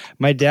 Like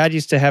my dad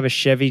used to have a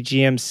Chevy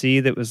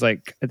GMC that was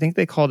like, I think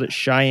they called it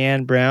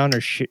Cheyenne Brown or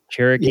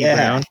Cherokee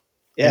Brown.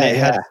 Yeah, and it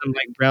had some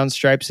like brown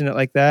stripes in it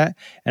like that.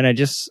 And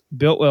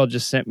Biltwell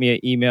just sent me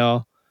an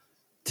email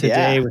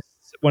today with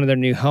one of their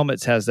new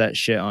helmets has that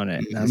shit on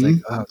it. And I was like,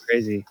 oh,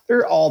 crazy.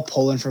 They're all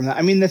pulling from that.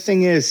 I mean, the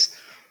thing is,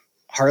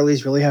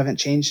 Harleys really haven't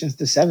changed since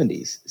the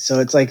 70s. So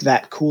it's like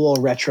that cool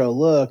retro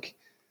look.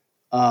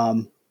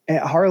 And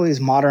Harley's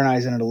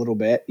modernizing it a little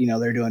bit. You know,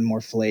 they're doing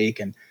more flake.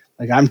 And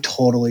like, I'm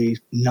totally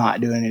not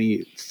doing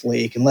any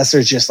flake unless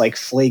there's just like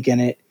flake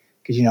in it.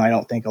 Because, you know, I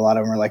don't think a lot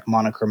of them are like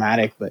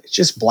monochromatic, but it's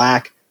just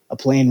black. A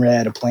plain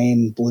red, a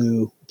plain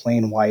blue, a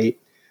plain white,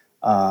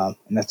 and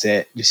that's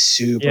it. Just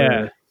super.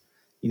 Yeah.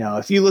 You know,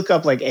 if you look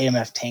up like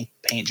AMF tank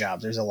paint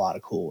jobs, there's a lot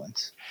of cool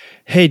ones.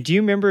 Hey, do you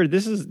remember?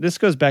 This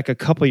goes back a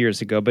couple years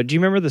ago, but do you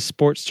remember the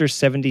Sportster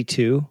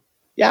 72?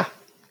 Yeah,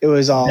 it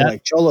was all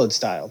like Cholode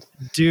styled.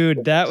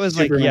 Dude, that was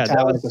like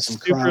that was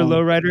super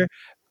lowrider,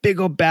 big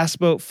old bass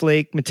boat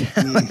flake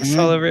metallics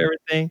all over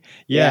everything.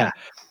 Yeah.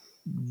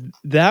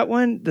 That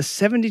one, the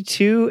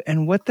 72,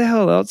 and what the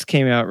hell else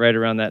came out right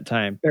around that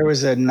time? There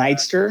was a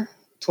Nightster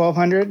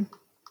 1200.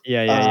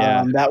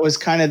 Yeah. That was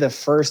kind of the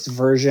first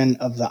version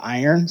of the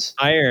irons.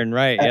 Iron,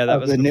 right? Yeah,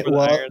 that was before the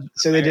irons.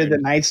 So they did the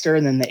Nightster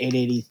and then the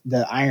 880,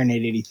 the Iron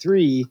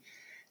 883,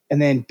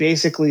 and then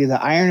basically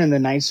the Iron and the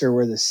Nightster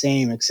were the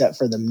same except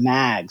for the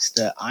mags.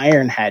 The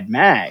Iron had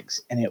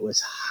mags, and it was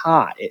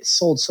hot. It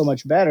sold so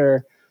much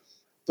better,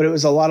 but it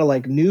was a lot of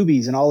like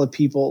newbies and all the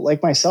people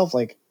like myself.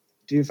 Like,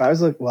 dude, if I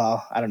was like,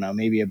 well, I don't know,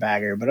 maybe a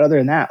bagger, but other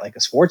than that, like a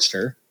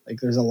Sportster, like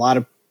there's a lot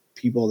of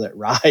people that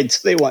ride,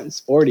 so they want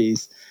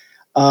sporties.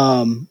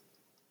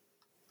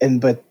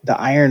 But the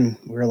Iron,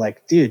 we were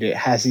like, dude, it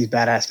has these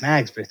badass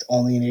mags, but it's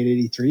only an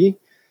 883.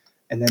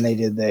 And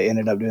then they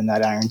ended up doing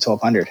that Iron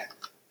 1200.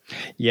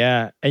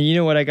 Yeah. And you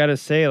know what I got to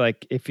say?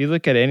 Like, if you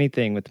look at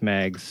anything with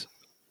mags,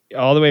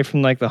 all the way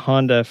from like the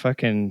Honda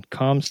fucking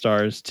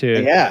Comstars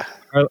to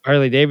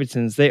Harley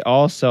Davidsons, they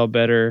all sell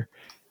better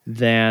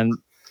than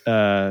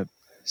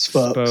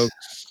spokes.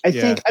 I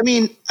think, I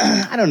mean,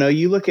 I don't know.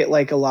 You look at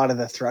like a lot of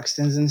the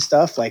Thruxtons and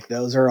stuff, like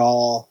those are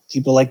all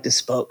people like the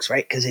spokes,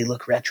 right? Because they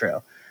look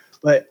retro.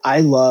 But I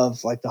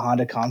love like the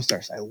Honda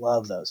Comstars. I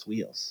love those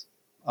wheels.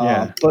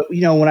 But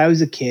you know, when I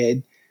was a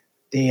kid,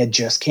 they had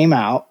just came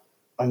out.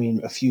 I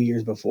mean, a few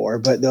years before,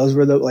 but those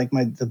were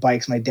the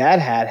bikes my dad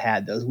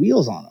had those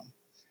wheels on them.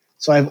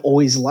 So I've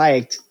always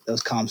liked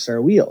those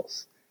Comstar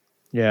wheels.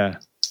 Yeah.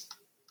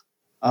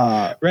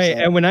 Right. So.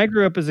 And when I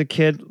grew up as a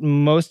kid,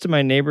 most of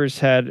my neighbors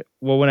had,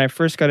 when I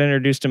first got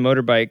introduced to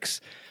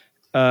motorbikes,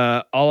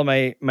 all of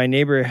my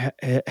neighbor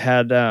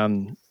had,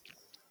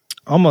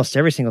 almost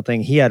every single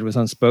thing he had was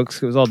on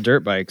spokes. It was all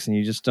dirt bikes, and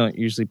you just don't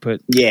usually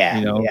put,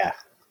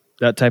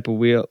 that type of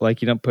wheel.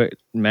 Like you don't put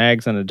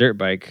mags on a dirt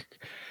bike.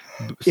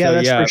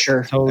 So, that's for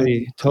sure.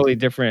 Totally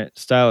different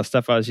style of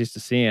stuff I was used to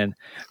seeing.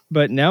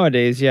 But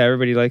nowadays,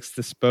 everybody likes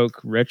the spoke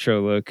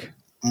retro look.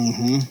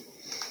 Mm-hmm.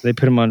 They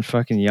put them on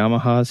fucking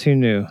Yamahas. Who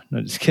knew?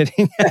 No, just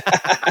kidding.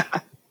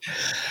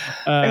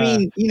 I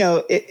mean, you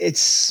know, it's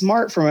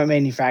smart from a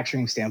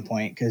manufacturing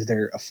standpoint because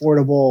they're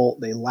affordable.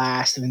 They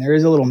last. I mean, there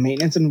is a little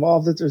maintenance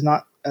involved that there's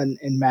not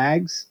in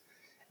mags.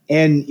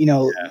 And, you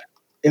know,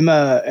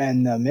 Emma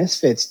and the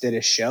Misfits did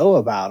a show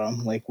about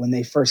them. Like when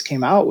they first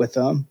came out with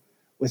them,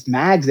 with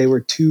mags, they were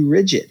too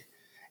rigid.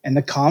 And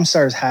the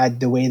Comstars had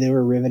the way they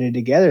were riveted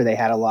together. They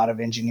had a lot of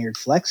engineered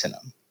flex in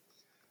them.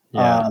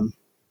 Yeah.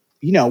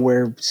 You know,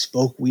 where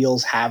spoke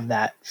wheels have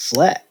that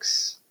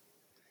flex.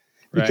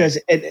 Because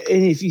and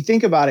if you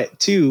think about it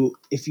too,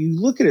 if you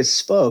look at a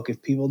spoke,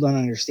 if people don't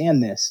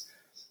understand this,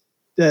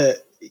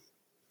 the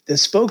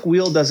spoke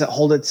wheel doesn't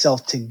hold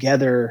itself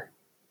together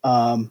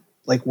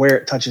like where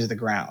it touches the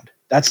ground.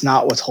 That's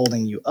not what's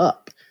holding you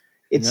up.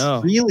 It's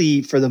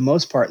really, for the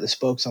most part, the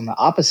spokes on the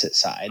opposite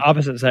side. Yeah.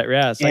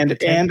 It's like the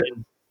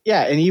tension.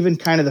 And even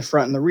kind of the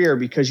front and the rear,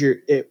 because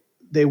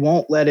they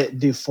won't let it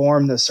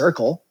deform the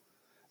circle,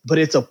 but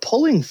it's a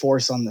pulling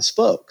force on the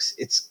spokes.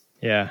 It's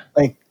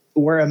like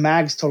where a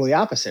mag's totally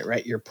opposite,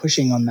 right? You're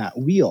pushing on that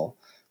wheel,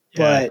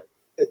 but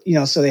you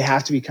know, so they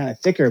have to be kind of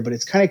thicker. But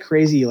it's kind of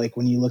crazy, like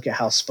when you look at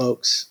how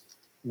spokes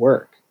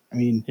work. I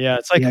mean,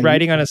 it's like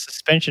riding on a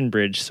suspension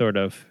bridge, sort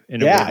of.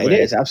 In a weird way.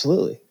 It is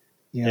absolutely.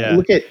 You know,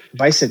 look at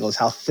bicycles,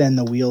 how thin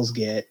the wheels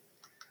get,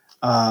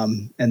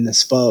 and the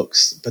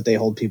spokes, but they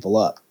hold people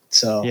up.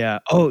 So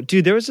Oh,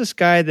 dude, there was this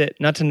guy that,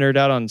 not to nerd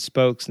out on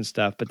spokes and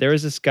stuff, but there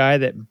was this guy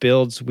that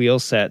builds wheel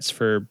sets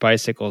for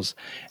bicycles,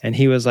 and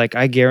he was like,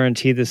 I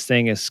guarantee this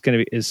thing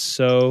is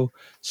so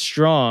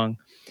strong.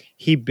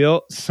 He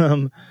built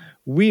some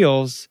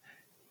wheels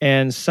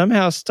and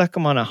somehow stuck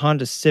them on a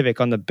Honda Civic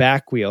on the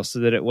back wheel so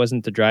that it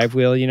wasn't the drive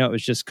wheel. You know, it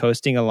was just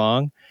coasting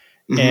along.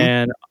 Mm-hmm.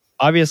 And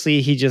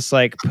obviously he just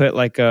like put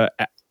like a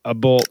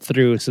bolt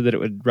through so that it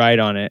would ride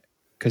on it.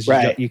 Cause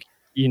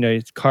you know,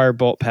 car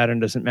bolt pattern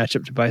doesn't match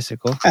up to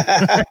bicycle.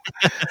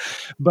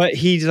 But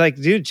he's like,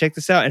 dude, check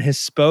this out. And his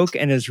spoke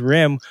and his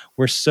rim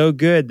were so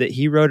good that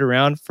he rode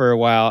around for a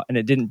while and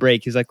it didn't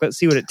break. He's like, let's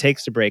see what it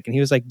takes to break. And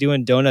he was like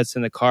doing donuts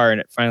in the car and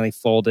it finally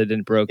folded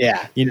and broke.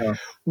 Yeah. You know,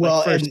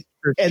 well, like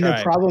and the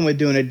problem with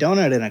doing a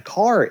donut in a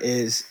car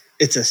is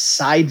it's a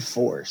side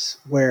force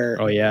where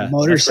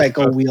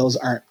motorcycle wheels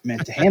aren't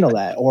meant to handle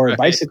that, or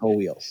bicycle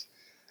wheels.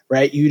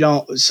 Right.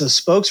 So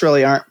spokes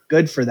really aren't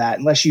good for that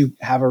unless you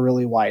have a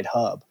really wide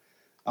hub.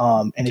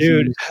 And if you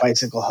use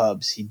bicycle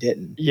hubs, he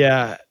didn't.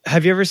 Yeah.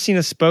 Have you ever seen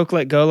a spoke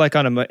let go like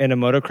in a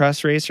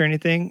motocross race or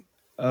anything?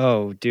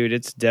 Oh, dude,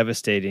 it's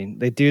devastating.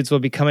 The dudes will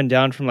be coming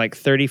down from like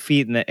 30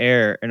 feet in the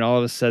air and all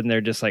of a sudden they're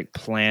just like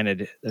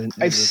planted.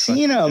 I've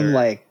seen them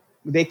like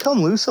they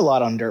come loose a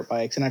lot on dirt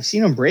bikes, and I've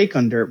seen them break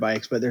on dirt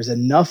bikes, but there's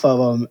enough of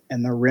them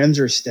and the rims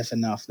are stiff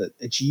enough that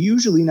it's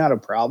usually not a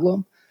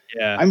problem.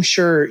 Yeah, I'm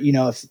sure, you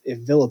know, if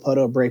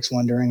Villapoto breaks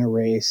one during a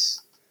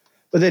race,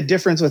 but the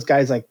difference with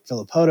guys like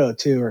Villapoto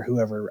too, or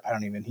whoever, I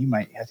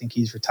think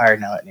he's retired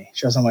now, isn't he?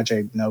 Shows how much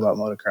I know about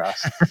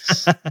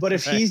motocross. But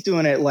if he's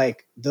doing it,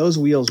 like those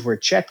wheels were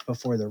checked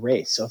before the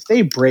race. So if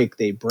they break,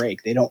 they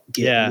break. They don't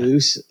get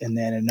loose and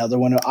then another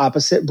one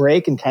opposite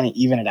break and kind of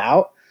even it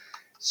out.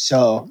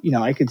 So,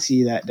 I could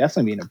see that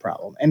definitely being a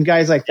problem. And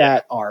guys like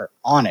that are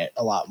on it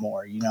a lot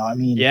more, I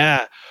mean.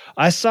 Yeah.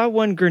 I saw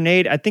one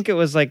grenade. I think it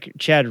was like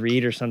Chad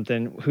Reed or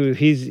something, who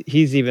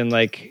he's even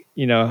like,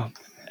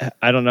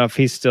 I don't know if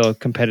he's still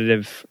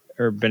competitive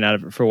or been out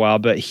of it for a while,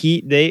 but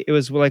it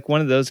was like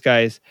one of those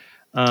guys.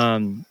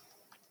 The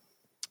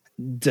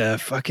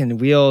fucking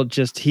wheel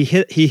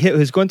he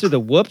was going through the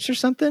whoops or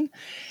something.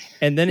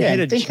 And then hit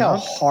a think jump.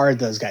 how hard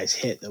those guys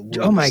hit the whoops.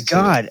 Oh my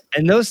God.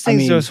 And those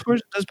things, those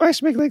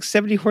bikes make like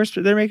 70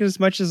 horsepower. They're making as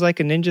much as like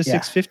a Ninja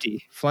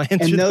 650 flying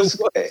through those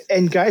whoops.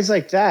 And guys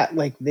like that,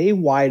 like they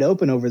wide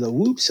open over the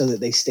whoops so that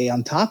they stay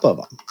on top of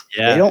them.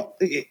 Yeah.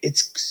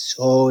 It's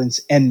so,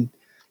 and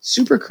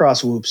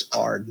Supercross whoops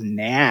are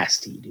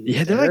nasty, dude.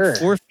 Yeah, they're like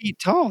 4 feet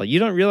tall. You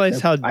don't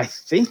realize how. I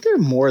think they're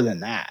more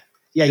than that.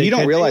 Yeah, you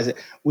don't realize it.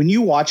 When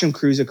you watch them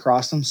cruise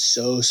across them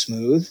so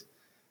smooth,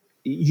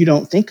 you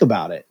don't think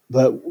about it.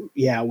 But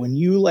yeah, when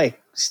you like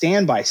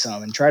stand by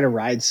some and try to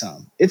ride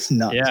some, it's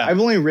nuts. Yeah. I've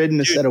only ridden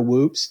a set of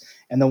whoops,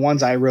 and the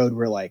ones I rode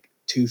were like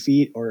 2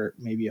 feet or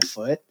maybe a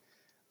foot.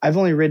 I've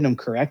only ridden them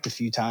correct a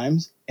few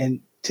times,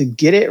 and to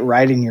get it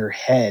right in your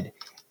head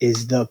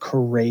is the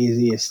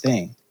craziest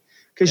thing,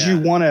 because you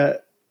want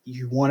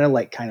to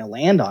like kind of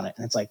land on it,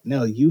 and it's like,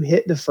 no, you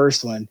hit the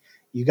first one.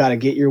 You got to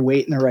get your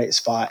weight in the right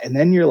spot, and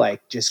then you're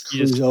like just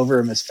cruise over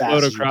them as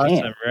fast as you can.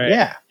 Them, right?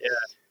 Yeah.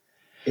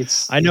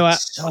 It's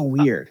so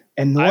weird.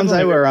 And the ones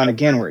I were on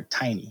again were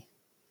tiny.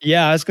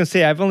 Yeah, I was gonna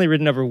say I've only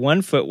ridden over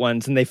 1 foot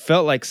ones, and they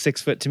felt like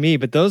 6 foot to me.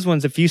 But those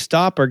ones, if you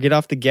stop or get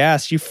off the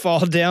gas, you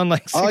fall down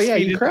like 6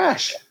 feet. You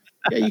crash.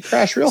 Yeah, you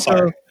crash real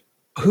hard.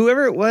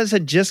 Whoever it was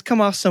had just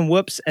come off some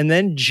whoops and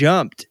then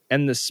jumped,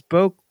 and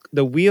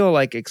the wheel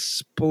like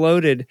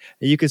exploded.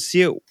 You could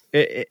see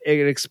it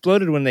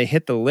exploded when they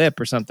hit the lip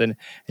or something,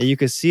 and you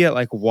could see it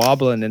like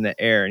wobbling in the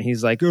air. And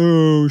he's like,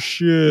 "Oh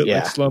shit!"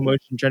 Like slow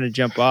motion trying to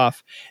jump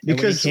off.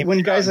 Because when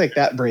guys like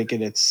that break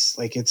it, it's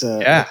like it's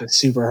a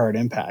super hard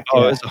impact.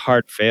 Oh, it's a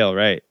hard fail,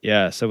 right?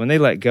 Yeah. So when they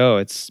let go,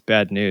 it's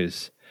bad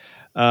news.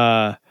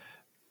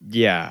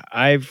 Yeah,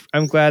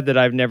 I'm glad that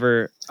I've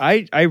never.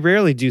 I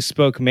rarely do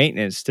spoke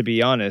maintenance, to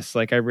be honest.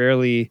 Like I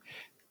rarely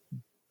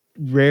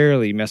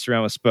mess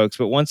around with spokes,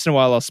 but once in a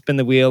while I'll spin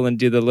the wheel and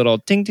do the little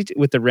ting ting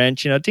with the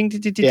wrench, ting ting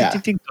ting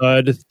ting ting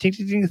thud, ting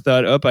ting ting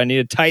thud. Oh, I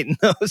need to tighten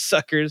those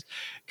suckers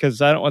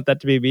because I don't want that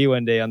to be me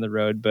one day on the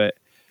road. But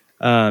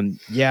but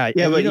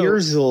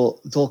yours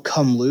they'll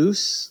come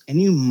loose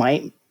and you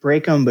might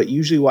break them, but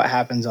usually what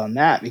happens on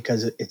that,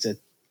 because it's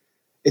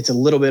a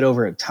little bit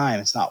over a time.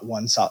 It's not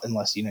one solid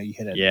unless you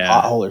hit a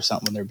pothole or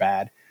something when they're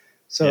bad.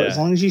 So as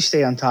long as you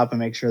stay on top and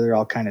make sure they're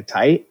all kind of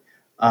tight,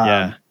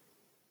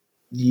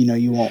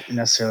 you won't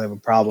necessarily have a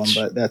problem.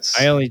 But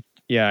I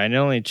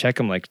only check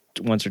them like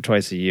once or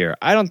twice a year.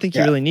 I don't think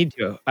you really need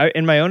to.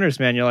 In my owner's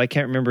manual, I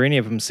can't remember any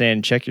of them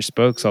saying check your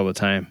spokes all the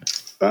time.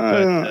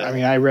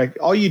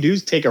 All you do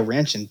is take a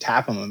wrench and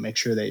tap them and make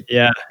sure they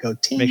go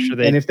ting. Make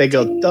sure and if they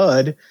go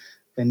thud,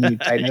 then you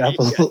tighten it up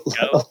a little.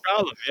 No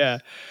problem.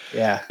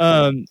 Yeah.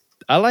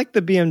 I like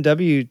the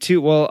BMW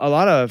too. Well, a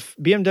lot of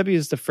BMW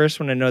is the first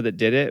one I know that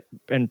did it,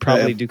 and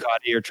probably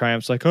Ducati or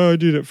Triumph's like, oh, I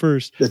did it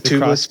first. The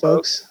tubeless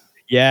spokes.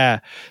 Yeah.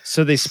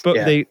 So the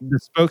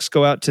spokes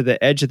go out to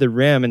the edge of the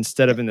rim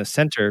instead of in the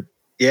center.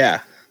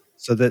 Yeah.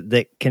 So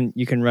that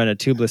you can run a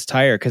tubeless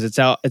tire because it's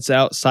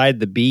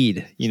outside the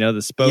bead.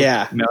 The spoke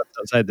mounts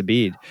outside the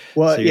bead.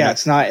 Well, so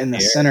it's not in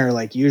the center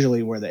like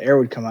usually where the air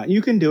would come out.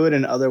 You can do it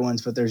in other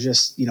ones, but there's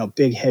just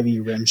big heavy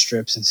rim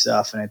strips and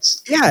stuff, and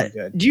it's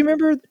good. Do you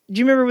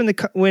remember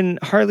when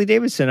Harley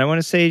Davidson? I want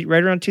to say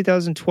right around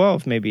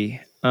 2012 maybe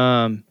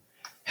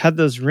had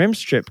those rim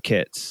strip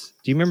kits.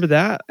 Do you remember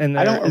that? And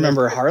I don't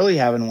remember Harley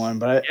having one,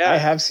 but I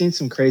have seen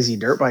some crazy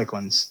dirt bike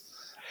ones.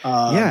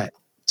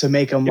 To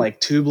make them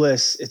like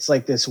tubeless. It's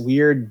like this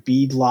weird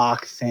bead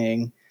lock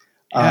thing.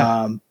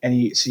 So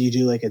you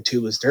do like a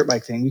tubeless dirt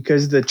bike thing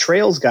because the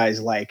trails guys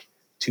like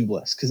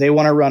tubeless because they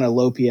want to run a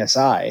low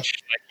PSI.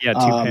 2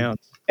 pounds.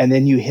 And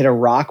then you hit a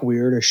rock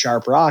weird or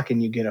sharp rock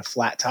and you get a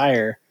flat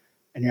tire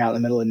and you're out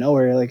in the middle of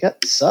nowhere. You're like,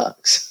 that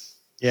sucks.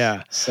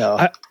 Yeah. So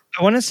I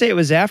want to say it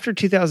was after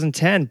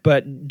 2010,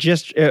 but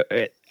just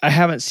I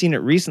haven't seen it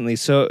recently.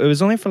 So it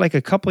was only for like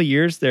a couple of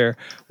years there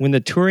when the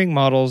touring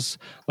models,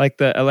 like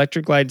the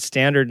Electric Glide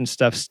Standard and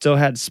stuff, still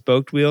had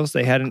spoked wheels.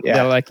 They hadn't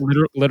like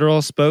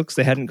literal spokes.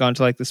 They hadn't gone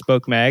to like the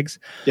spoke mags.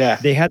 Yeah,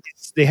 they had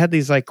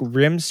these like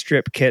rim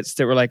strip kits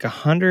that were like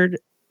 $100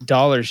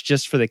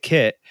 just for the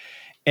kit.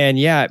 And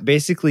it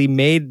basically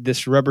made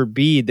this rubber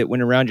bead that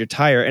went around your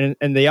tire.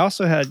 And they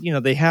also had,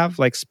 they have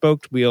like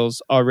spoked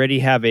wheels already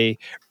have a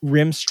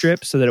rim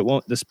strip so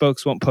that the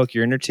spokes won't poke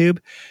your inner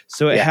tube.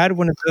 So it had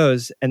one of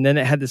those. And then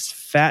it had this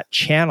fat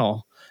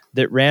channel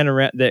that ran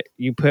around that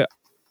you put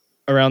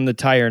around the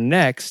tire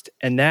next.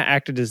 And that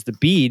acted as the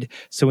bead.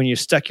 So when you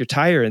stuck your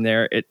tire in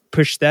there, it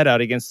pushed that out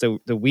against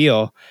the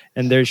wheel.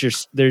 And there's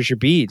your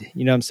bead.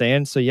 You know what I'm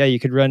saying? So you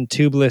could run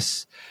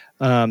tubeless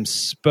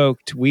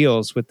spoked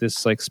wheels with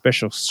this like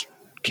special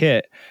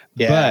kit,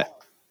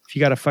 but if you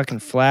got a fucking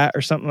flat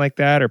or something like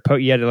that, or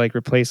you had to like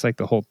replace like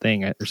the whole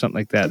thing or something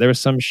like that. There was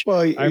some.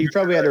 Well, you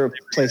probably had to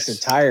replace the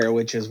tire,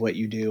 which is what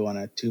you do on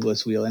a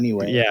tubeless wheel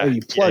anyway. Yeah. Or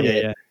you plug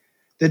it. Yeah.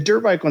 The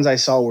dirt bike ones I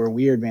saw were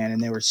weird, man, and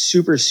they were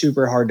super,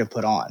 super hard to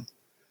put on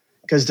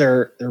because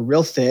they're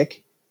real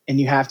thick, and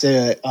you have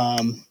to.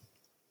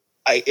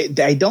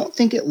 I don't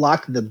think it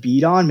locked the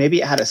bead on.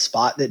 Maybe it had a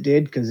spot that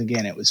did, because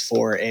again, it was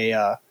for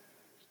a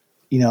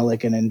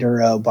like an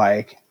enduro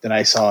bike that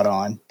I saw it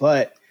on.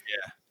 But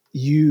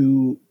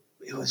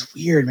it was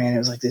weird, man. It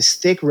was like this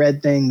thick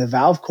red thing. The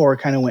valve core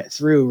kind of went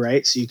through,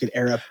 right, so you could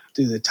air up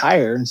through the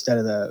tire instead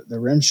of the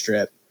rim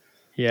strip.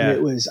 Yeah, and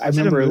it was. I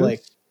remember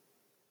like.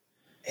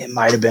 It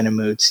might have been a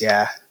Moots,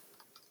 yeah.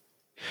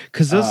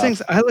 Because those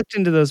things, I looked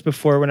into those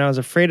before when I was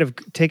afraid of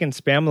taking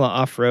Spamla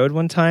off road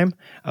one time.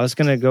 I was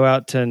going to go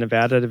out to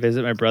Nevada to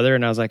visit my brother,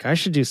 and I was like, I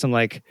should do some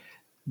like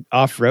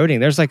off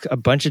roading. There's like a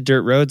bunch of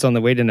dirt roads on the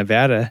way to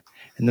Nevada,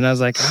 and then I was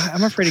like,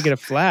 I'm afraid to get a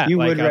flat. You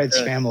like, would ride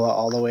Spamla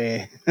all the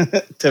way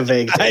to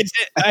Vegas.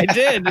 I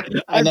did.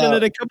 I've done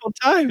it a couple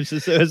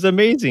times. So it was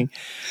amazing.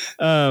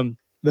 The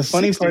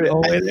funny part,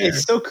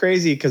 it's so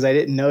crazy because I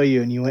didn't know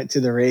you, and you went to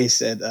the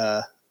race at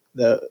the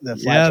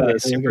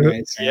flat tire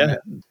race. Yeah.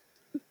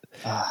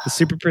 The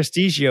Super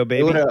Prestigio,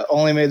 baby. It would have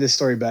only made the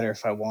story better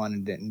if I won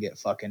and didn't get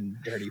fucking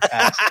dirty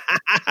past.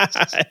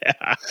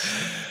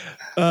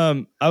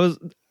 I was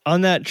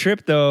on that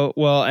trip though.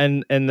 Well,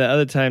 and the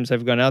other times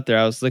I've gone out there,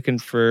 I was looking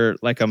for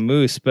like a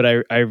moose, but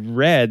I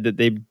read that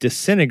they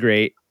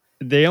disintegrate.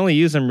 They only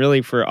use them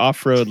really for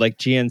off-road, like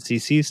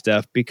GNCC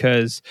stuff,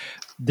 because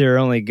they're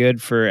only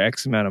good for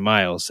X amount of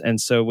miles. And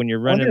so when you're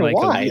running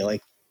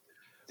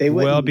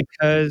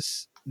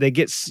because they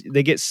get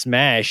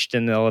smashed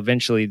and they'll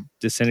eventually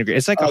disintegrate.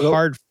 It's like a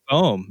hard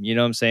foam, you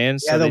know what I'm saying?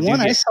 Yeah, so the one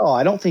I saw,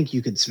 I don't think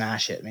you could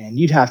smash it, man.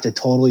 You'd have to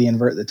totally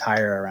invert the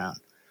tire around.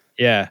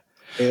 Yeah.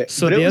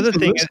 So the other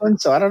thing,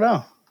 so I don't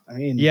know. I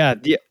mean, yeah,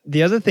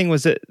 the other thing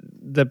was that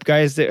the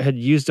guys that had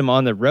used them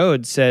on the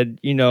road said,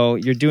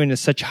 you're doing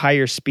such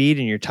higher speed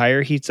and your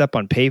tire heats up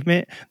on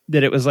pavement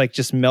that it was like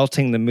just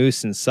melting the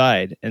mousse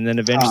inside, and then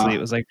eventually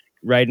it was like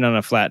riding on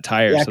a flat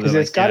tire. Yeah, because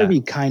it's got to be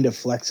kind of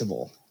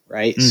flexible,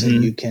 right? Mm-hmm.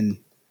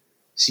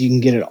 So you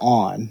can get it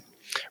on.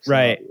 So,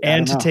 right.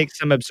 And to take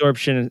some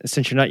absorption,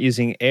 since you're not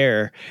using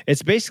air,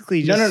 it's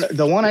basically just... No.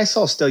 The one I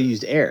saw still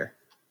used air.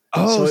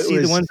 Oh,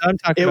 so the ones I'm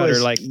talking about are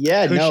like...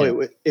 Yeah,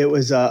 cushion. It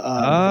was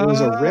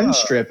a rim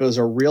strip. It was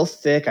a real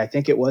thick, I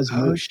think it was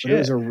mousse, but it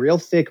was a real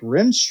thick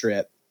rim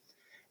strip.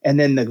 And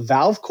then the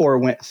valve core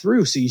went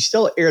through, so you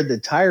still aired the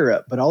tire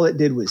up, but all it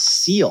did was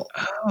seal.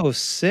 Oh,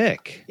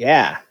 sick.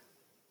 Yeah.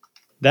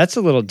 That's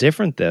a little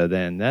different though,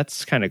 then.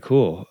 That's kind of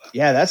cool.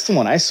 Yeah, that's the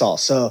one I saw.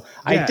 So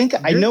I think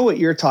I know what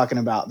you're talking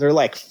about. They're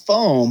like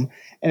foam,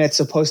 and it's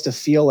supposed to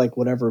feel like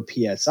whatever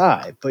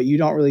PSI, but you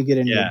don't really get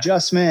any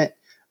adjustment.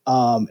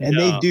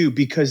 They do,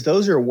 because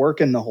those are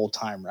working the whole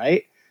time,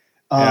 right?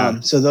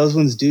 So those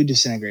ones do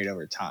disintegrate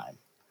over time.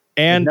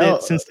 And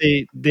since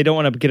they don't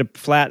want to get a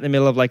flat in the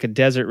middle of like a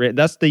desert,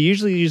 they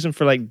usually use them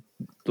for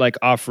like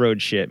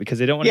off-road shit, because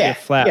they don't want to get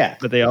flat,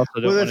 but they also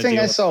don't want to. Well, the thing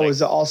I saw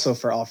was also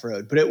for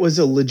off-road, but it was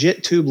a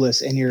legit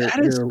tubeless, and your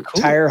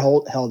tire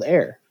held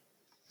air.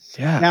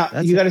 Yeah.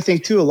 Now you got to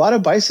think too. A lot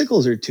of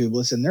bicycles are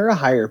tubeless, and they're a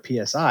higher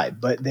PSI,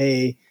 but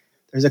there's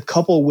a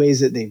couple ways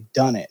that they've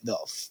done it.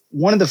 Though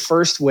one of the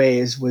first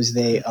ways was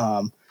they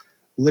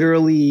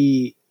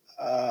literally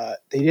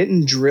they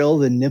didn't drill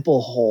the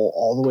nipple hole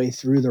all the way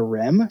through the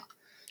rim.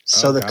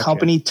 So the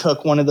company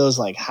took one of those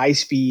like high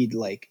speed,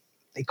 like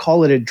they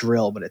call it a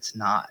drill, but it's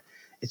not.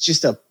 It's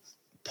just a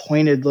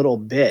pointed little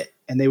bit,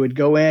 and they would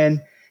go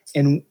in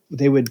and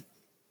they would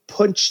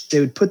put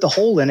the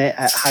hole in it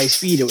at high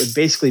speed. It would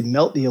basically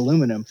melt the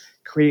aluminum,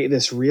 create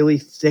this really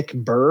thick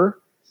burr,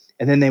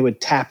 and then they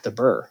would tap the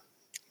burr.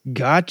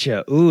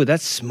 Gotcha. Ooh,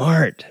 that's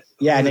smart.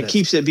 Yeah, and it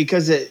keeps it,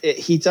 because it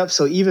heats up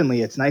so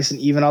evenly. It's nice and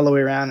even all the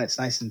way around. It's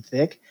nice and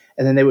thick.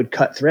 And then they would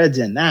cut threads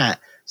in that.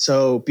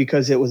 So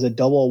because it was a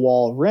double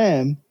wall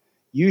rim,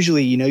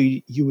 usually,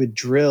 you would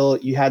drill.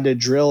 You had to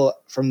drill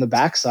from the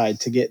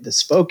backside to get the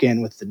spoke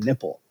in with the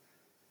nipple.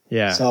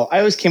 Yeah. So I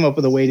always came up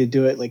with a way to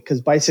do it, like,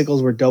 because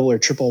bicycles were double or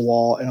triple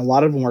wall, and a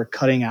lot of them were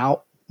cutting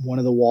out one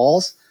of the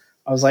walls.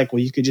 I was like,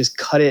 well, you could just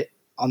cut it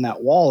on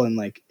that wall, and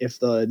like if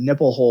the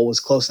nipple hole was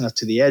close enough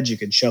to the edge, you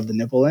could shove the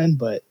nipple in.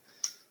 But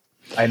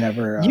I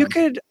never. You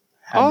could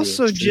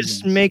also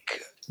just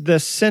make the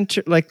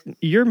center, like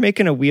you're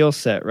making a wheel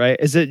set, right?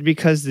 Is it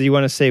because you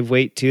want to save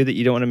weight too, that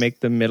you don't want to make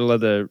the middle of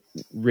the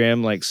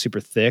rim like super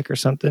thick or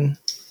something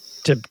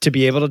to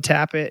be able to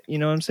tap it? You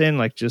know what I'm saying?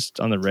 Like just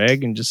on the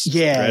reg and just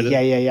yeah.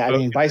 I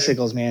mean,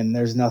 bicycles, man,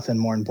 there's nothing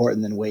more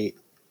important than weight.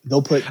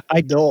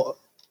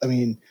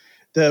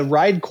 The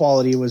ride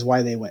quality was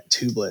why they went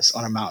tubeless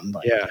on a mountain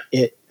bike. Yeah.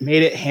 It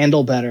made it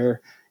handle better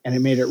and it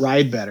made it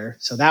ride better.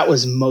 So that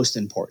was most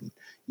important.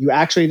 You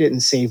actually didn't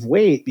save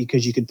weight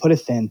because you could put a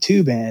thin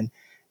tube in,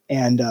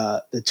 and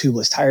the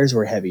tubeless tires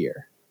were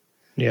heavier.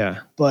 Yeah.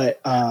 But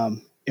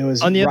it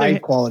was on the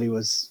ride quality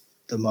was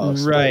the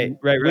most. Right.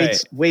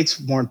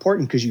 Weight's more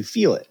important because you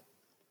feel it.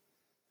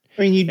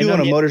 I mean, you do And on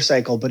on a the-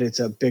 motorcycle, but it's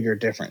a bigger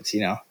difference,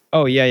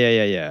 Oh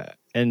yeah.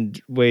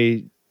 And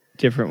way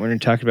different when you're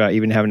talking about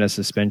even having a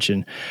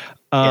suspension.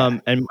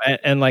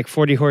 And like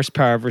 40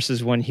 horsepower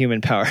versus 1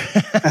 human power.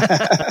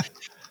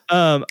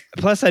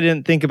 Plus I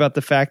didn't think about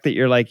the fact that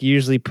you're like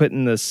usually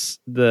putting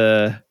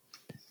the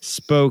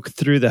spoke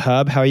through the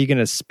hub. How are you going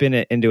to spin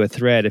it into a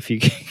thread if you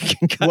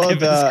can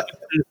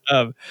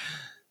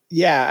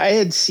Yeah, I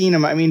had seen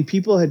them. I mean,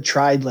 people had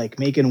tried like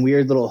making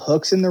weird little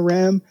hooks in the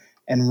rim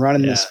and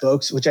running the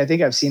spokes, which I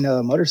think I've seen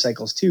other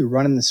motorcycles too,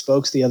 running the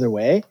spokes the other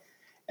way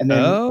and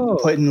then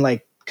putting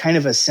like kind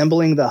of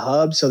assembling the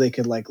hub so they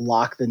could like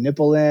lock the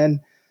nipple in.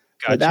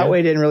 But that way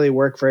it didn't really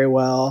work very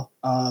well.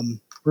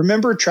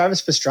 Remember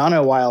Travis Pastrana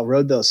a while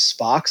rode those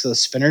Spoks,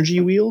 those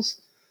Spinergy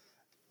wheels?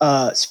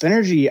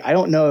 Spinergy, I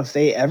don't know if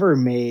they ever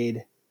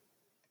made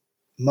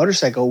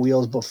motorcycle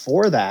wheels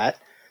before that,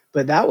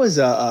 but that was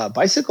a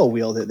bicycle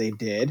wheel that they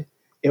did.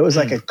 It was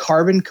like a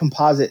carbon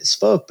composite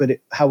spoke, but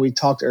how we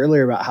talked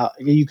earlier about how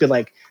you could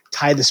like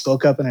tie the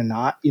spoke up in a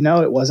knot,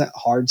 it wasn't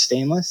hard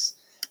stainless.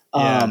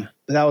 But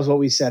that was what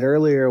we said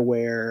earlier,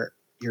 where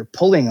you're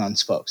pulling on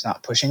spokes,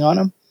 not pushing on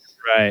them.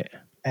 Right.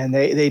 And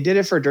they did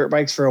it for dirt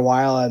bikes for a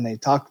while, and they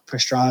talked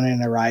Pastrana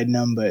into riding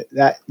them, but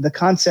the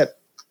concept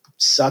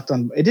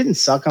it didn't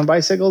suck on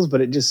bicycles, but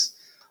it just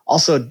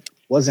also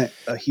wasn't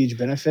a huge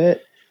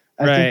benefit.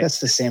 I think that's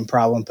the same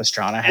problem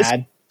Pastrana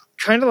had.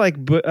 Kind of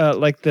like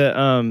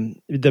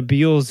the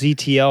Buell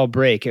ZTL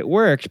brake. It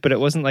worked, but it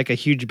wasn't like a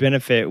huge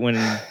benefit when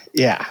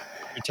you're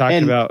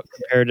talking about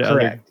compared to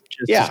other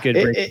just as good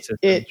braking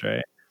systems,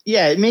 right?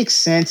 Yeah, it makes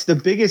sense. The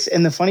biggest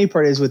and the funny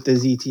part is with the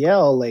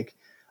ZTL, like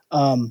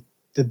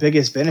the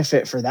biggest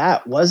benefit for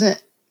that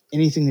wasn't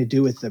anything to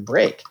do with the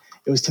brake.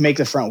 It was to make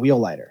the front wheel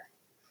lighter.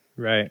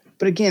 Right.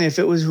 But again, if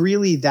it was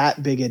really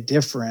that big a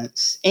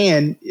difference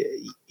and,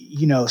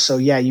 so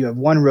yeah, you have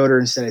one rotor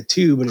instead of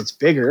two, but it's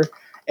bigger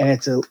and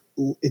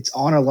it's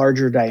on a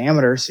larger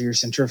diameter. So your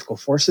centrifugal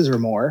forces are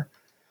more.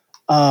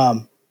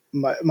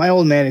 My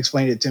old man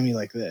explained it to me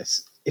like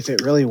this. If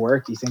it really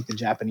worked, you think the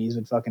Japanese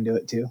would fucking do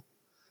it too?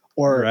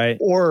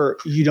 Or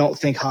you don't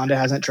think Honda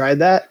hasn't tried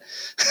that?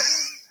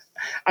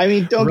 I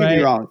mean, don't get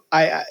me wrong.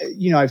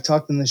 I've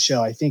talked in the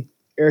show. I think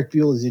Eric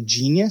Buell is a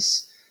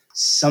genius.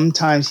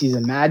 Sometimes he's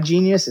a mad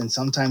genius and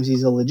sometimes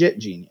he's a legit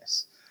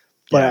genius.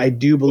 But I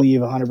do believe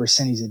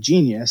 100% he's a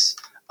genius.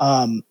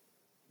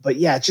 But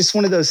yeah, it's just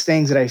one of those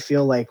things that I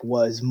feel like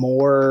was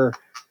more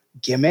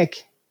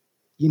gimmick,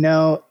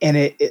 and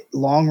it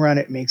long run,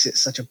 it makes it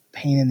such a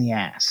pain in the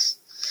ass.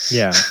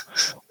 Yeah.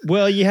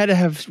 Well, you had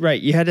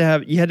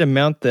to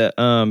mount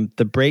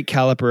the brake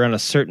caliper on a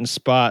certain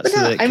spot so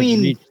that it could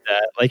reach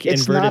that, like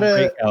inverted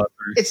brake caliper.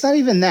 It's not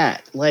even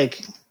that.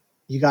 Like,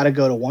 you got to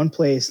go to one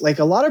place. Like,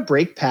 a lot of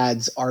brake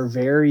pads are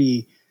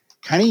very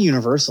kind of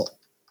universal.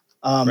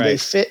 They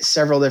fit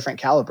several different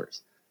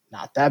calipers.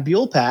 Not that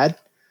Buell pad.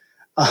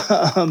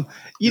 A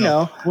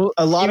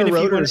lot of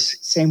rotors,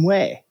 same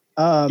way.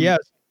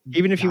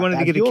 Even if you wanted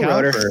to get a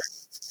caliper.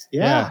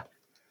 Yeah.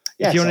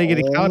 If you wanted to get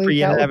a caliper,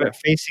 you had to have it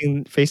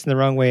facing the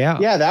wrong way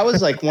out. Yeah, that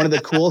was like one of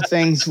the cool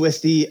things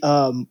with the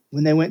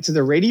when they went to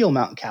the radial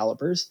mount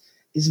calipers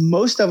is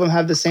most of them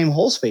have the same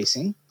hole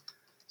spacing.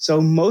 So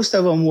most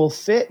of them will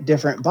fit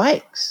different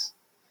bikes.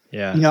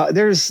 Yeah.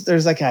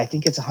 There's like, I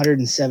think it's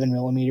 107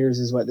 millimeters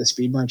is what the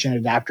Speed Merchant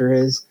adapter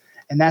is.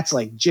 And that's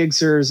like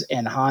Gixxers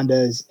and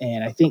Hondas.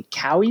 And I think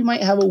Cowie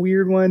might have a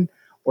weird one,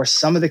 or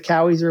some of the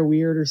Cowies are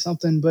weird or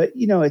something. But,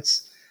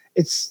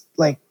 it's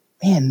like,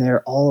 man,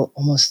 they're all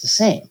almost the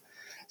same.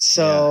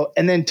 So,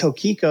 and then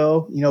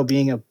Tokiko,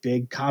 being a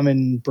big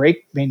common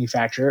brake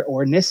manufacturer,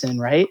 or Nissan,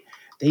 right?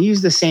 They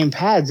use the same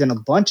pads in a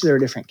bunch of their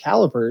different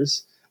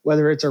calipers,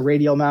 whether it's a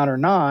radial mount or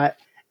not.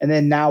 And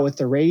then now with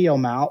the radial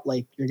mount,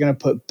 like, you're going to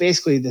put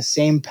basically the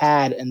same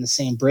pad and the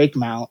same brake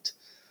mount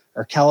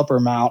or caliper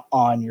mount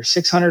on your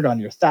 600, on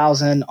your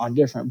 1000, on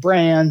different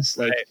brands.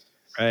 Like,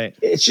 right.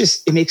 It's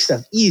just, it makes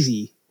stuff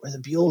easy, where the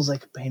Buell's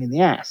like a pain in the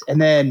ass. And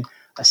then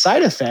a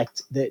side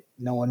effect that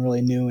no one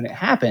really knew when it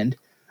happened,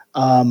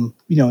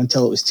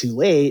 until it was too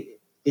late,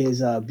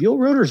 is Buell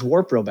rotors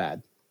warp real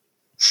bad.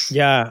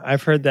 Yeah,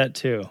 I've heard that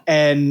too.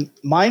 And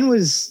mine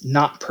was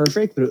not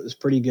perfect, but it was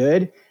pretty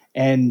good.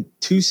 And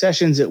 2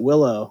 sessions at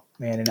Willow,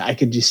 man, and I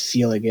could just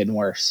feel it getting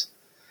worse.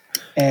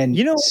 And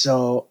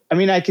so, I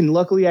mean, I can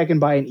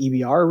buy an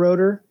EBR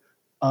rotor,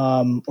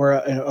 or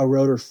a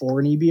rotor for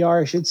an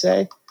EBR, I should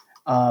say.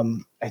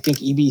 I think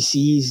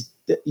EBCs,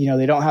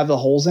 they don't have the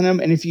holes in them.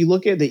 And if you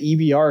look at the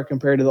EBR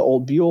compared to the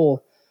old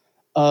Buell,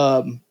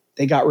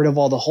 they got rid of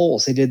all the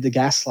holes. They did the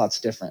gas slots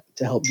different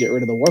to help get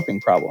rid of the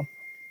warping problem.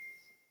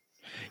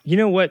 You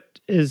know what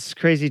is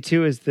crazy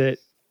too is that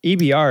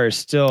EBR is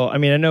still, I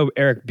mean, I know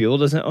Eric Buell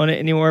doesn't own it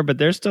anymore, but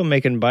they're still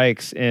making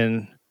bikes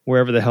in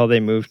wherever the hell they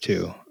moved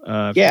to.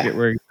 I forget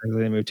where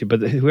exactly they moved to,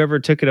 but whoever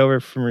took it over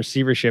from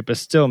receivership is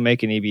still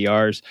making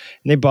EBRs,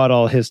 and they bought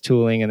all his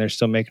tooling and they're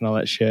still making all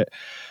that shit.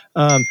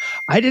 I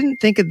didn't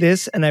think of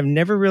this, and I've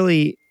never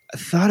really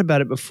thought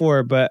about it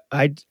before, but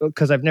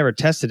because I've never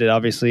tested it,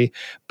 obviously,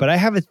 but I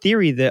have a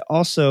theory that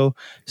also,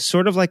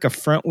 sort of like a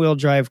front wheel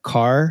drive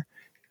car,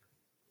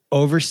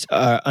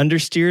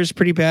 understeers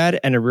pretty bad,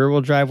 and a rear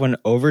wheel drive one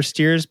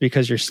oversteers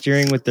because you're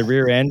steering with the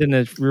rear end in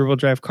a rear wheel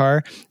drive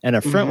car, and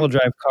a front wheel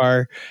drive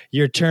car,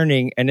 you're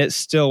turning and it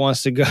still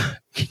wants to go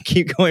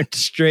keep going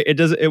straight.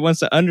 It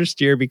wants to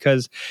understeer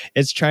because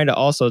it's trying to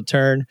also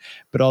turn,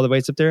 but all the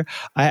weight's up there.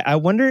 I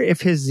wonder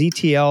if his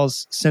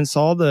ZTLs, since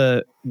all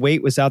the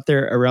weight was out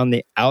there around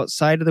the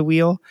outside of the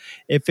wheel,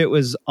 if it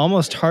was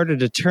almost harder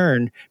to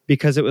turn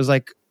because it was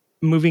like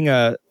moving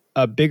a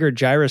bigger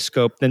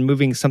gyroscope than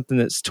moving something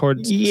that's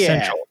towards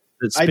central,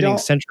 that's spinning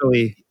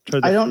centrally.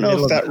 I don't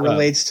know if that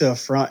relates to a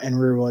front and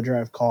rear wheel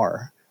drive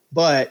car,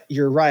 but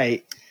you're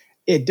right.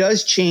 It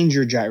does change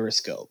your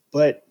gyroscope,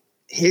 but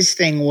his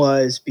thing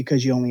was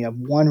because you only have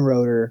one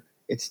rotor,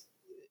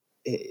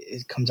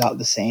 it comes out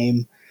the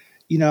same.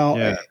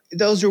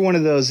 Those are one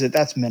of those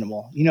that's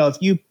minimal.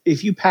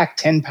 If you pack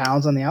 10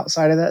 pounds on the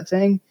outside of that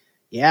thing,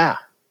 yeah,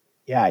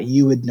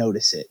 you would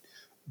notice it.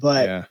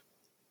 But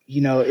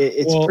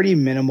it's pretty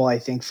minimal, I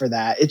think, for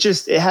that.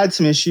 It had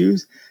some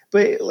issues,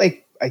 but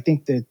like I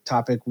think the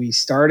topic we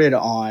started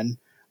on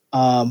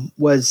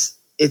was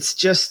it's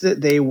just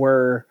that they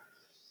were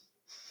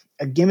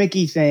a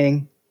gimmicky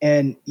thing.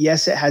 And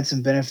yes, it had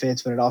some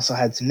benefits, but it also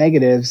had some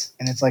negatives.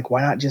 And it's like,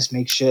 why not just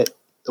make shit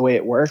the way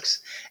it works?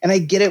 And I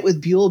get it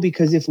with Buell,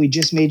 because if we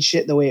just made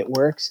shit the way it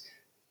works,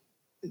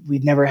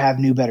 we'd never have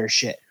new, better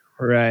shit.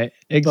 Right.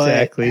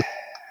 Exactly.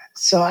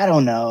 So I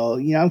don't know.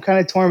 I'm kind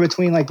of torn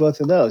between like both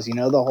of those,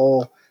 the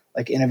whole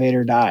like innovate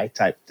or die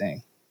type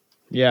thing.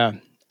 Yeah.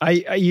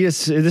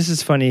 This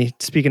is funny.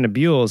 Speaking of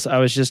Buells, I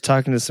was just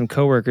talking to some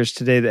coworkers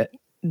today that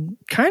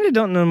kind of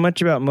don't know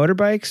much about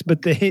motorbikes,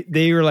 but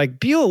they were like,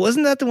 Buell,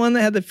 wasn't that the one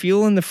that had the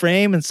fuel in the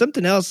frame and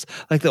something else?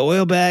 Like the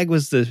oil bag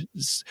was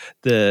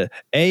the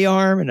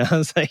A-arm. And I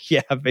was like,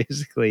 yeah,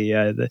 basically.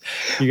 Yeah.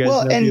 You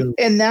guys know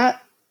and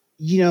that,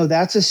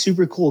 that's a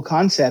super cool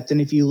concept.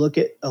 And if you look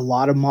at a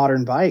lot of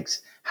modern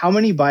bikes, how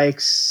many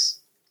bikes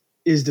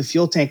is the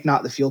fuel tank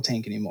not the fuel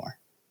tank anymore?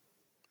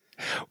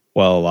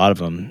 Well, a lot of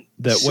them.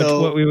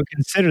 What we would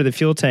consider the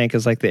fuel tank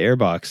is like the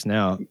airbox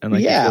now. And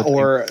like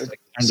or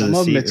some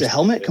of them it's a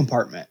helmet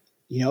compartment.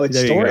 It's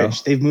there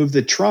storage. They've moved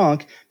the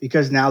trunk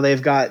because now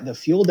they've got the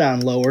fuel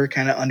down lower,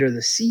 kind of under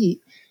the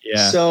seat.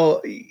 Yeah.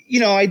 So,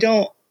 I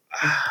don't.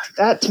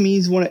 That to me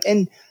is one.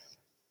 And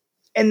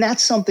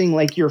that's something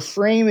like your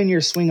frame and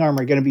your swing arm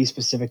are going to be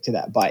specific to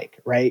that bike,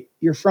 right?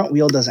 Your front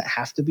wheel doesn't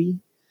have to be.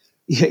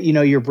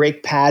 Your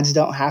brake pads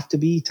don't have to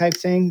be type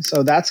thing.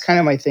 So that's kind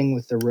of my thing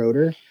with the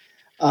rotor.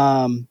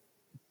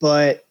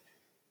 But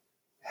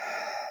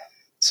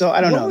so I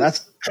don't know.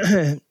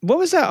 What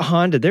was that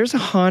Honda? There's a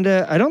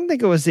Honda. I don't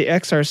think it was the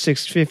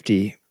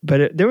XR650,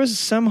 but there was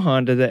some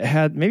Honda that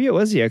had, maybe it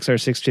was the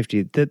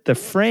XR650, that the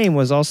frame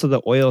was also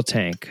the oil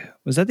tank.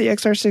 Was that the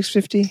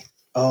XR650?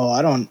 Oh,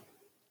 I don't.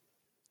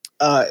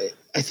 I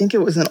think it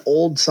was an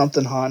old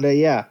something Honda.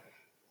 Yeah.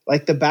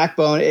 Like the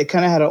backbone, it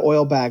kind of had an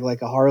oil bag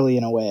like a Harley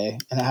in a way,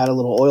 and it had a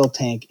little oil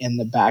tank in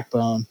the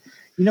backbone.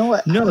 You know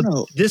what?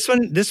 No, this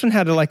one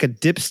had like a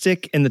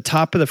dipstick in the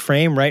top of the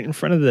frame, right in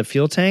front of the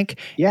fuel tank.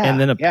 Yeah, and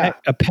then a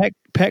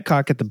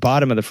petcock at the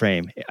bottom of the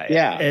frame.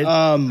 Yeah,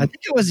 I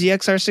think it was the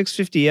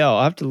XR650L.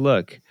 I'll have to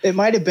look. It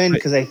might have been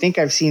because I think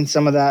I've seen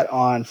some of that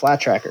on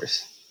flat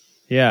trackers.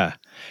 Yeah,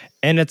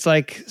 and it's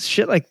like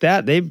shit like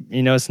that.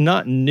 It's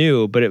not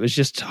new, but it was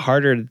just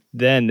harder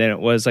then than it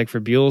was like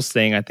for Buell's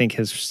thing. I think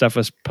his stuff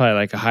was probably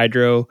like a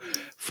hydro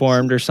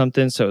formed or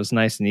something, so it was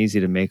nice and easy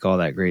to make all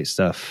that great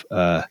stuff.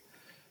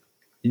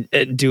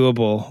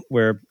 Doable,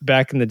 where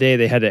back in the day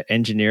they had to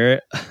engineer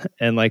it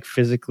and like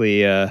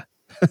physically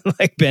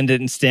like bend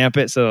it and stamp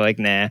it, so like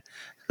nah.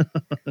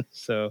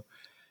 So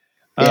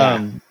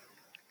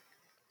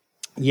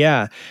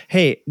yeah.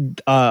 Hey,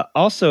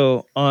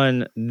 also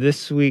on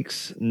this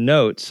week's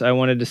notes, I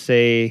wanted to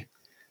say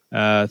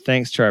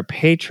thanks to our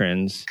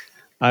patrons.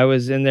 I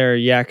was in there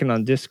yakking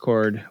on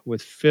Discord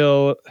with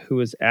Phil, who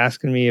was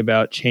asking me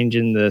about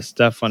changing the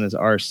stuff on his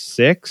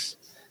R6.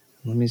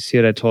 Let me see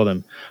what I told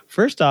him.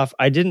 First off,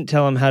 I didn't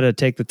tell him how to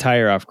take the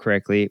tire off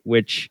correctly,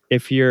 which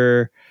if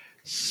you're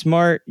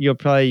smart, you'll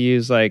probably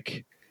use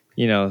like,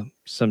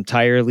 some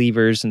tire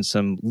levers and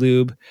some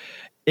lube.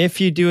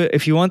 If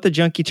you want the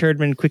Junkie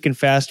Turdman quick and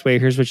fast way,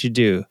 here's what you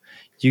do.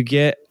 You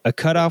get a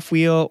cutoff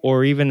wheel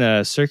or even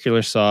a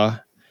circular saw,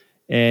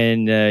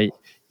 and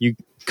you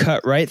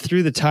cut right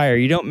through the tire.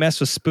 You don't mess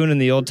with spooning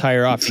the old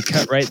tire off. You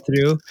cut right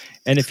through.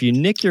 And if you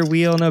nick your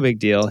wheel, no big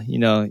deal.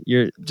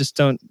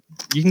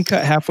 You can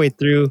cut halfway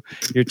through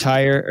your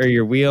tire or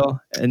your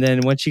wheel, and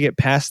then once you get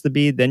past the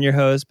bead, then your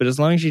hose. But as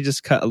long as you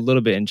just cut a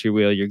little bit into your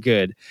wheel, you're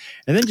good.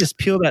 And then just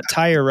peel that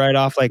tire right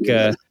off like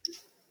a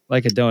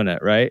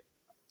donut, right?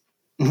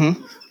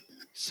 Mm-hmm.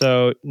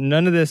 So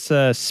none of this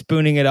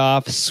spooning it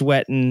off,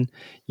 sweating,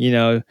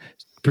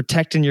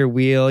 protecting your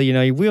wheel.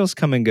 Your wheels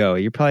come and go.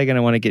 You're probably going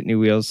to want to get new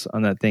wheels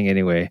on that thing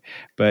anyway.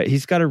 But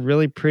he's got a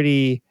really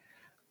pretty.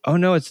 Oh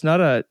no, it's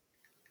not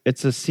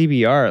it's a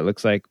CBR, it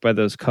looks like, by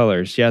those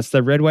colors. Yeah, it's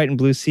the red, white, and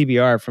blue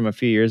CBR from a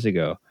few years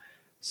ago.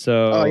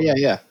 So, oh,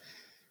 yeah.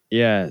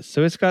 Yeah,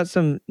 so it's got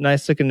some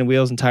nice looking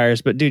wheels and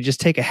tires, but dude,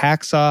 just take a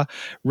hacksaw,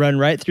 run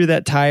right through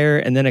that tire,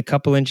 and then a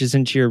couple inches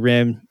into your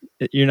rim.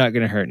 You're not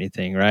going to hurt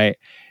anything, right?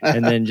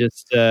 And then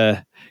just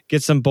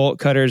get some bolt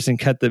cutters and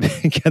cut the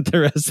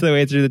rest of the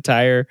way through the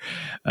tire.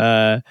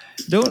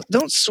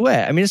 Don't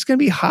sweat. I mean, it's going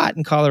to be hot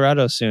in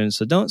Colorado soon,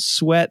 so don't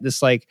sweat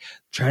this like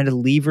trying to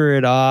lever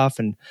it off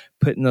and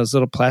putting those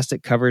little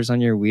plastic covers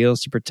on your wheels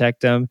to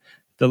protect them.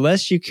 The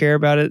less you care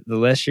about it, the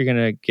less you're going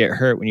to get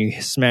hurt when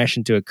you smash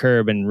into a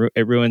curb, and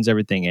it ruins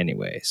everything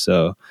anyway.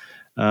 So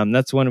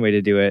that's one way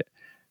to do it.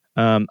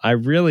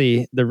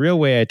 The real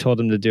way I told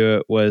him to do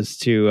it was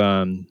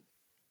to,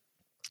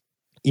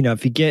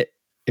 if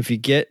you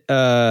get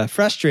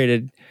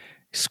frustrated,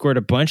 squirt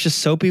a bunch of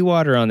soapy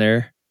water on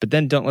there, but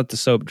then don't let the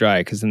soap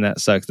dry, because then that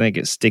sucks. Then it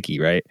gets sticky,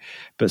 right?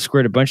 But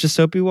squirt a bunch of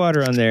soapy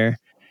water on there,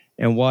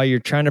 and while you're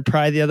trying to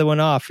pry the other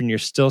one off and you're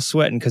still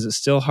sweating because it's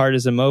still hard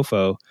as a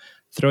mofo,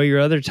 throw your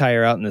other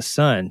tire out in the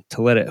sun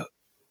to let it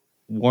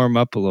warm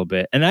up a little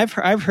bit. And I've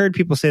heard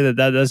people say that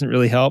doesn't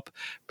really help,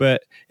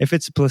 but if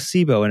it's a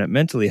placebo and it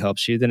mentally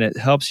helps you, then it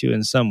helps you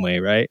in some way,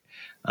 right?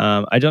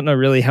 I don't know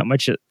really how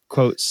much it,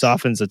 quote,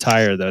 softens a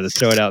tire, though, to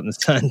throw it out in the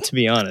sun, to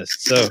be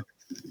honest. So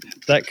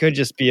that could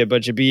just be a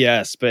bunch of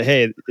BS. But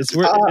hey, it's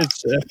worth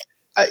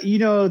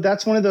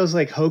that's one of those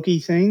like hokey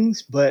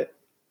things, but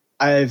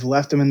I've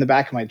left them in the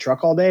back of my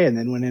truck all day and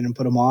then went in and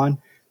put them on.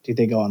 Dude,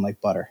 they go on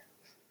like butter.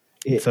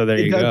 So there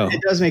you go. It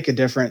does make a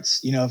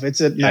difference. If it's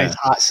a nice,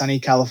 hot,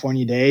 sunny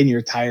California day and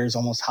your tire is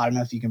almost hot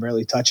enough you can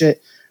barely touch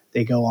it,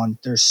 they go on.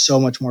 They're so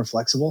much more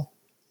flexible.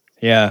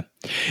 Yeah.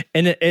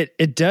 And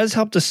it does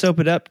help to soap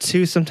it up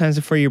too sometimes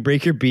before you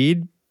break your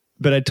bead.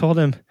 But I told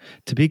him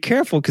to be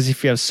careful, because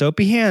if you have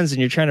soapy hands and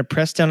you're trying to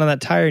press down on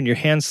that tire and your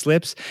hand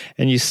slips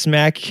and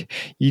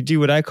you do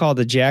what I call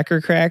the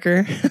jacker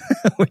cracker,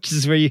 which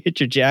is where you hit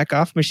your jack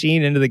off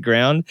machine into the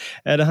ground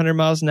at 100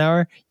 miles an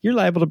hour, you're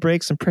liable to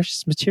break some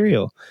precious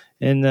material.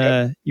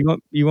 And you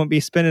won't be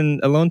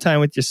spending alone time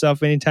with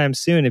yourself anytime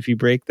soon if you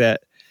break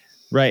that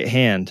right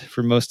hand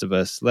for most of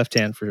us, left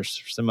hand for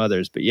some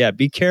others. But yeah,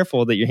 be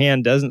careful that your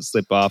hand doesn't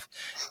slip off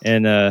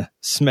and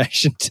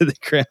smash into the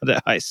ground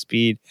at high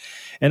speed.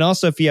 And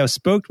also, if you have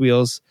spoked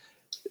wheels,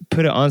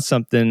 put it on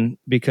something,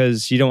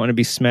 because you don't want to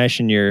be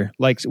smashing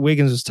like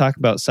Wiggins was talking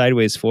about,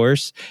 sideways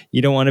force.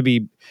 You don't want to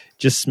be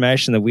just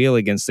smashing the wheel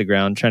against the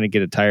ground trying to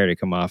get a tire to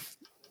come off.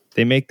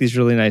 They make these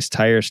really nice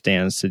tire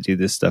stands to do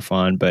this stuff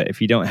on, but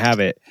if you don't have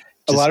it,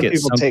 a lot of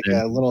people take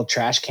a little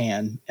trash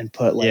can and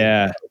put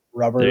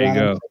rubber. There you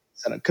go.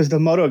 Because the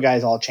moto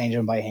guys all change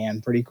them by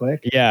hand pretty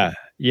quick. Yeah.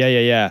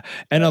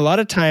 And a lot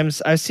of times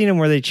I've seen them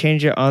where they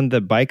change it on the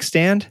bike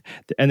stand,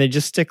 and they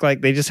just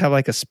they just have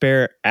like a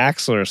spare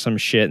axle or some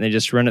shit, and they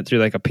just run it through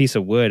like a piece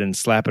of wood and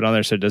slap it on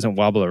there so it doesn't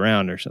wobble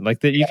around or something like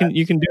that. You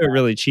can do it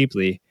really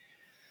cheaply.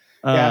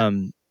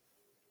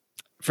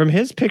 From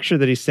his picture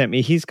that he sent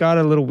me, he's got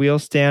a little wheel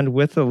stand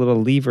with a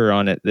little lever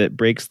on it that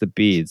breaks the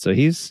bead. So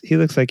he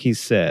looks like he's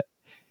set.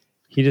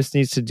 He just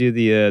needs to do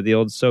the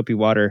old soapy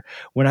water.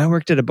 When I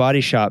worked at a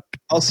body shop,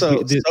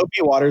 also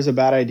soapy water is a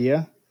bad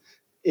idea.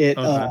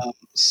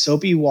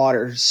 Soapy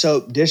water,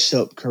 dish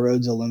soap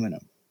corrodes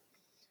aluminum.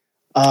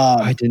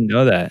 I didn't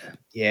know that.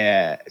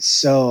 Yeah.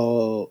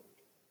 So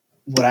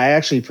what I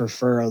actually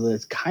prefer,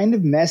 that's kind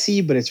of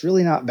messy, but it's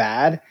really not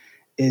bad,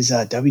 is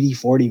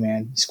WD-40.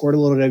 Man, squirt a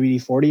little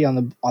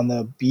WD-40 on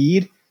the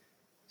bead,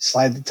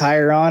 slide the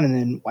tire on, and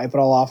then wipe it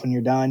all off when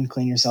you're done.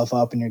 Clean yourself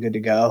up, and you're good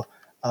to go.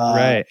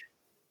 Right.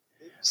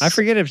 I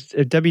forget if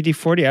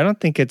WD-40, I don't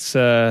think it's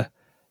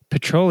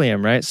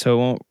petroleum, right? So it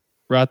won't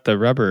rot the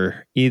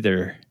rubber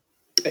either.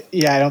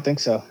 Yeah, I don't think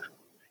so.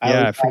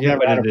 I forget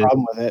what it is. I've never had a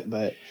problem with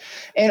it,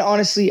 and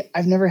honestly,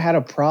 I've never had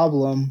a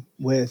problem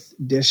with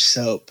dish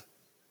soap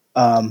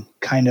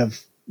kind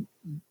of,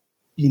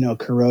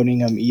 corroding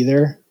them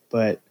either,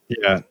 but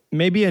yeah,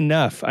 maybe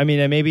enough. I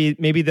mean,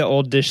 maybe the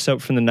old dish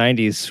soap from the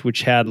 90s,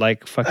 which had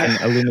like fucking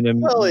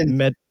aluminum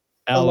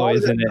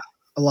alloys in it.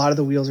 A lot of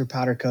the wheels are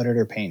powder coated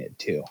or painted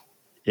too.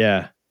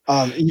 Yeah.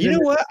 You know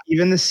what?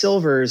 Even the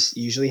silvers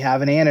usually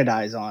have an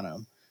anodize on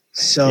them.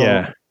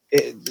 So,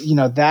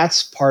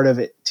 that's part of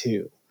it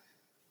too.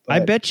 But I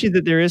bet you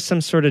that there is some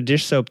sort of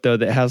dish soap though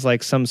that has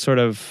like some sort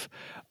of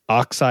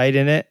oxide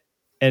in it,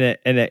 and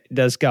it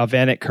does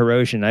galvanic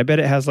corrosion. I bet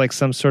it has like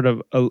some sort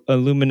of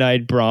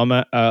aluminum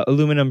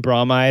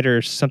bromide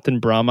or something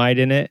bromide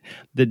in it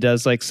that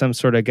does like some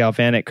sort of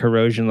galvanic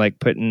corrosion, like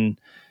putting,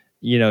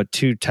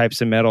 two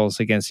types of metals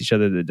against each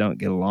other that don't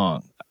get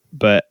along.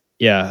 But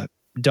yeah.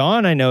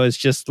 Dawn, I know, is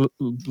just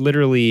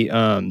literally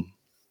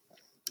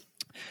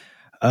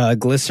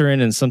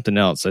glycerin and something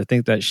else. I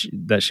think that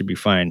should be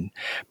fine.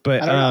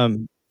 But I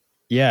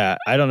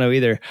don't know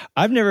either.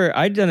 I've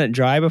done it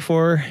dry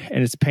before,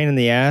 and it's a pain in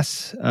the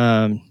ass.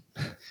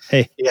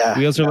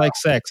 Wheels are like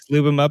sex.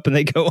 Lube them up and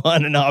they go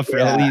on and off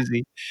real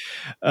easy.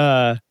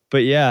 But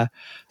yeah,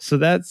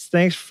 so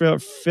thanks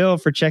Phil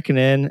for checking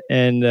in.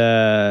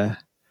 And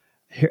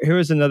here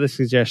was another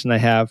suggestion I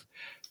have.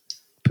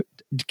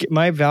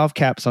 My valve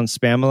caps on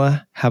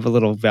Spamula have a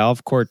little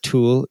valve core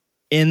tool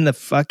in the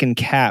fucking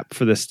cap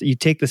for this. You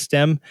take the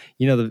stem,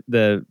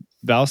 the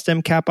valve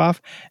stem cap off,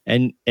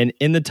 and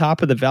in the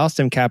top of the valve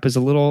stem cap is a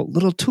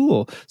little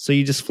tool. So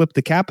you just flip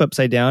the cap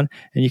upside down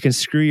and you can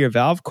screw your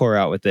valve core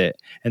out with it.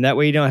 And that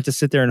way you don't have to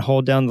sit there and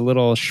hold down the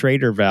little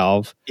Schrader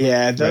valve.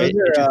 Yeah,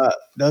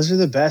 those are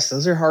the best.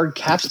 Those are hard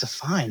caps to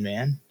find,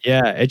 man.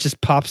 Yeah, it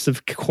just pops the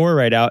core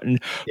right out and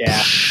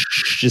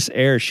just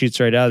air shoots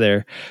right out of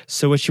there.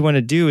 So what you want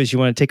to do is you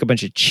want to take a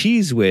bunch of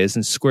Cheese Whiz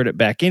and squirt it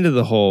back into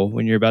the hole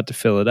when you're about to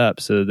fill it up.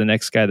 So the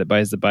next guy that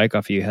buys the bike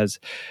off you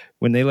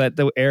when they let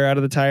the air out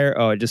of the tire,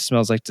 it just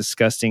smells like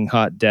disgusting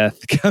hot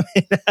death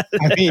coming out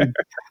of there.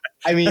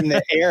 I mean,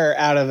 the air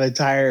out of a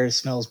tire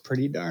smells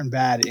pretty darn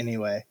bad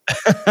anyway.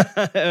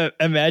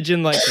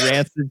 Imagine like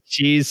rancid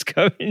cheese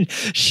coming,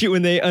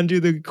 when they undo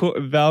the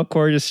valve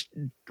core, just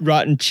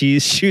rotten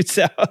cheese shoots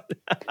out.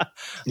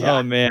 Yeah.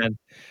 Oh man.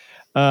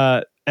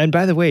 And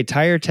by the way,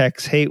 tire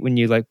techs hate when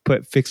you like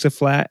put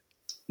Fix-A-Flat.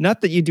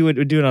 Not that you do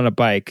it on a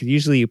bike.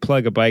 Usually you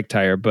plug a bike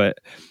tire, but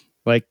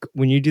like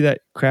when you do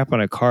that crap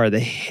on a car, they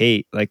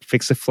hate like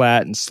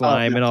Fix-A-Flat and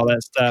slime and all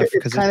that stuff.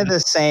 It's kind of the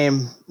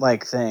same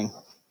like thing.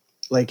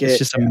 Like it's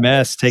just a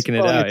mess taking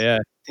it out. Yeah.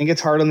 I think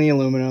it's hard on the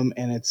aluminum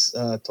and it's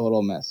a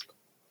total mess.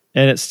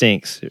 And it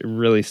stinks. It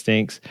really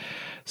stinks.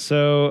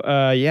 So,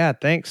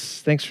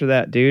 thanks for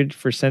that, dude,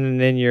 for sending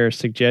in your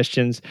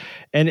suggestions.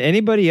 And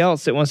anybody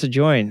else that wants to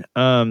join,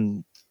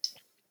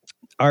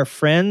 our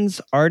friends,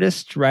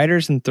 artists,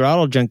 writers, and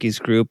throttle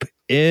junkies group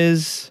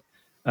is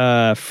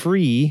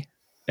free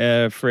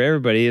for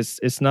everybody.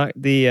 It's not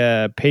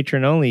the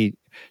patron only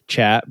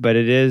chat, but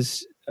it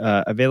is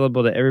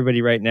available to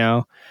everybody right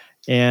now.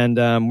 And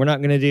we're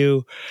not going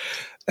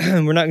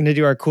to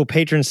do our cool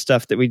patron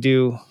stuff that we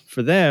do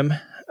for them.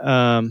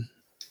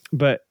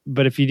 But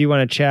if you do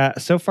want to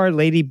chat, so far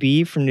Lady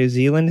B from New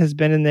Zealand has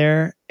been in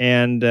there,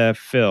 and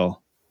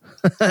Phil.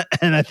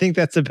 And I think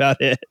that's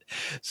about it.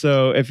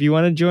 So if you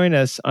want to join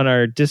us on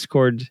our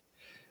Discord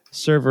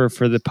server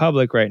for the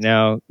public right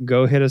now,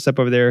 go hit us up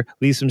over there,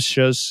 leave some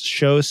show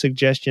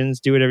suggestions,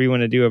 do whatever you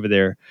want to do over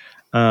there.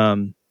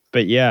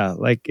 But yeah,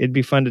 like it'd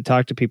be fun to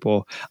talk to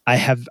people. I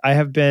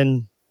have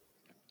been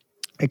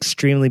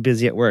extremely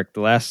busy at work.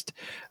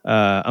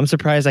 I'm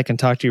surprised I can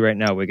talk to you right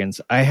now,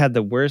 Wiggins. I had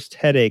the worst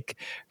headache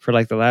for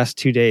like the last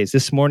 2 days.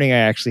 This morning I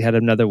actually had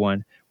another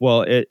one.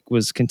 Well, it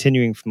was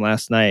continuing from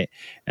last night,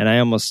 and I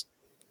almost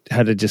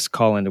had to just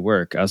call into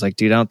work. I was like,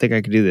 dude, I don't think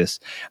I could do this.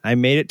 I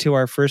made it to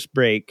our first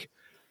break.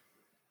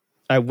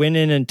 I went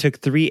in and took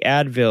 3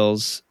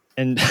 Advils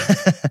and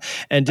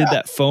and did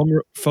that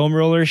foam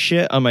roller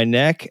shit on my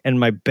neck, and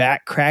my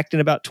back cracked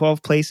in about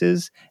 12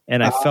 places,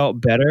 and I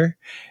felt better.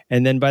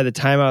 And then by the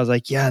time I was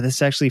like, yeah,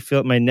 this actually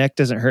my neck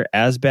doesn't hurt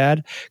as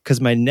bad, because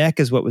my neck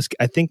is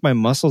I think my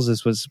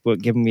muscles was what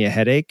giving me a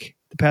headache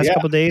the past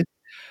couple of days.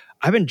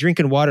 I've been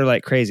drinking water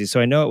like crazy,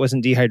 so I know it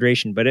wasn't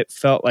dehydration, but it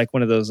felt like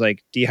one of those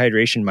like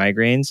dehydration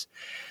migraines.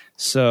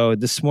 So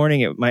this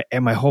morning,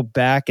 my whole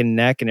back and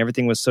neck and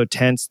everything was so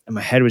tense, and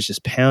my head was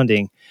just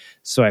pounding.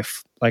 So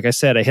like I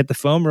said, I hit the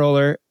foam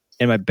roller,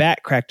 and my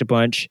back cracked a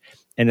bunch,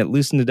 and it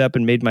loosened it up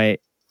and made my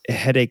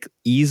headache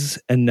ease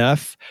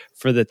enough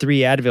for the 3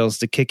 Advils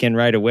to kick in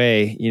right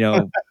away,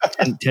 10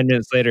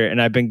 minutes later,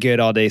 and I've been good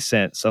all day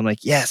since. So I'm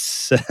like,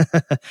 yes.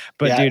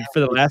 But dude, for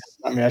the last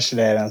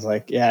yesterday, and I was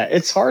like, yeah,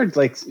 it's hard.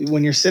 Like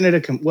when you're sitting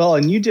at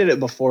and you did it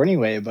before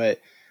anyway, but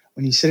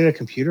when you sit at a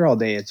computer all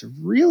day, it's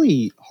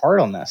really hard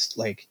on this.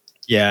 Like,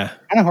 yeah,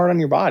 kind of hard on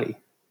your body.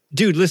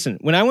 Dude, listen,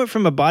 when I went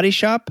from a body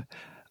shop,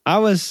 I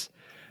was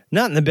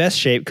not in the best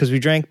shape because we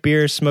drank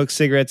beer, smoked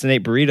cigarettes, and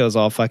ate burritos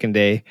all fucking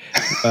day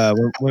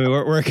when we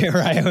weren't working.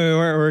 Right, when we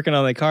weren't working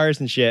on the cars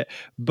and shit.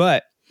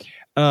 But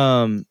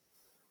the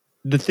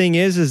thing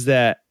is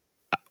that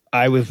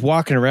I was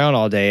walking around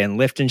all day and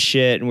lifting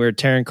shit, and we were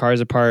tearing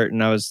cars apart.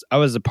 And I was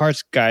the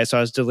parts guy, so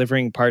I was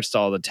delivering parts to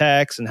all the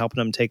techs and helping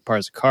them take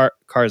cars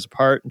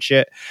apart and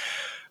shit.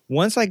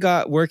 Once I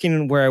got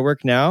working where I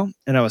work now,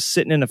 and I was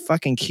sitting in a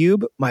fucking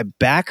cube, my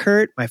back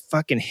hurt, my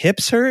fucking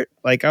hips hurt.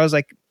 Like I was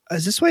like,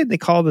 is this what they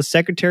call the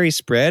secretary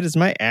spread? Is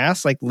my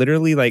ass like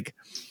literally like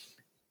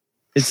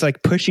it's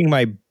like pushing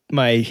my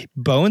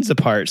bones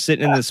apart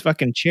sitting in this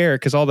fucking chair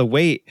because all the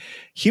weight.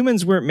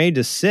 Humans weren't made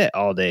to sit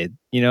all day,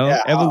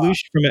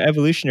 evolution from an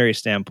evolutionary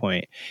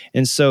standpoint.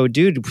 And so,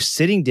 dude,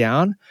 sitting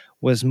down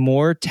was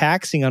more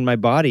taxing on my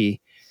body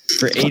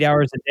for 8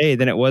 hours a day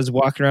than it was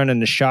walking around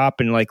in the shop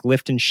and like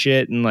lifting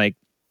shit and like,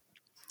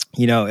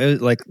 it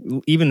was like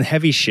even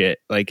heavy shit.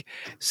 Like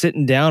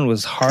sitting down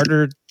was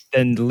harder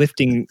than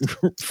lifting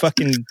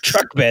fucking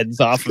truck beds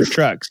off of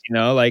trucks,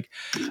 like,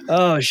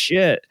 oh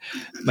shit,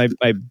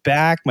 my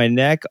back, my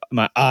neck,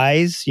 my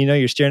eyes,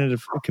 you're staring at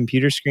a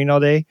computer screen all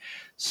day.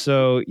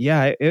 So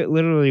yeah, it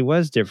literally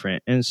was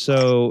different. And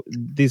so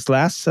these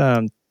last,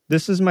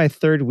 this is my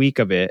 3rd week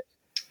of it,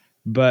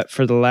 but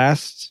for the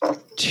last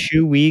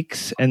 2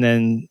 weeks, and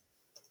then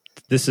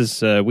this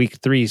is week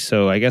 3.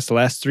 So I guess the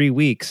last 3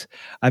 weeks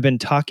I've been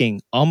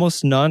talking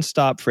almost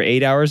nonstop for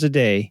 8 hours a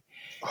day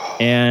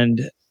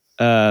and,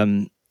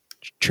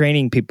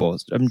 training people.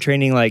 I'm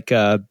training like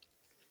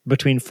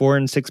between 4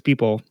 and 6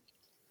 people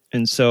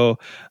And so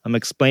I'm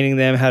explaining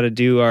them how to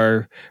do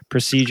our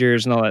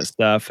procedures and all that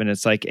stuff. And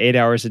it's like 8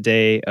 hours a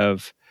day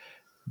of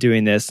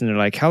doing this. And they're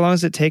like, how long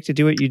does it take to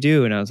do what you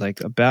do? And I was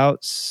like,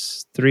 about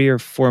 3 or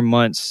 4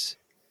 months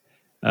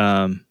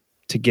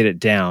to get it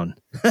down.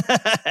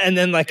 And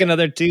then like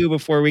another 2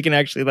 before we can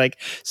actually like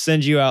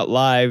send you out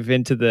live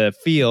into the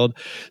field.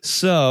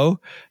 So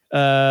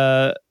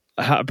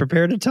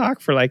prepare to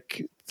talk for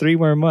like 3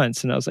 more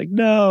months. And I was like,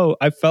 no,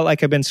 I felt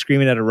like I've been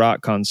screaming at a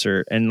rock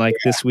concert. And like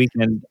this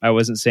weekend, I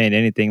wasn't saying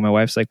anything. My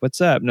wife's like,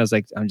 what's up? And I was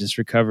like, I'm just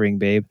recovering,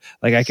 babe.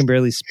 Like I can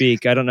barely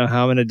speak. I don't know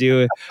how I'm going to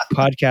do a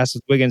podcast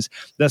with Wiggins.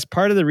 That's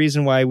part of the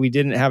reason why we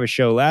didn't have a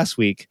show last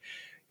week.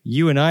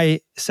 You and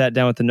I sat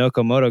down with the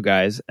Nokomoto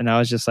guys, and I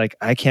was just like,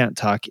 I can't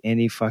talk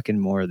any fucking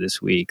more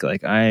this week.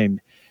 Like my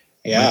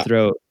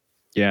throat.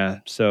 Yeah.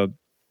 So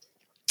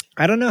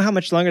I don't know how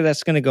much longer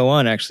that's going to go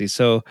on actually.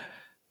 So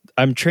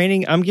I'm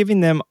giving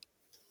them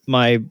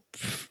my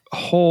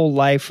whole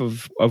life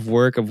of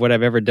work of what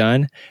I've ever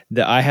done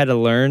that I had to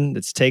learn.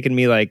 That's taken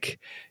me like,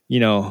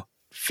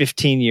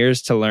 15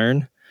 years to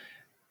learn.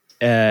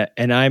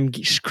 And I'm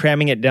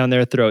cramming it down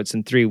their throats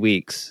in 3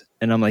 weeks.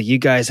 And I'm like, you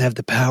guys have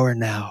the power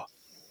now.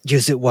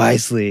 Use it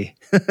wisely.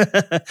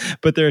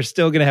 But they're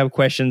still going to have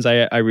questions.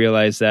 I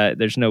realize that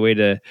there's no way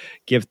to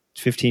give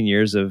 15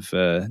 years of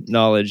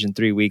knowledge in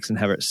 3 weeks and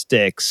have it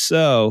stick.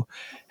 So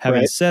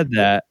having said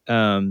that,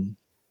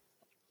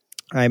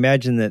 I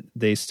imagine that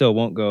they still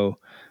won't go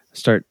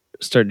start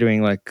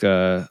doing like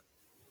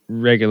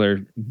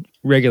regular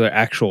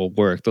actual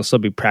work. They'll still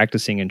be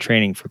practicing and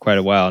training for quite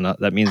a while. Now,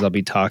 that means I'll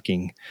be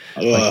talking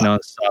like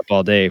nonstop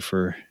all day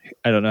for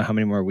I don't know how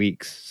many more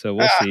weeks. So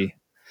we'll see.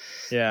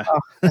 Yeah.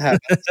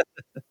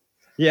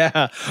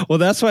 Yeah. Well,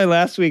 that's why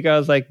last week I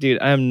was like,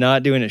 dude, I'm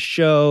not doing a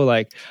show.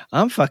 Like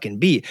I'm fucking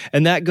beat.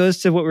 And that goes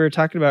to what we were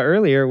talking about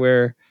earlier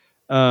where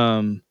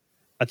I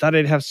thought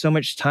I'd have so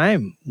much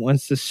time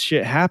once this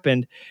shit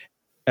happened,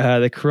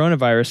 the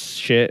coronavirus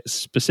shit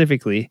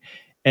specifically.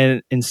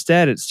 And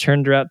instead it's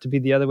turned out to be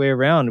the other way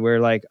around where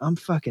like I'm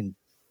fucking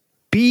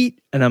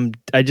beat and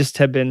I just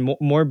have been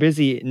more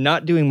busy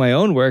not doing my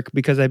own work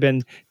because I've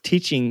been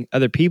teaching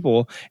other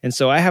people. And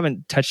so I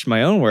haven't touched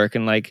my own work.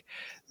 And like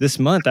this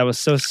month I was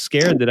so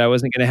scared that I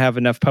wasn't going to have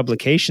enough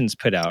publications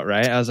put out.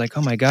 Right. I was like,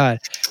 oh my God.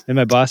 And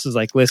my boss was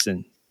like,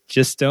 listen,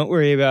 just don't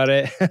worry about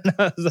it. And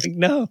I was like,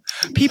 no,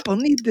 people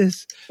need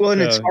this. Well,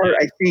 and it's hard.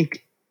 I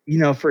think,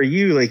 for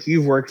you, like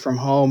you've worked from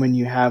home and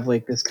you have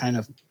like this kind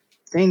of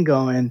thing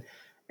going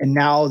and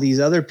now these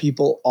other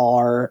people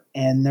are,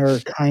 and they're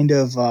kind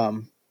of,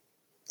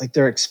 like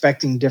they're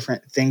expecting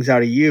different things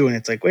out of you. And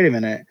it's like, wait a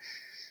minute.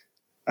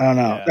 I don't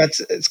know. Yeah.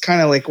 It's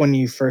kind of like when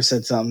you first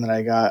said something that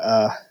I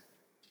got,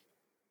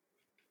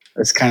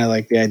 it's kind of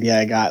like the idea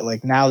I got,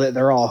 like now that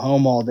they're all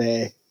home all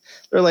day,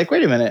 they're like,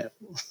 wait a minute,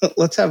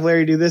 let's have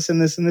Larry do this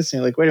and this and this. And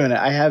you're like, wait a minute,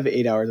 I have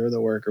 8 hours worth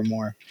of work or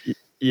more.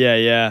 Yeah.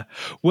 Yeah.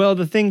 Well,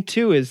 the thing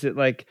too, is that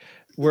like,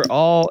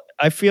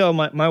 I feel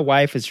my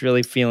wife is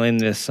really feeling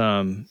this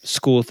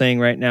school thing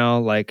right now,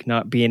 like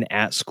not being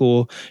at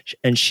school.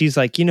 And she's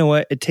like, you know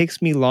what? It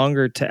takes me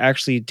longer to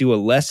actually do a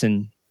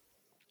lesson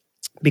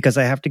because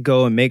I have to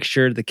go and make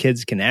sure the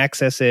kids can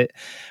access it.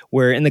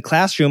 Where in the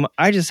classroom,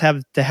 I just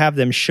have to have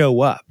them show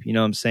up. You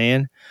know what I'm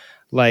saying?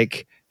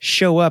 Like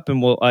show up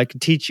and I can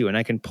teach you and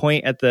I can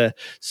point at the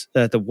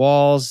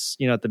walls,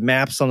 at the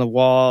maps on the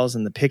walls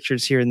and the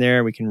pictures here and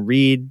there. We can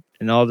read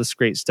and all this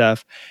great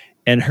stuff.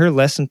 And her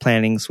lesson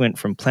plannings went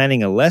from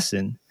planning a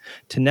lesson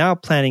to now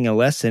planning a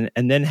lesson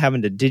and then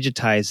having to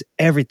digitize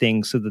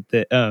everything so that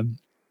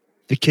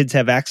the kids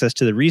have access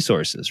to the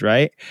resources,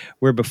 right?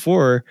 Where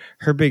before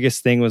her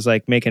biggest thing was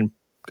like making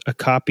a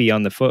copy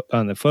on the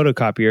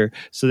photocopier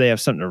so they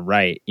have something to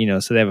write,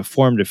 so they have a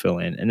form to fill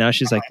in. And now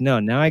she's like, no,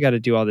 now I got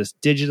to do all this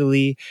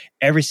digitally.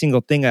 Every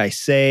single thing I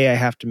say, I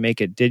have to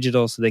make it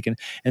digital so they can.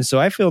 And so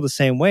I feel the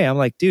same way. I'm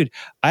like, dude,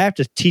 I have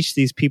to teach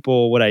these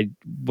people what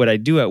I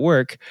do at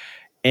work.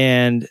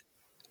 And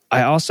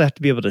I also have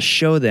to be able to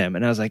show them.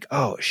 And I was like,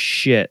 oh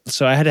shit.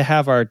 So I had to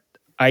have our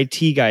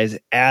IT guys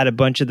add a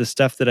bunch of the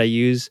stuff that I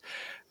use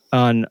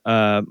on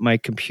my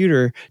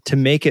computer to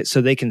make it so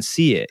they can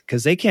see it.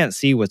 Cause they can't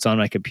see what's on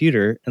my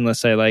computer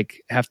unless I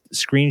like have to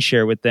screen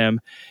share with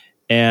them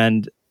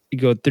and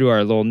go through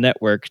our little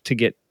network to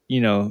get,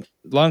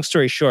 long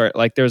story short,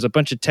 like there was a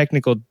bunch of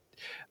technical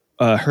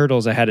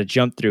hurdles I had to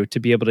jump through to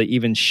be able to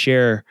even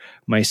share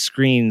my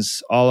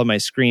screens, all of my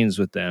screens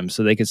with them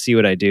so they could see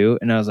what I do.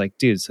 And I was like,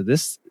 dude, so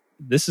this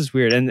is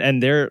weird.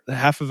 And they're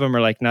half of them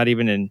are like not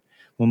even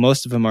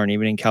most of them aren't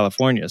even in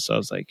California. So I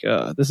was like,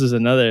 this is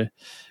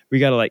we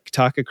got to like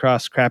talk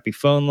across crappy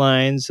phone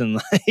lines. And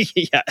like,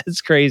 yeah, it's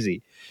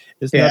crazy.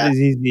 It's not as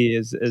easy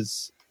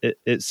as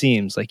it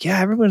seems. Like, yeah,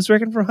 everyone's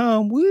working from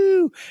home.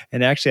 Woo.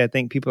 And actually I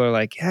think people are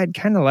like, yeah, I'd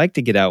kind of like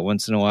to get out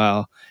once in a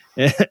while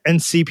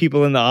and see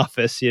people in the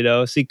office,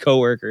 see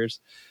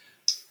coworkers.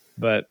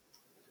 But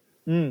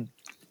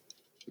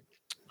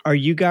are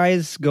you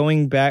guys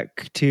going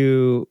back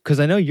to, because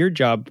I know your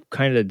job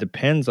kind of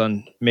depends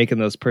on making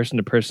those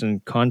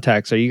person-to-person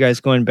contacts. Are you guys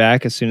going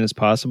back as soon as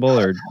possible,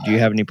 or do you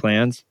have any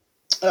plans?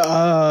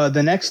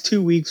 The next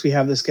 2 weeks we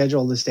have the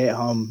schedule to stay at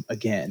home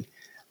again.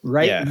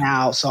 Right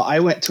now, so I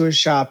went to a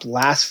shop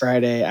last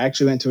Friday. I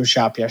actually went to a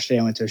shop yesterday.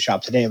 I went to a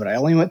shop today, but I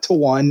only went to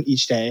one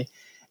each day,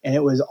 and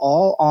it was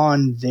all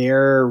on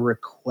their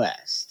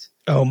request.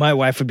 Oh, my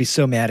wife would be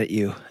so mad at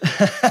you.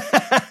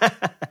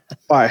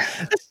 Why?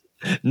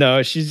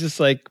 No, she's just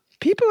like,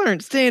 people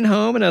aren't staying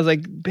home. And I was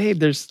like, babe,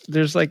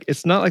 there's like,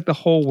 it's not like the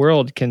whole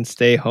world can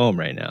stay home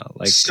right now.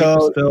 Like,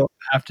 people still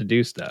have to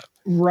do stuff.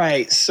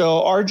 Right.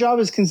 So our job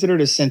is considered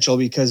essential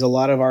because a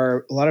lot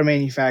of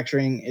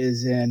manufacturing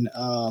is in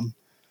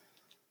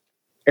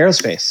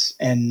aerospace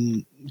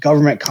and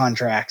government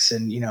contracts,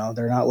 and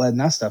they're not letting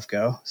that stuff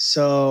go.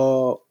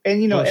 So,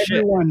 and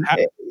everyone,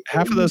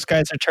 half of those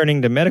guys are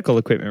turning to medical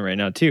equipment right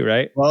now too,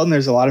 right? Well, and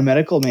there's a lot of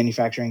medical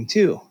manufacturing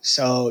too.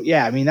 So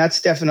yeah, I mean,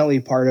 that's definitely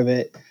part of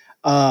it.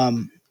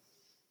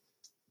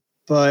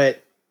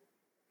 But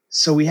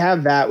so we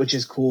have that, which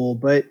is cool,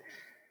 but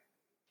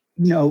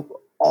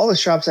all the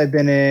shops I've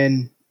been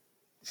in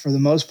for the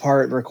most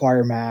part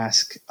require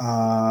mask.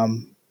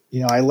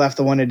 I left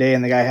the one today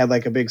and the guy had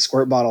like a big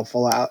squirt bottle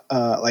full of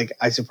like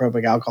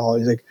isopropyl alcohol.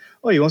 He's like,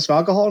 "Oh, you want some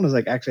alcohol?" And I was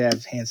like, "Actually, I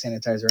have hand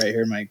sanitizer right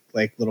here in my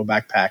like little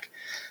backpack."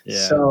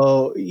 Yeah.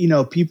 So,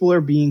 people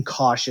are being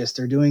cautious.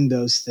 They're doing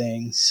those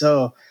things.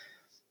 So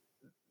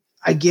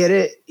I get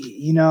it,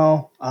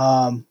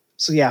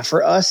 so yeah,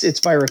 for us, it's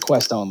by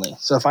request only.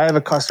 So if I have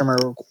a customer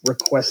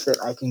request it,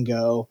 I can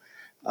go.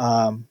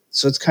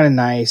 So it's kind of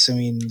nice. I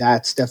mean,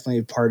 that's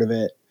definitely part of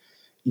it.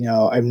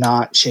 I'm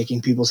not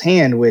shaking people's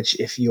hand, which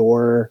if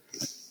you're,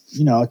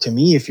 to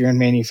me, if you're in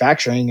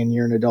manufacturing and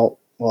you're an adult,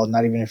 well,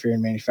 not even if you're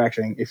in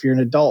manufacturing, if you're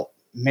an adult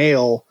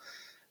male,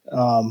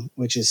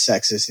 which is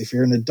sexist, if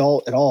you're an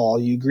adult at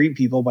all, you greet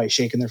people by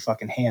shaking their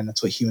fucking hand.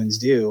 That's what humans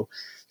do.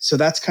 So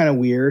that's kind of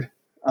weird.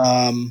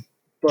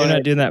 You're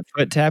not doing that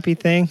foot tappy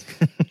thing?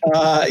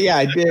 Yeah,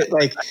 I did.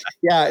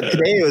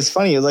 Today it was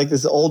funny. It was like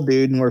this old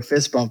dude and we're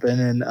fist bumping.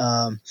 And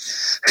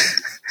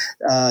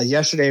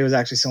yesterday was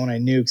actually someone I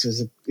knew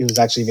because it was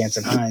actually Vance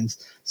and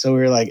Hines. So we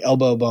were like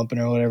elbow bumping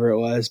or whatever it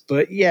was.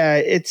 But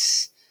yeah,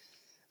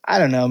 I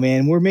don't know,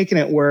 man. We're making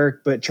it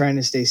work, but trying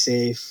to stay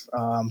safe.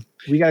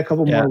 We got a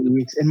couple more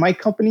weeks. And my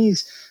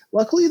companies,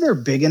 luckily they're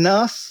big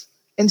enough.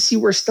 And see,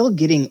 we're still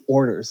getting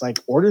orders. Like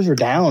orders are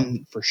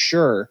down for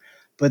sure,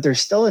 but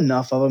there's still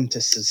enough of them to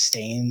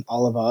sustain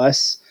all of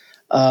us,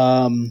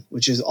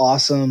 which is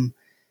awesome.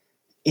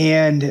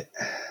 And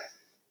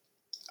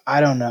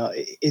I don't know.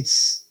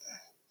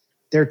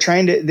 They are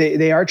trying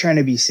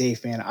to be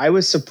safe, man. I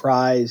was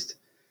surprised.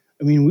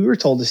 I mean, we were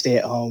told to stay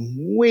at home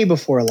way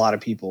before a lot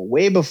of people,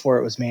 way before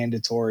it was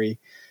mandatory.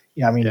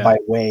 By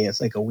way,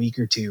 it's like a week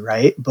or two,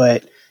 right?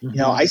 But,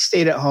 I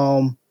stayed at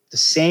home. The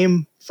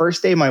same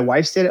first day my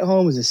wife stayed at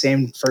home was the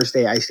same first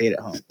day I stayed at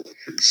home.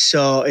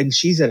 So, and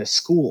she's at a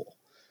school.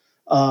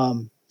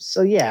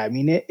 So yeah, I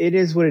mean, it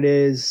is what it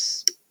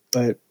is,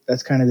 but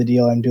that's kind of the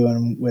deal I'm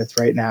doing with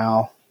right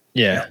now.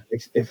 Yeah.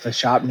 If a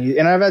shop needs,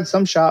 and I've had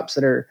some shops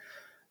that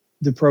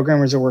the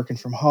programmers are working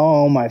from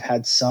home. I've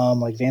had some,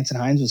 like Vance and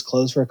Hines was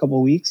closed for a couple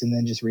of weeks and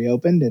then just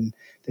reopened, and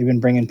they've been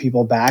bringing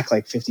people back,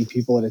 like 50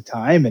 people at a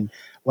time. And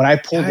when I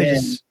pulled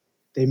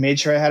they made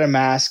sure I had a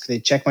mask. They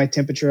checked my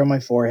temperature on my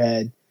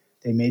forehead.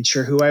 They made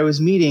sure who I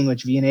was meeting,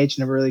 which V&H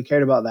never really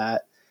cared about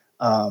that.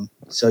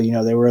 So,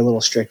 they were a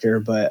little stricter,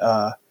 but,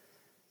 I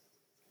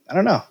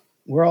don't know.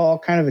 We're all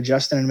kind of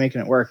adjusting and making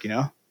it work,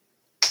 But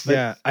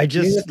yeah, I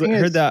just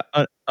heard that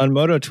on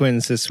Moto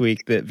Twins this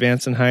week that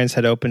Vance and Hines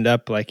had opened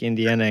up like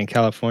Indiana and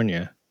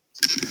California.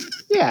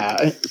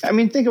 Yeah, I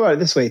mean, think about it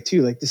this way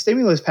too. Like the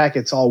stimulus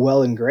packet's all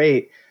well and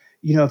great.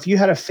 If you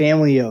had a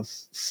family of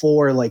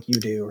 4 like you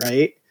do,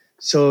 right?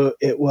 So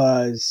it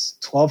was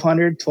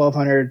 $1,200,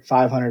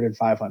 $500, and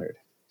 $500.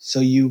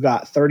 So you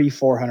got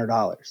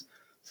 $3,400.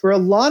 For a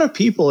lot of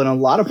people in a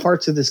lot of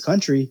parts of this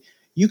country,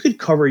 you could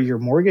cover your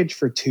mortgage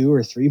for 2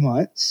 or 3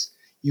 months.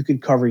 You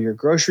could cover your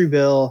grocery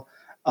bill.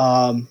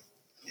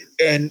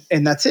 And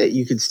that's it.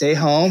 You could stay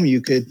home.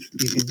 You could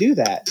do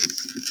that.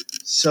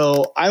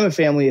 So I'm a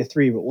family of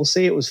 3, but we'll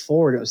say it was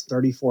 4 and it was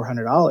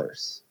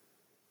 $3,400.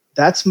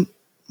 That's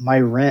my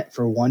rent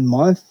for 1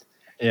 month.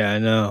 Yeah, I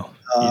know.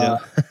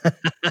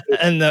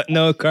 And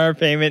no car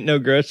payment, no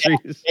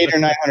groceries. Yeah, $800 or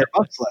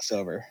 $900 left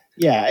over.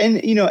 Yeah.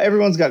 And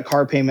everyone's got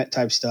car payment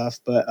type stuff,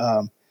 but,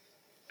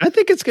 I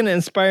think it's going to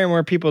inspire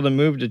more people to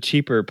move to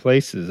cheaper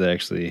places,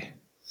 actually.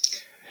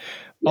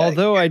 Yeah,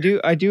 although I do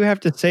have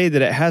to say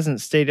that it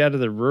hasn't stayed out of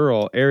the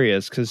rural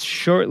areas, because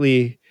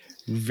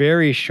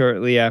very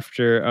shortly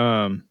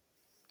after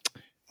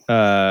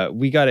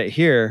we got it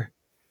here,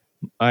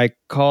 I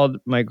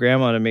called my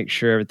grandma to make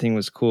sure everything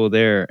was cool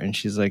there, and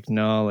she's like,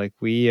 "No, like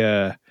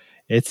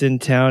it's in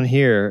town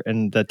here,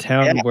 and the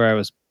town where I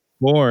was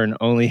born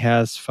only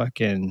has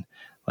fucking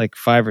like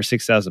 5,000 or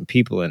 6,000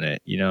 people in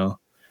it, So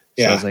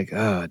I was like,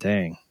 oh,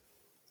 dang.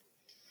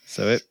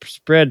 So it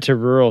spread to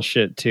rural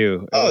shit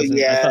too.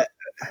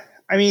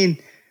 I mean,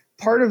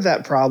 part of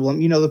that problem,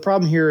 the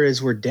problem here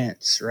is we're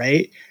dense,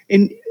 right?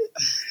 And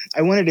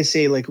I wanted to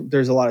say, like,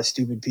 there's a lot of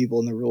stupid people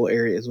in the rural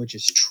areas, which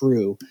is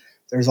true.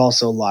 there's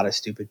also a lot of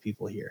stupid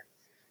people here.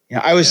 You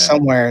know, I was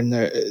somewhere and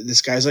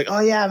this guy's like, "Oh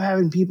yeah, I'm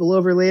having people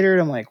over later,"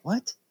 and I'm like,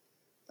 "What?"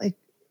 Like,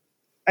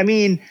 I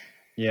mean,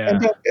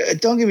 and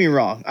don't get me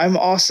wrong. I'm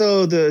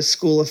also the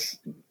school of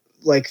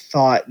like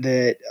thought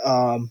that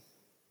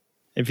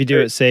if you do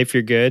it safe,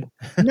 you're good.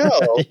 No,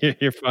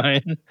 you're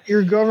fine.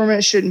 Your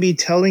government shouldn't be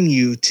telling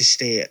you to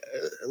stay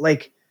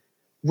like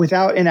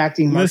without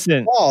enacting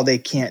martial law. They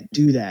can't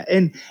do that.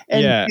 And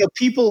you know,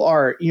 people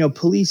are, you know,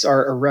 police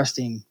are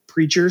arresting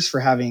preachers for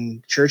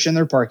having church in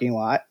their parking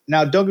lot.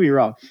 Now, don't get me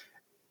wrong.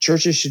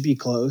 Churches should be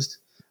closed.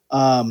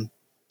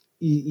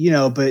 You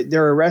know, but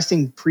they're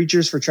arresting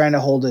preachers for trying to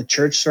hold a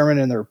church sermon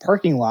in their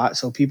parking lot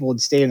so people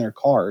would stay in their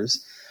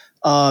cars.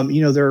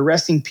 You know, they're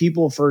arresting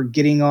people for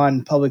getting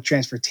on public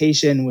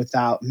transportation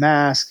without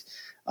masks.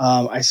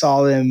 I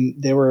saw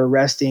they were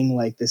arresting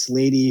like this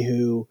lady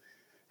who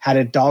had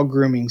a dog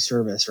grooming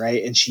service,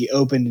 right? And she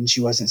opened and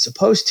she wasn't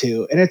supposed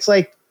to. And it's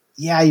like,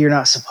 yeah, you're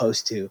not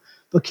supposed to.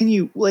 But can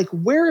you, like,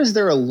 where is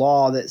there a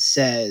law that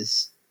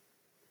says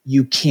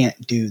you can't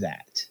do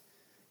that?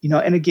 You know,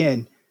 and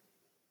again,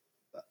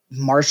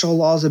 martial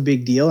law is a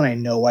big deal, and I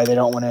know why they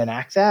don't want to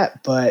enact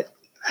that, but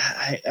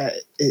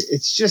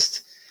it's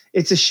just,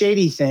 it's a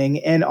shady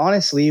thing. And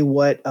honestly,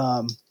 what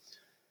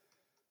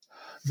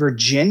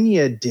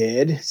Virginia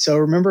did. So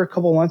remember a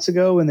couple months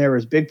ago when there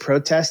was big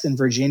protest in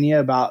Virginia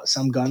about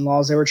some gun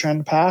laws they were trying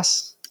to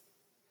pass,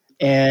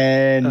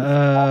 and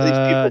all these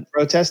people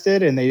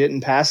protested and they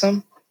didn't pass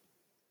them.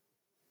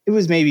 It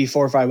was maybe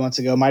 4 or 5 months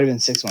ago. Might have been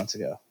 6 months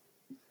ago.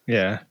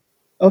 Yeah.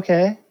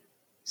 Okay.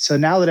 So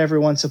now that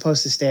everyone's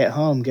supposed to stay at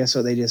home, guess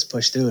what they just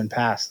pushed through and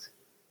passed?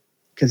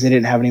 Because they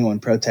didn't have anyone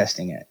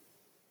protesting it.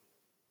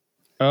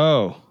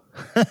 Oh.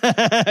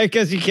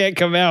 Because you can't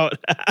come out.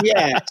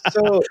 Yeah.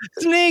 So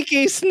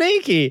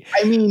sneaky.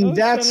 I mean,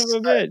 that's son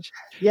of a bitch.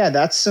 Yeah,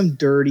 that's some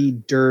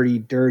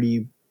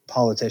dirty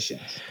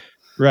politicians.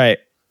 Right.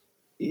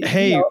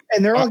 Hey, you know,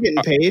 and they're all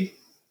getting paid.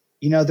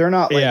 You know, they're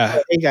not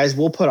like, hey guys,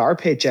 we'll put our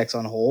paychecks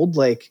on hold.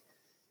 Like,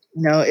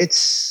 you know,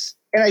 it's,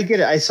 and I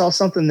get it. I saw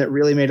something that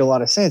really made a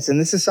lot of sense.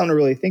 And this is something to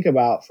really think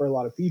about for a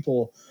lot of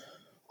people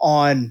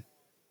on,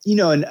 you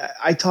know, and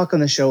I talk on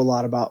the show a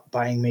lot about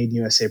buying made in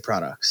USA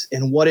products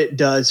and what it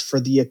does for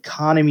the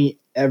economy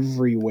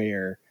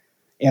everywhere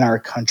in our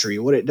country,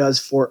 what it does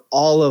for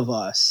all of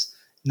us,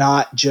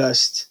 not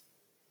just,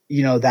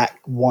 you know, that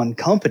one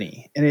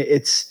company. And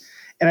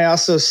and I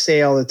also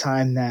say all the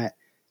time that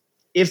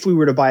if we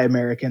were to buy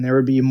American, there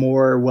would be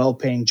more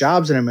well-paying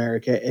jobs in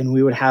America and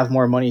we would have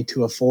more money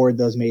to afford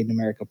those made in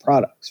America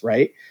products,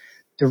 right?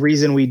 The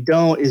reason we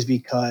don't is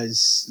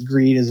because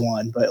greed is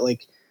one, but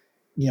like,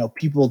 you know,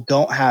 people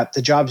don't have,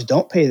 the jobs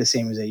don't pay the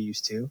same as they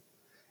used to.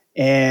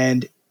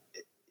 And,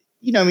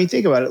 you know, I mean,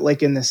 think about it.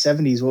 Like in the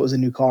 70s, what was a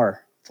new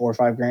car? $4 or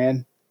 $5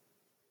 grand.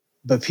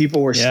 But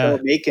people were still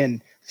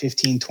making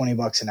 $15,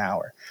 $20 an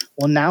hour.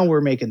 Well, now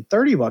we're making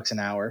 $30 an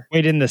hour.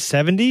 Wait, in the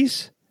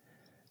 70s?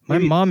 My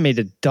mom made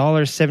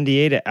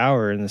 $1.78 an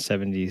hour in the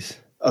 70s.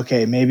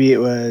 Okay, maybe it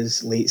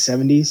was late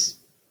 70s.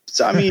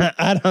 So I mean,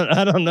 I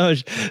don't know.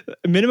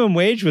 Minimum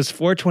wage was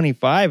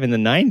 $4.25 in the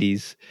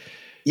 90s.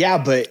 Yeah,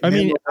 but I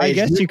mean, I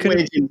guess you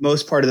could. In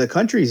most part of the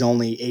country is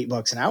only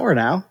 $8 an hour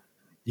now.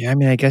 Yeah, I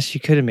mean, I guess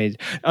you could have made.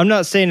 I'm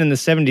not saying in the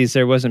 70s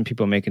there wasn't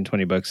people making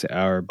 $20 an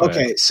hour. But.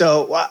 Okay,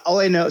 so all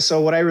I know, so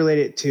what I relate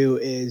it to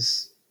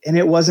is, and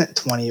it wasn't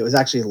 20, it was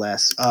actually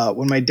less.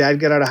 When my dad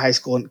got out of high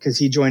school, because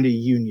he joined a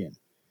union.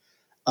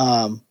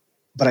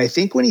 But I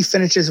think when he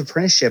finished his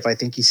apprenticeship, I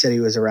think he said he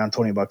was around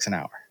 $20 an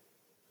hour.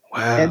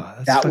 Wow,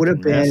 and that would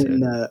have been in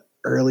the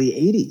early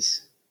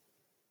 80s.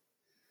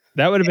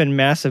 That would have been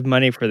massive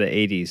money for the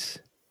 80s.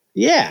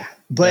 Yeah,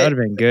 but that would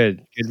have been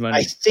good money.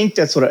 I think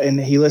that's what, and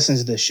he listens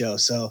to this show,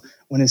 so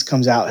when this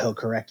comes out, he'll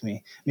correct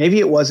me. Maybe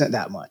it wasn't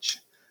that much.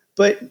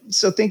 But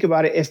so think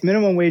about it. If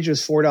minimum wage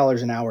was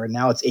 $4 an hour, and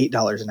now it's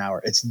 $8 an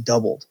hour, it's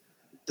doubled.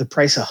 The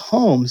price of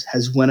homes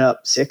has went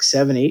up 6,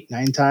 7, 8,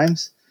 9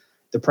 times.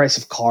 The price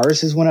of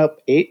cars has went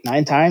up 8,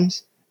 9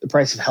 times. The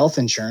price of health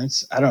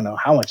insurance, I don't know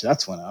how much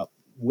that's went up.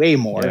 Way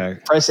more. Yeah.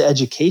 The price of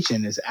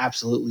education is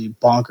absolutely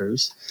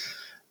bonkers.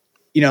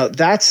 You know,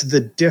 that's the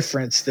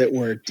difference that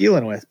we're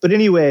dealing with. But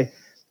anyway,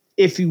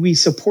 if we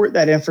support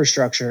that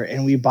infrastructure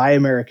and we buy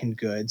American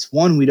goods,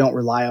 one, we don't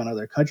rely on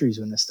other countries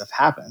when this stuff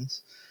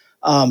happens.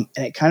 And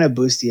it kind of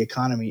boosts the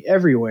economy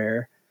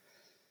everywhere.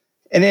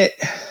 And I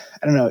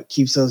don't know, it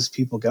keeps those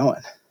people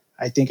going.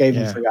 I think I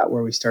even forgot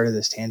where we started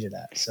this tangent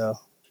at. So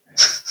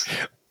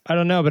I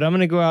don't know, but I'm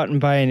going to go out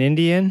and buy an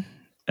Indian,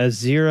 a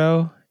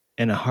Zero,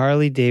 and a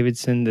Harley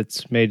Davidson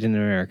that's made in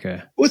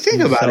America. Well,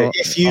 think about it.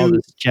 If you all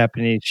this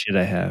Japanese shit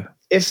I have.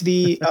 If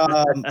the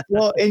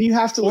well, and you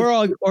have to,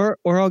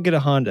 or I'll get a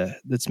Honda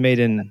that's made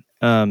in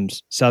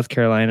South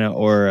Carolina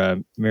or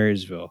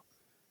Marysville.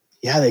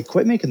 Yeah, they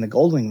quit making the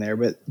Goldwing there,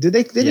 but did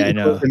they? They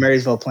didn't quit the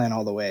Marysville plant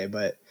all the way,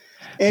 but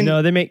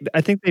no, they make.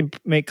 I think they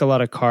make a lot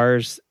of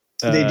cars.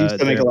 They do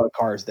still make a lot of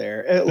cars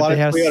there. A lot of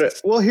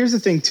Toyota. Well, here's the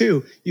thing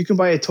too: you can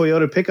buy a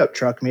Toyota pickup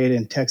truck made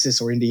in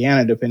Texas or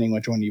Indiana, depending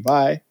which one you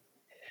buy.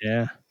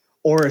 Yeah,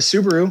 or a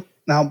Subaru.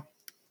 Now,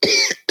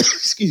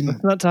 excuse excuse me.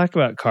 Let's not talk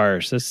about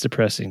cars. That's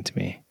depressing to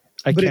me.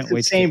 I But can't it's the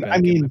wait same. to get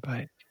back in my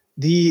bike.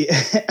 The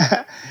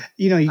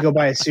you go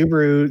buy a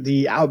Subaru,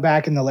 the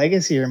Outback and the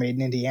Legacy are made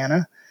in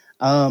Indiana.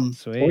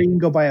 Sweet. Or you can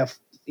go buy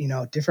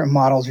different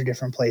models or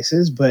different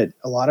places, but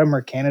a lot of them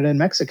are Canada and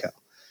Mexico.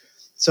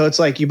 So it's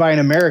like you buy an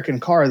American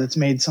car that's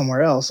made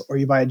somewhere else, or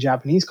you buy a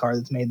Japanese car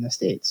that's made in the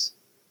States.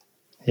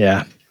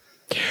 Yeah.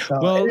 So,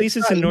 Well, at least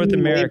it's in North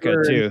America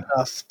too.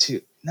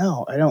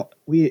 No, I don't.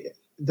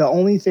 The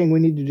only thing we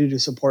need to do to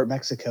support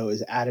Mexico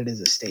is add it as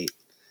a state.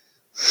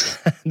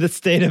 The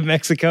state of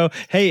Mexico.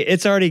 Hey,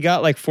 it's already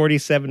got like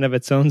 47 of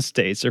its own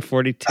states, or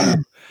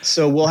 42.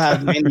 So we'll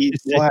have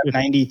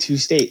 92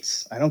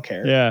 states. I don't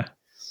care. Yeah.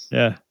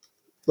 Yeah.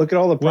 Look at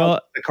all the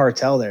problems with the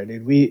cartel there,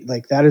 dude.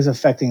 That is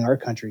affecting our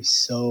country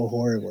so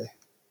horribly.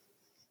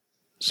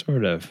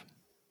 Sort of.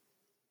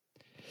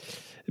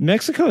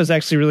 Mexico is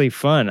actually really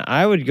fun.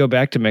 I would go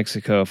back to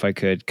Mexico if I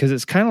could, because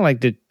it's kind of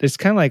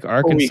like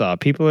Arkansas.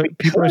 People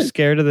are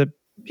scared of the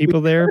people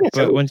there,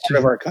 but once part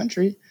of our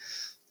country,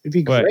 it'd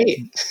be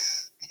great.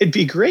 It'd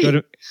be great.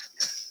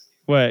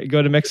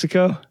 Go to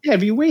Mexico? Yeah,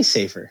 it'd be way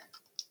safer.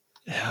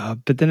 Yeah,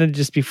 but then it'd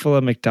just be full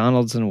of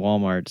McDonald's and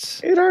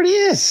Walmarts. It already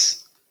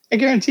is. I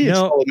guarantee it's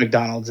full of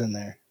McDonald's in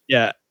there.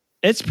 Yeah,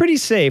 it's pretty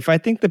safe. I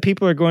think the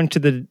people are going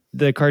to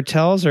the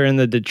cartels are in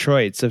the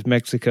Detroits of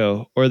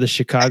Mexico, or the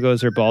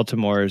Chicagos or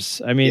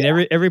Baltimores. I mean,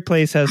 every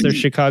place has their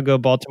Chicago,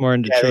 Baltimore,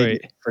 and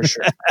Detroit. Yeah, for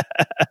sure.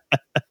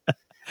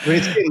 But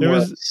it's getting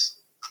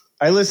worse.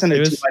 I listen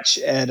to too much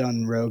Ed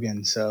on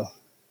Rogan, so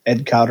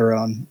Ed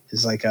Calderon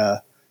is like he's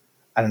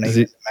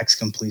a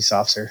Mexican police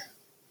officer.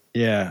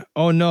 Yeah.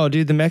 Oh no,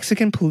 dude, the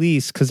Mexican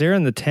police, because they're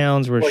in the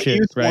towns where he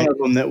was right? One of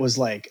them that was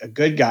like a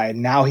good guy.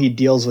 Now he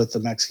deals with the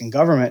Mexican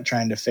government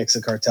trying to fix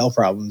the cartel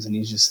problems, and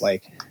he's just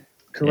like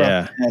corrupt.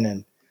 Yeah.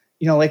 And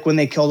like when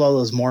they killed all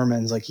those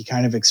Mormons, like he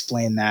kind of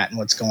explained that and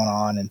what's going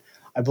on. And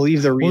I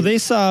believe the reason they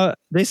saw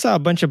a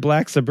bunch of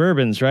black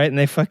Suburbans, right? And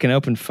they fucking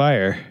opened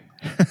fire.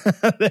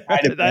 I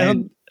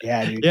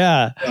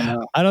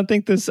don't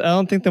think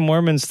the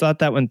Mormons thought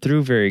that went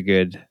through very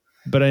good.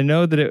 But I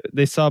know that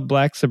they saw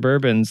black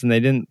Suburbans and they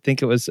didn't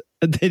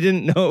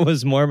know it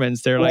was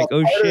Mormons. They're like,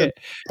 oh shit.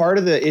 Part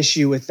of the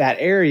issue with that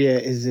area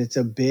is it's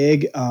a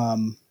big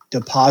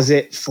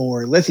deposit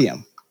for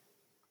lithium.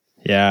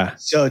 Yeah.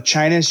 So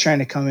China's trying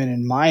to come in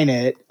and mine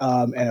it.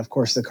 And of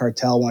course the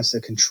cartel wants to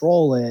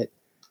control it.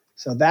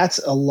 So that's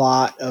a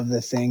lot of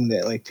the thing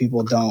that like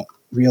people don't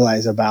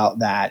realize about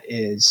that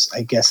is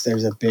I guess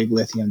there's a big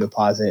lithium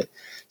deposit.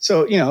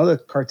 So,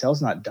 the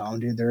cartel's not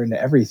dumb, dude. They're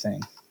into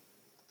everything.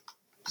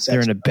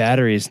 They're into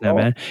batteries now,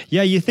 man.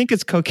 Yeah, you think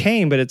it's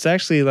cocaine, but it's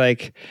actually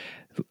like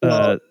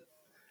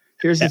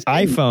here's the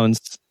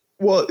iPhones.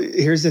 Well,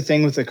 here's the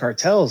thing with the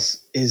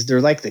cartels is they're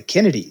like the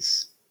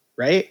Kennedys,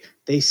 right?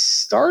 They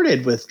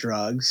started with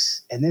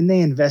drugs and then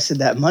they invested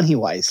that money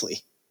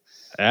wisely.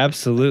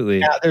 Absolutely.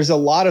 Now, there's a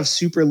lot of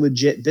super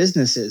legit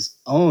businesses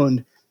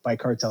owned by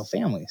cartel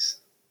families.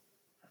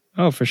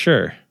 Oh, for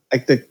sure.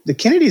 Like the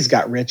Kennedys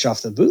got rich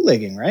off the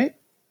bootlegging, right?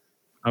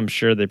 I'm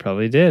sure they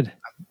probably did.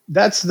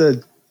 That's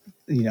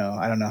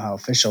I don't know how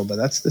official, but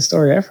that's the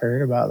story I've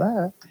heard about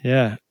that.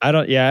 Yeah. I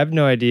have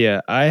no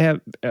idea. I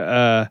have,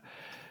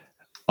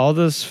 all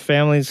those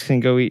families can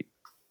go eat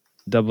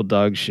double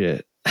dog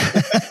shit. I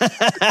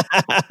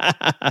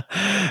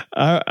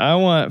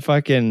want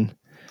a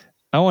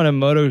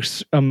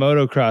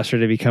motocrosser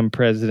to become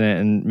president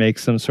and make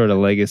some sort of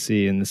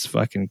legacy in this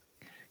fucking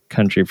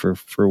country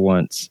for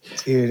once.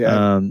 Dude,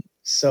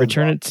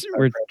 return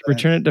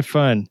it to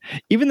fun.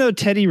 Even though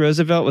Teddy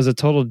Roosevelt was a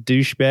total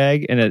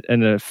douchebag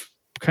and a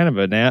kind of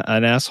an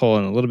asshole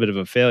and a little bit of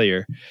a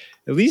failure,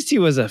 at least he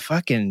was a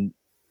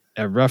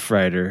Rough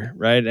Rider,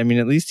 right? I mean,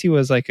 at least he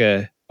was like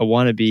a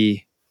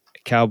wannabe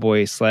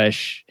cowboy /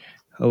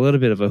 a little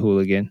bit of a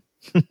hooligan.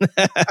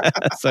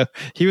 So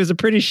he was a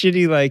pretty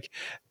shitty,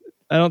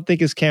 I don't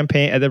think his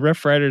campaign, the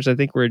Rough Riders, I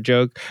think were a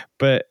joke,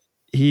 but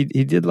he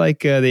did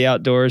like the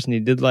outdoors and he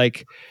did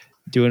like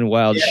doing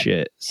wild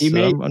shit. I'm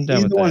down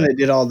he's with the one that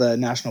did all the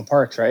national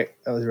parks, right?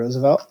 That was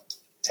Roosevelt,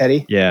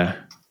 Teddy. Yeah,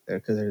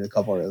 because there's a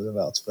couple of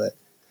Roosevelts, but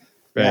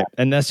right, yeah.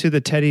 And that's who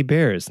the teddy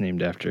bear is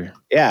named after.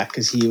 Yeah,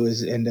 because he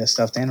was into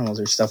stuffed animals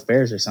or stuffed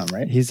bears or something,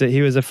 right?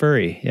 He was a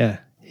furry. Yeah,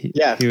 he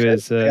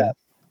was. That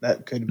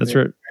could. That's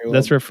where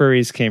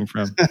furries came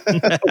from.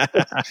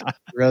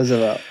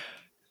 Roosevelt.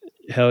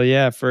 Hell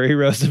yeah, Furry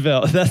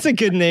Roosevelt. That's a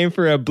good name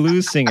for a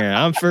blues singer.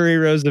 I'm Furry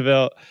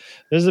Roosevelt.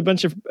 There's a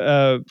bunch of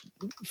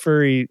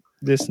furry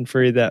this and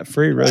furry that.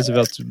 Furry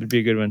Roosevelt would be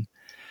a good one.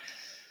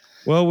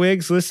 Well,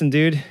 Wiggs, listen,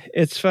 dude,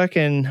 we've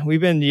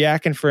been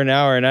yakking for an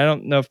hour, and I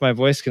don't know if my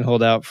voice can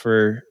hold out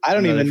for. I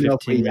don't even know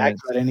if we yacked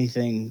about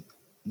anything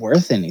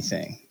worth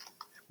anything.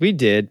 We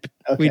did.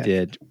 Okay. We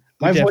did.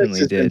 My voice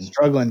has been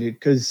struggling, dude,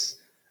 because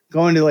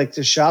going to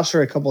the shops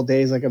for a couple of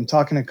days, I'm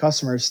talking to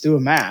customers through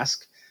a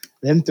mask,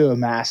 them through a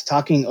mask,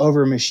 talking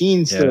over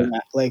machines through a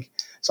mask,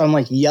 so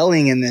I'm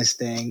yelling in this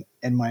thing,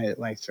 and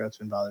my throat's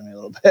been bothering me a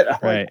little bit.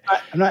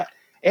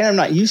 I'm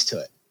not used to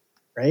it.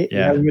 Right?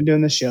 Yeah. I haven't been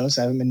doing the show,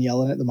 so I haven't been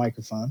yelling at the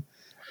microphone.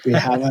 We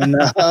haven't.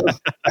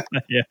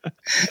 Yeah.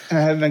 And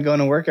I haven't been going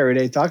to work every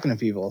day talking to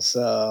people,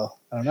 so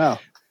I don't know.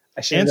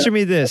 Answer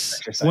me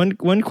this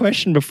one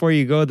question before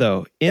you go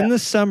though. In the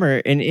summer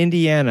in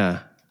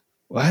Indiana,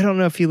 well, I don't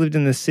know if you lived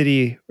in the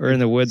city or in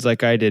the woods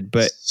like I did,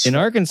 but in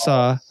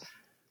Arkansas,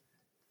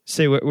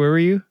 where were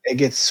you? It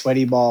gets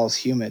sweaty balls,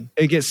 humid.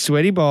 It gets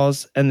sweaty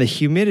balls, and the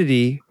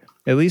humidity,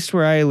 at least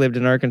where I lived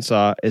in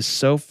Arkansas, is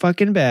so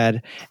fucking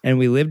bad. And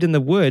we lived in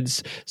the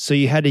woods, so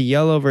you had to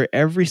yell over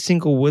every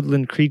single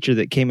woodland creature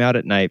that came out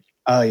at night.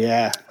 Oh,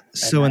 yeah.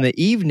 So in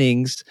the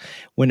evenings,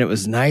 when it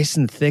was nice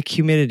and thick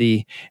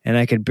humidity, and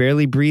I could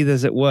barely breathe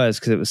as it was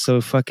because it was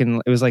so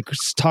fucking, it was like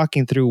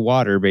talking through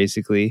water,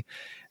 basically.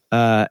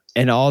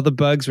 And all the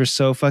bugs were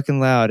so fucking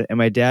loud, and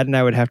my dad and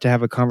I would have to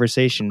have a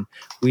conversation.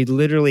 We'd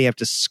literally have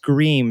to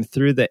scream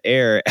through the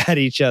air at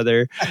each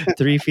other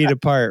 3 feet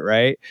apart,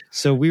 right?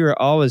 So we were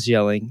always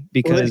yelling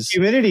because the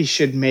humidity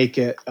should make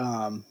it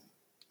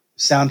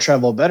sound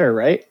travel better,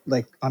 right?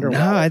 Like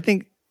underwater.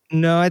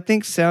 No, I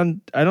think sound.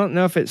 I don't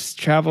know if it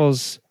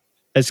travels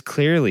as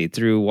clearly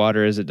through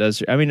water as it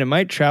does. I mean, it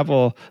might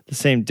travel the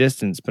same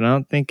distance, but I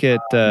don't think it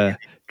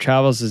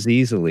travels as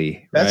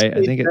easily, right?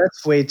 I think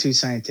that's way too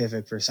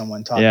scientific for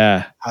someone talking.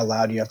 Yeah. How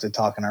loud you have to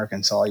talk in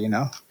Arkansas, you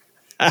know?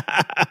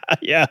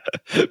 Yeah.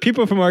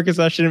 People from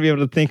Arkansas shouldn't be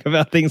able to think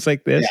about things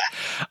like this.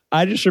 Yeah.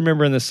 I just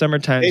remember in the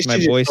summertime, my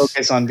voice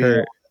focus on being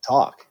able to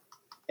talk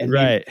and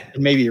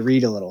maybe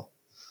read a little.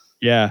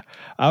 Yeah.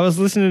 I was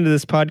listening to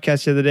this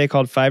podcast the other day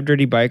called Five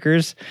Dirty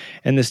Bikers,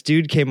 and this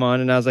dude came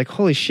on, and I was like,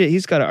 holy shit,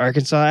 he's got an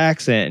Arkansas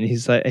accent. And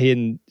he's like,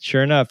 and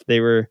sure enough,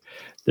 they're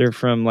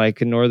from like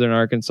northern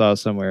Arkansas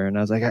somewhere. And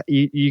I was like,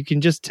 you can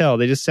just tell.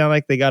 They just sound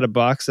like they got a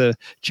box of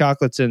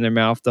chocolates in their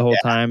mouth the whole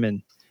time.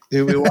 And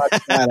dude, we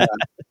watched that,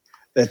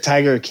 the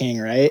Tiger King,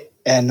 right?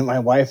 And my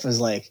wife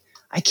was like,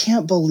 I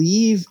can't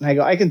believe. And I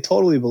go, I can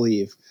totally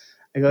believe.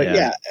 I go,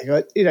 yeah. I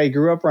go, dude, I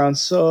grew up around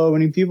so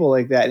many people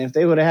like that. And if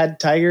they would have had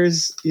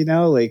tigers, you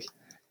know, like.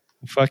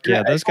 Fuck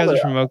yeah. Those guys are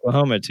from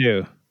Oklahoma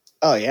too.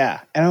 Oh, yeah.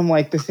 And I'm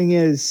like, the thing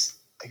is,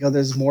 I go,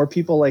 there's more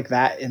people like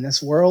that in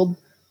this world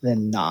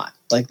than not.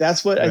 Like,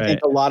 that's what I think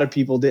a lot of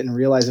people didn't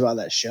realize about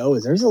that show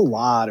is there's a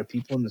lot of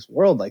people in this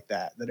world like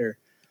that are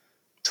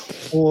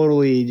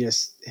totally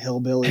just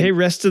hillbilly. Hey,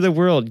 rest of the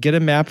world, get a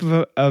map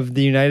of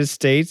the United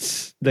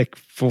States, like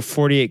for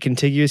 48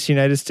 contiguous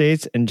United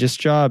States, and just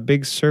draw a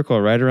big circle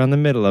right around the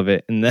middle of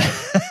it. And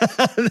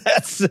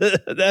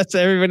that's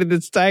everybody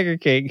that's Tiger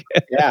King.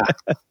 Yeah.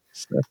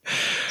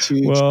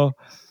 Well,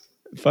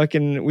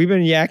 fucking, we've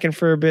been yakking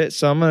for a bit,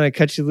 so I'm going to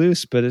cut you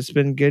loose, but it's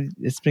been good.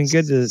 It's been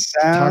good to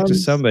talk to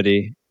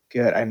somebody.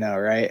 Good. I know,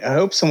 right? I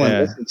hope someone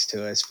listens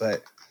to us,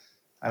 but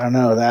I don't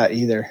know that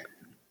either.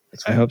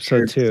 I hope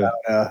so too.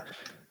 I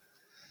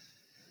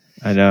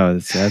know.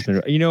 That's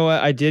been, you know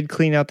what? I did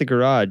clean out the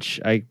garage.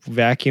 I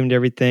vacuumed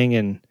everything,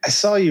 and I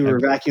saw you were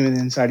vacuuming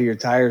the inside of your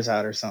tires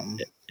out or something.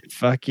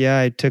 Fuck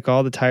yeah. I took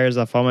all the tires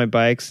off all my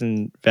bikes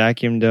and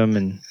vacuumed them,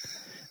 and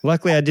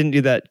luckily I didn't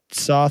do that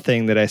saw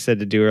thing that I said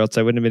to do, or else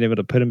I wouldn't have been able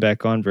to put them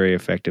back on very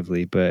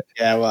effectively. But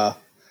yeah, well,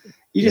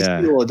 you just need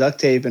a little duct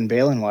tape and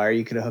baling wire.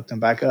 You could have hooked them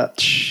back up.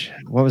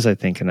 What was I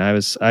thinking? I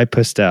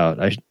pussed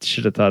out. I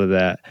should have thought of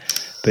that.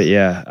 But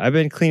yeah, I've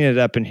been cleaning it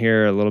up in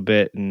here a little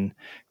bit, and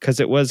because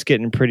it was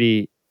getting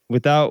pretty,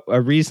 without a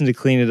reason to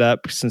clean it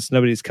up, since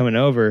nobody's coming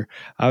over,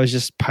 I was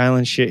just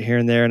piling shit here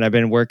and there. And I've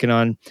been working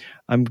on,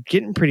 I'm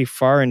getting pretty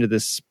far into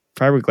this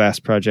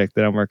fiberglass project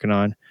that I'm working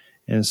on.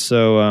 And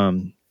so,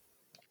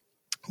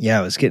 yeah,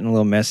 it was getting a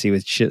little messy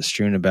with shit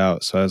strewn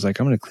about. So I was like,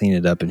 I'm going to clean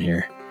it up in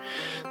here.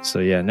 So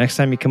yeah, next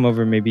time you come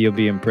over, maybe you'll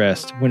be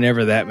impressed,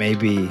 whenever that may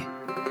be.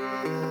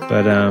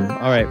 But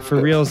all right, for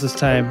reals this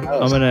time,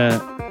 I'm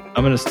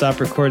gonna stop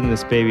recording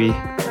this baby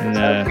and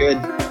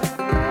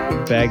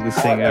bag this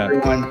thing up.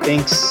 Everyone,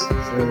 thanks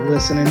for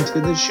listening to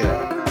the show.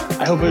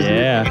 I hope it was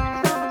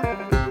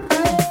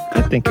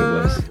I think it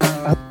was.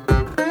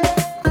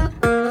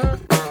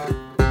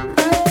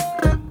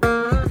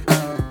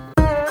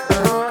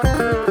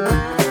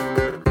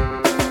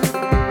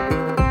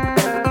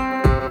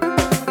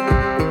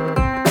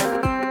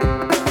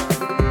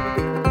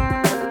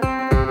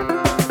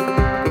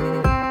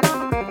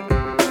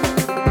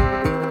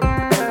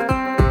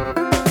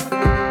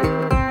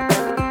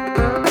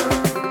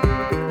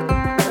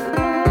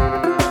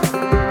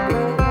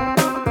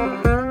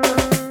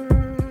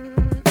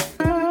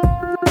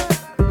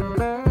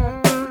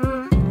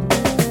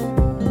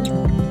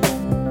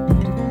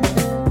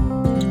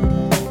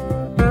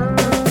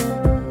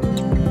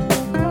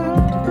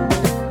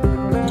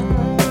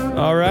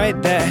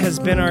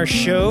 Been our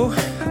show.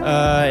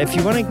 If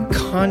you want to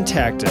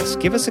contact us,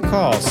 give us a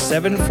call,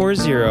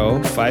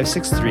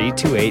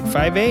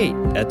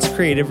 740-563-2858. That's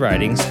Creative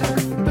Writing's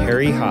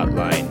Harry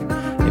Hotline.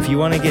 If you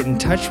want to get in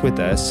touch with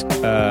us,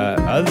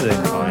 other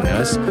than calling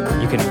us,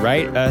 you can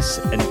write us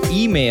an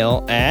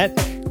email at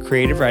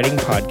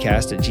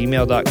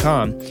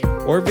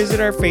creativewritingpodcast@gmail.com, or visit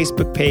our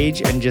Facebook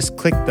page and just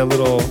click the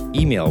little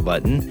email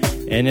button,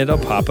 and it'll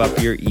pop up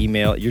your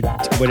email,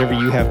 whatever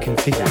you have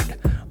configured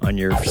on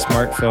your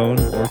smartphone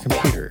or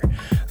computer.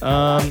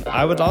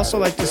 I would also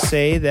like to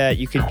say that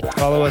you could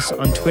follow us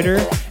on Twitter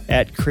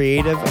at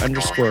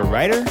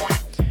creative_writer.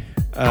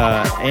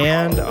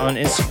 And on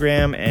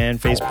Instagram and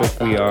Facebook,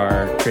 we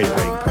are Creative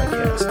Writing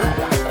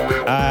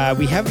Podcast.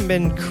 We haven't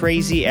been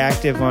crazy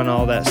active on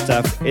all that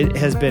stuff. It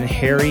has been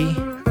hairy.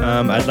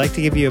 I'd like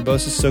to give you a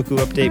Bosa Soku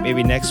update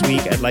maybe next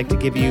week. I'd like to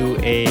give you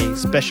a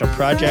special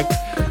project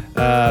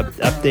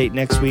update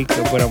next week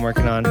of what I'm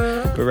working on.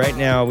 But right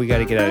now, we got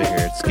to get out of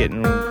here. It's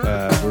getting,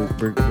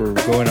 we're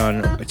going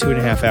on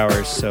 2.5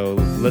 hours. So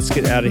let's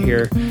get out of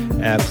here.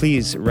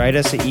 Please write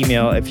us an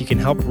email if you can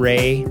help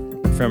Ray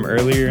from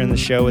earlier in the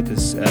show with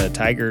this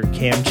tiger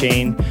cam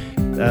chain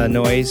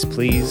noise.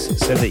 Please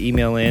send the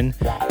email in,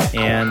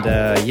 and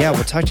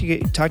we'll talk to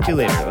you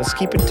later. Let's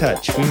keep in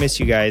touch. We miss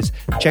you guys.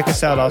 Check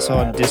us out also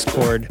on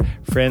Discord,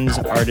 Friends,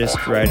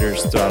 Artists,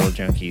 Writers, Throttle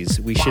Junkies.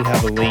 We should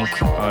have a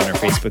link on our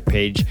Facebook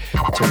page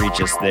to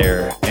reach us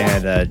there,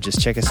 and just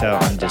check us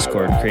out on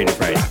Discord, Creative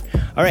Writing.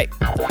 All right,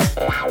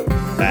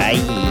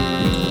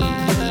 bye.